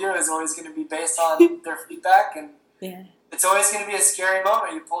of what we do is always going to be based on their feedback, and it's always going to be a scary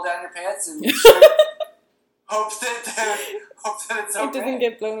moment. You pull down your pants and hope that it's okay. It doesn't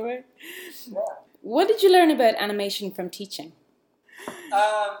get blown away. Yeah. What did you learn about animation from teaching?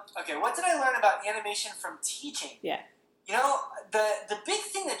 Okay, what did I learn about animation from teaching? Yeah. The big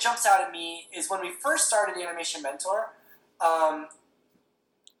thing that jumps out at me is when we first started Animation Mentor,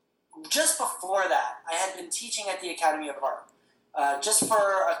 just before that, I had been teaching at the Academy of Art, just for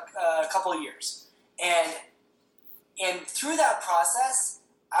a couple of years. And through that process,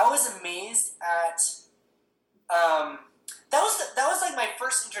 I was amazed at, that was like my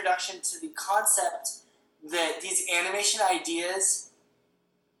first introduction to the concept that these animation ideas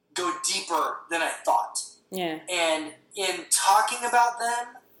go deeper than I thought. Yeah. And in talking about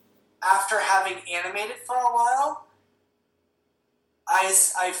them after having animated for a while,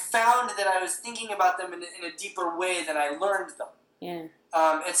 I found that I was thinking about them in a deeper way than I learned them. Yeah.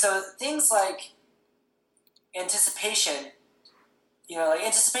 And so things like anticipation, like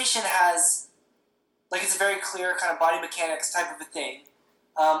anticipation has, like, it's a very clear kind of body mechanics type of a thing,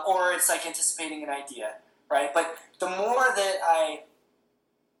 or it's like anticipating an idea, right? But the more that I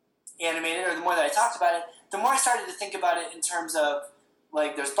animated, or the more that I talked about it, the more I started to think about it in terms of,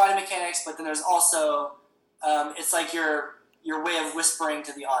 like, there's body mechanics, but then there's also, it's like your way of whispering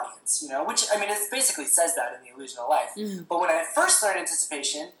to the audience, which, I mean, it basically says that in The Illusion of Life. Mm. But when I first learned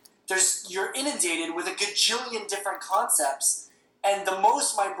anticipation, you're inundated with a gajillion different concepts, and the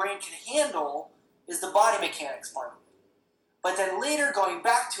most my brain can handle is the body mechanics part of it. But then later, going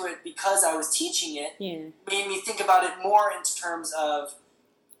back to it, because I was teaching it, made me think about it more in terms of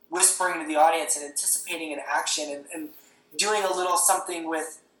whispering to the audience and anticipating an action, and doing a little something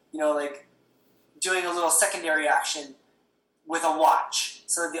with, like doing a little secondary action with a watch,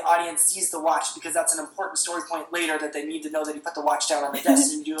 so that the audience sees the watch, because that's an important story point later that they need to know that you put the watch down on the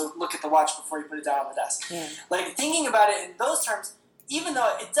desk, and you look at the watch before you put it down on the desk. Yeah. Like, thinking about it in those terms, even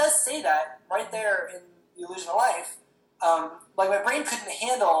though it does say that right there in The Illusion of Life, like, my brain couldn't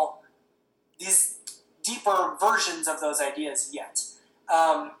handle these deeper versions of those ideas yet.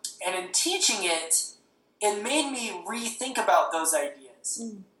 And in teaching it, it made me rethink about those ideas,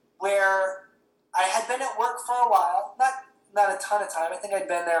 where I had been at work for a while, not a ton of time. I think I'd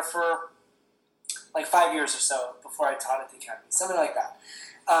been there for like 5 years or so before I taught at the Academy, something like that.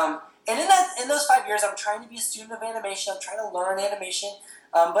 And in those 5 years, I'm trying to be a student of animation. I'm trying to learn animation,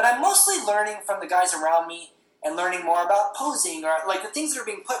 but I'm mostly learning from the guys around me and learning more about posing, or like the things that are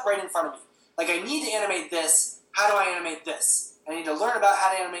being put right in front of me. Like, I need to animate this. How do I animate this? I need to learn about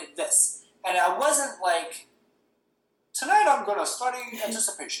how to animate this. And I wasn't like, tonight I'm going to study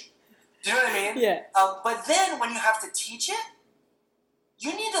anticipation. Do you know what I mean? Yeah. But then when you have to teach it,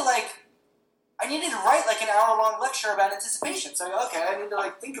 you need to I needed to write like an hour-long lecture about anticipation. So, okay, I need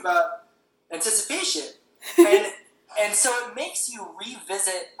to think about anticipation. And so it makes you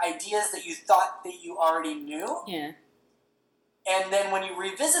revisit ideas that you thought that you already knew. Yeah. And then when you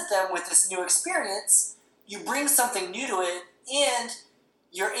revisit them with this new experience, you bring something new to it, and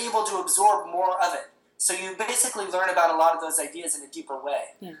you're able to absorb more of it. So you basically learn about a lot of those ideas in a deeper way.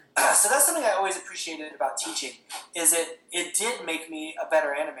 Yeah. So that's something I always appreciated about teaching, is it did make me a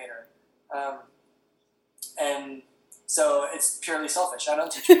better animator. And so it's purely selfish. I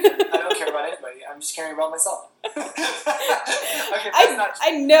don't teach people. I don't care about anybody. I'm just caring about myself. Okay, that's not true.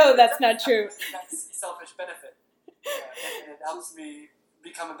 I know that's not true. That's selfish benefit. And it helps me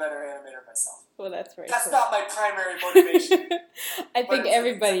become a better animator myself. Well, that's right. That's not my primary motivation. I think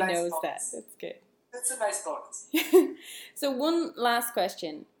everybody nice knows bonus. that. That's good. It's a nice bonus. So one last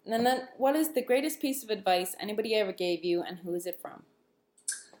question. And then, what is the greatest piece of advice anybody ever gave you, and who is it from?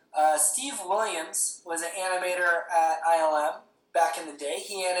 Steve Williams was an animator at ILM back in the day.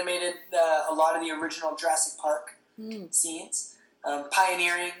 He animated a lot of the original Jurassic Park scenes.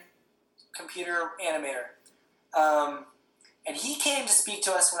 Pioneering computer animator. And he came to speak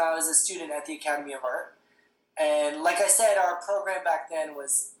to us when I was a student at the Academy of Art. And like I said, our program back then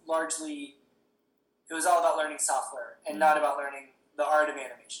was largely, it was all about learning software and not about learning the art of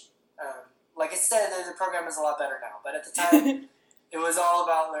animation. Like I said, the program is a lot better now, but at the time, it was all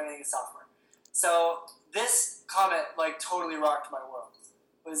about learning software. So this comment like totally rocked my world.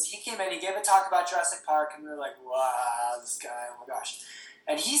 Was he came in, he gave a talk about Jurassic Park, and we were like, wow, this guy, oh my gosh.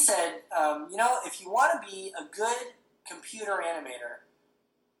 And he said, if you want to be a good computer animator,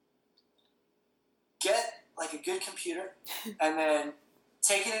 get like a good computer, and then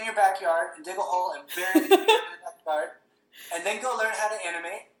take it in your backyard and dig a hole and bury the computer in the backyard, and then go learn how to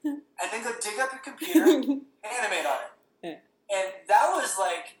animate, and then go dig up your computer and animate on it. Yeah. And that was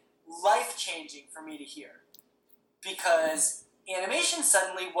like life-changing for me to hear, because animation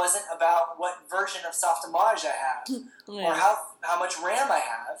suddenly wasn't about what version of Softimage I have or how much RAM I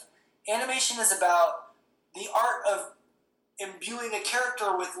have. Animation is about the art of imbuing a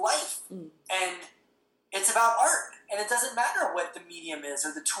character with life, and it's about art, and it doesn't matter what the medium is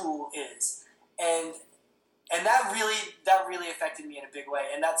or the tool is, and that really affected me in a big way,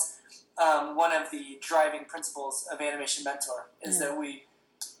 and that's one of the driving principles of Animation Mentor is that we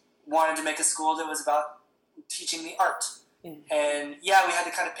wanted to make a school that was about teaching the art. Yeah. And we had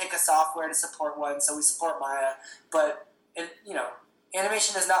to kind of pick a software to support one, so we support Maya. But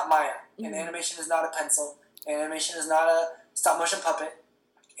animation is not Maya, and animation is not a pencil. Animation is not a stop motion puppet.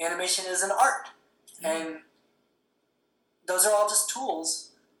 Animation is an art, and those are all just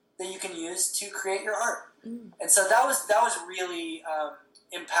tools that you can use to create your art. And so that was really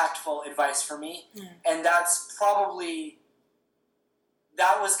impactful advice for me, and that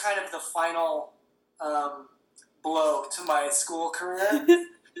was kind of the final blow to my school career,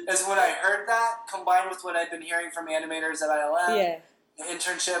 is when I heard that, combined with what I'd been hearing from animators at ILM, the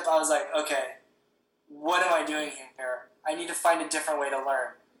internship, I was like, okay, what am I doing here? I need to find a different way to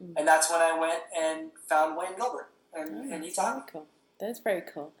learn. And that's when I went and found Wayne Gilbert, and he taught me. Cool. That's very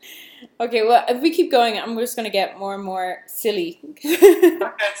cool. Okay, well, if we keep going, I'm just going to get more and more silly.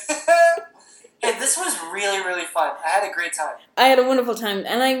 Hey, this was really, really fun. I had a great time. I had a wonderful time.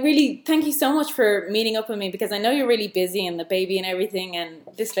 And I really thank you so much for meeting up with me, because I know you're really busy and the baby and everything and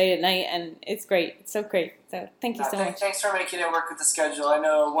this late at night, and it's great. It's so great. So thank you so much. Thanks for making it work with the schedule. I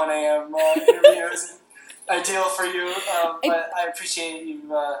know 1 a.m. Interview isn't ideal for you, but I appreciate you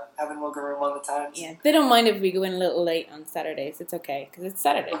having wiggle room on the times. Yeah, they don't mind if we go in a little late on Saturdays. It's okay, because it's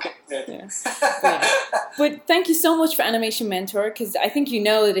Saturday. Okay, good. Yeah. But thank you so much for Animation Mentor, because I think you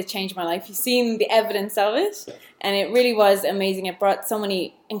know that it changed my life. You've seen the evidence of it, and it really was amazing. It brought so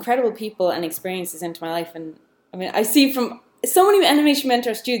many incredible people and experiences into my life, and I mean, I see from so many Animation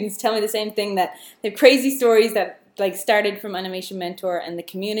Mentor students tell me the same thing, that the crazy stories that like started from Animation Mentor, and the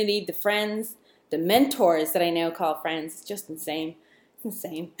community, the friends, the mentors that I now call friends. It's just insane. It's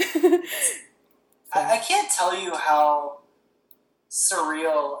insane. I can't tell you how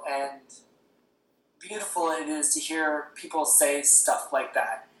surreal and beautiful it is to hear people say stuff like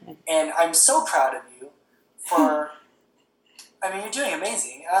that. And I'm so proud of you for, you're doing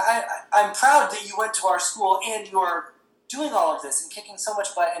amazing. I'm proud that you went to our school and you're doing all of this and kicking so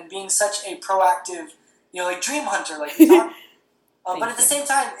much butt and being such a proactive, like dream hunter, like you talked. But at the same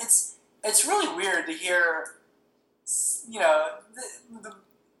time, it's really weird to hear,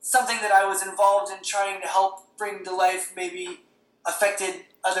 something that I was involved in trying to help bring to life maybe affected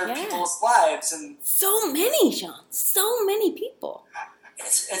other people's lives. And so many, Sean. So many people.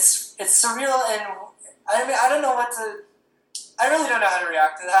 It's surreal, and I don't know I really don't know how to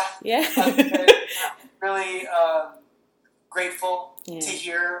react to that. Yeah. I'm really grateful to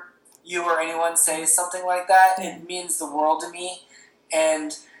hear you or anyone say something like that. Yeah. It means the world to me.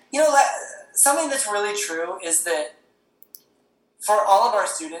 And something that's really true is that for all of our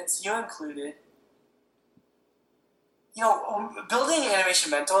students, you included, building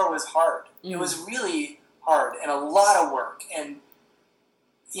Animation Mentor was hard. It was really hard and a lot of work. And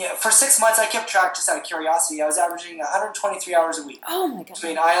for 6 months, I kept track just out of curiosity. I was averaging 123 hours a week. Oh my God.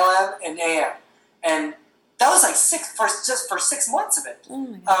 Between ILM and AM. And that was like for 6 months of it. Oh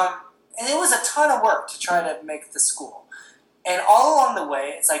my God. And it was a ton of work to try to make the school. And all along the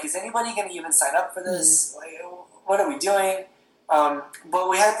way, it's like, is anybody going to even sign up for this? Like, what are we doing? But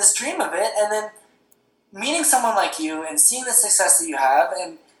we had this dream of it, and then meeting someone like you and seeing the success that you have,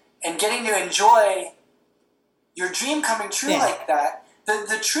 and getting to enjoy your dream coming true like that.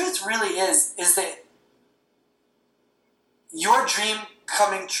 The truth really is that your dream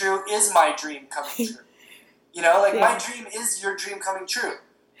coming true is my dream coming true. My dream is your dream coming true.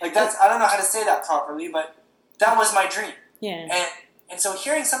 Like that's, I don't know how to say that properly, but that was my dream. Yeah. And so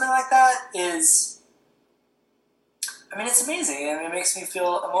hearing something like that is, it's amazing, and it makes me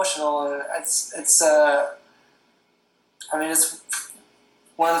feel emotional. And it's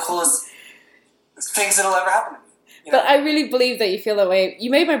one of the coolest things that'll ever happen to me. You know? But I really believe that you feel that way.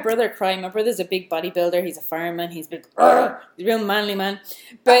 You made my brother cry. My brother's a big bodybuilder. He's a fireman. He's big, he's a real manly man.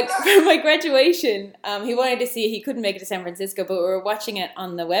 But for my graduation, he wanted to see it. He couldn't make it to San Francisco, but we were watching it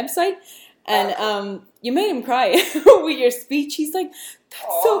on the website. And you made him cry with your speech. He's like,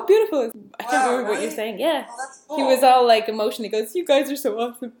 that's so beautiful. I can't remember what you're saying. Yeah. Oh, that's cool. He was all like emotional. He goes, you guys are so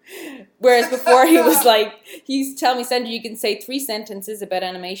awesome. Whereas before he was like, he used to tell me, Sandra, you can say 3 sentences about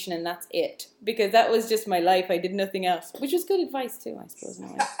animation and that's it. Because that was just my life. I did nothing else. Which was good advice too, I suppose, in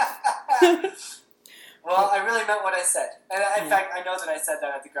a way. Well, I really meant what I said. And in fact, I know that I said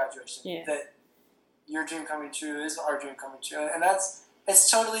that at the graduation. Yeah. That your dream coming true is our dream coming true. And it's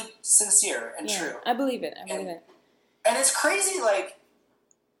totally sincere and true. I believe it. And it's crazy, like,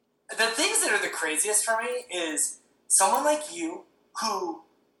 the things that are the craziest for me is someone like you who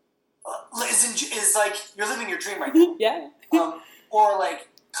is like, you're living your dream right now. Yeah. Or like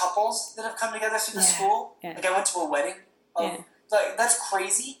couples that have come together through the school. Yeah. Like I went to a wedding. Like, that's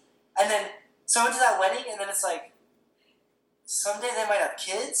crazy. And then so I went to that wedding and then it's like, someday they might have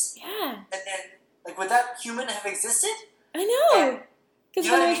kids. Yeah. And then, like, would that human have existed? I know. Because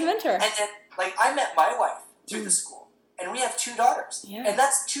you know I what was I a mean? mentor. And then, like, I met my wife through the school. And we have 2 daughters. Yeah. And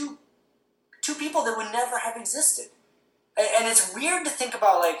that's two people that would never have existed. And it's weird to think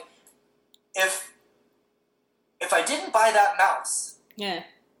about, like, if I didn't buy that mouse, yeah,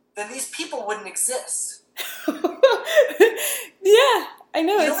 then these people wouldn't exist. Yeah, I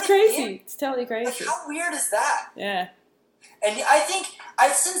know, it's crazy. I mean? It's totally crazy. Like, how weird is that? Yeah. And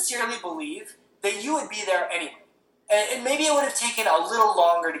I sincerely believe that you would be there anyway. And maybe it would have taken a little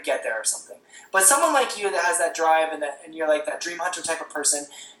longer to get there or something. But someone like you that has that drive and you're like that dream hunter type of person,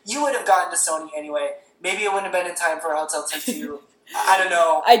 you would have gotten to Sony anyway. Maybe it wouldn't have been in time for Hotel Take Two. I don't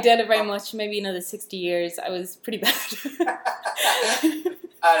know. I doubt it very much. Maybe another 60 years. I was pretty bad. I don't know.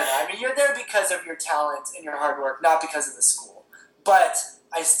 I mean, you're there because of your talent and your hard work, not because of the school. But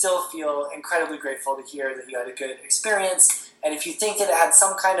I still feel incredibly grateful to hear that you had a good experience. And if you think that it had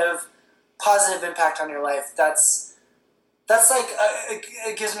some kind of positive impact on your life, that's like,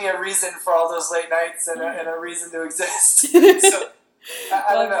 it gives me a reason for all those late nights and a reason to exist. So,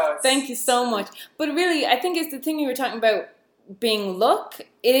 I don't know. Thank you so much. But really, I think it's the thing you were talking about being luck.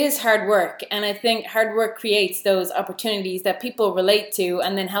 It is hard work. And I think hard work creates those opportunities that people relate to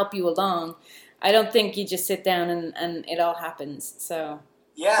and then help you along. I don't think you just sit down and it all happens. So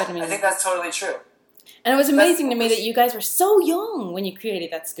yeah, I think that's totally true. And it was amazing to me that you guys were so young when you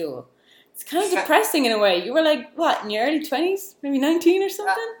created that school. It's kind of depressing in a way. You were like, what, in your early 20s? Maybe 19 or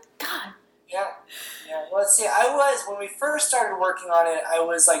something? God. Yeah. Well, let's see. When we first started working on it, I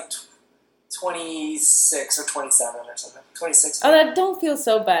was like 26 or 27 or something. 26. Oh, that don't feel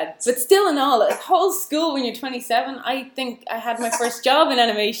so bad. But still in all, a whole school when you're 27, I think I had my first job in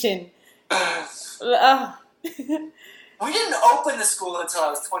animation. We didn't open the school until I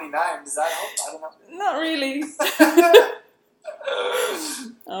was 29. Does that help? I don't know. Not really.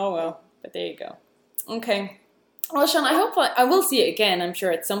 Oh, well. But there you go. Okay. Well, Sean, I hope I will see it again, I'm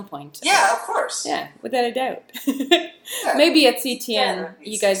sure, at some point. Yeah, of course. Yeah, without a doubt. Yeah. Maybe at CTN,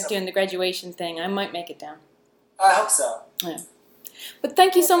 you guys doing the graduation thing. I might make it down. I hope so. Yeah. But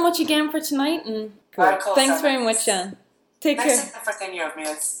thank you so much again for tonight. And cool. Right, cool. Thanks very much, Sean. Take care. Thanks for thinking of me.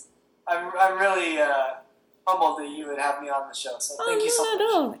 I'm really humbled that you would have me on the show. So thank you so much.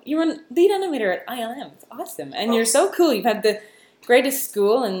 No. You're a lead animator at ILM. It's awesome. And you're so cool. You've had the greatest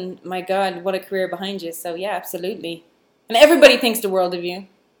school, and my God, what a career behind you. So yeah, absolutely. And everybody thinks the world of you.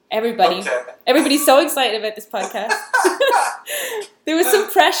 Everybody. Okay. Everybody's so excited about this podcast. There was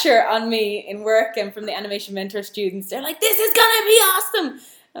some pressure on me in work and from the animation mentor students. They're like, this is gonna be awesome.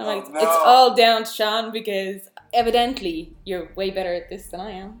 And I'm like, no. It's all down to Sean, because evidently you're way better at this than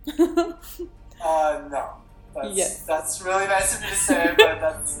I am. No. That's really nice of you to say, but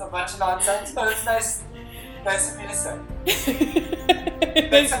that's a bunch of nonsense. But it's nice of you to say.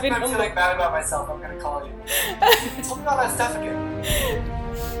 Next time I'm feeling bad about myself, I'm going to call you. Tell me all that stuff again.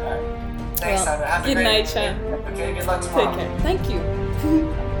 Alright. Thanks, Sandra. Have a good great night, Sean. Okay, good luck tomorrow. Take care. Thank you.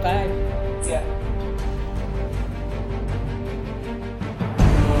 Bye. Yeah.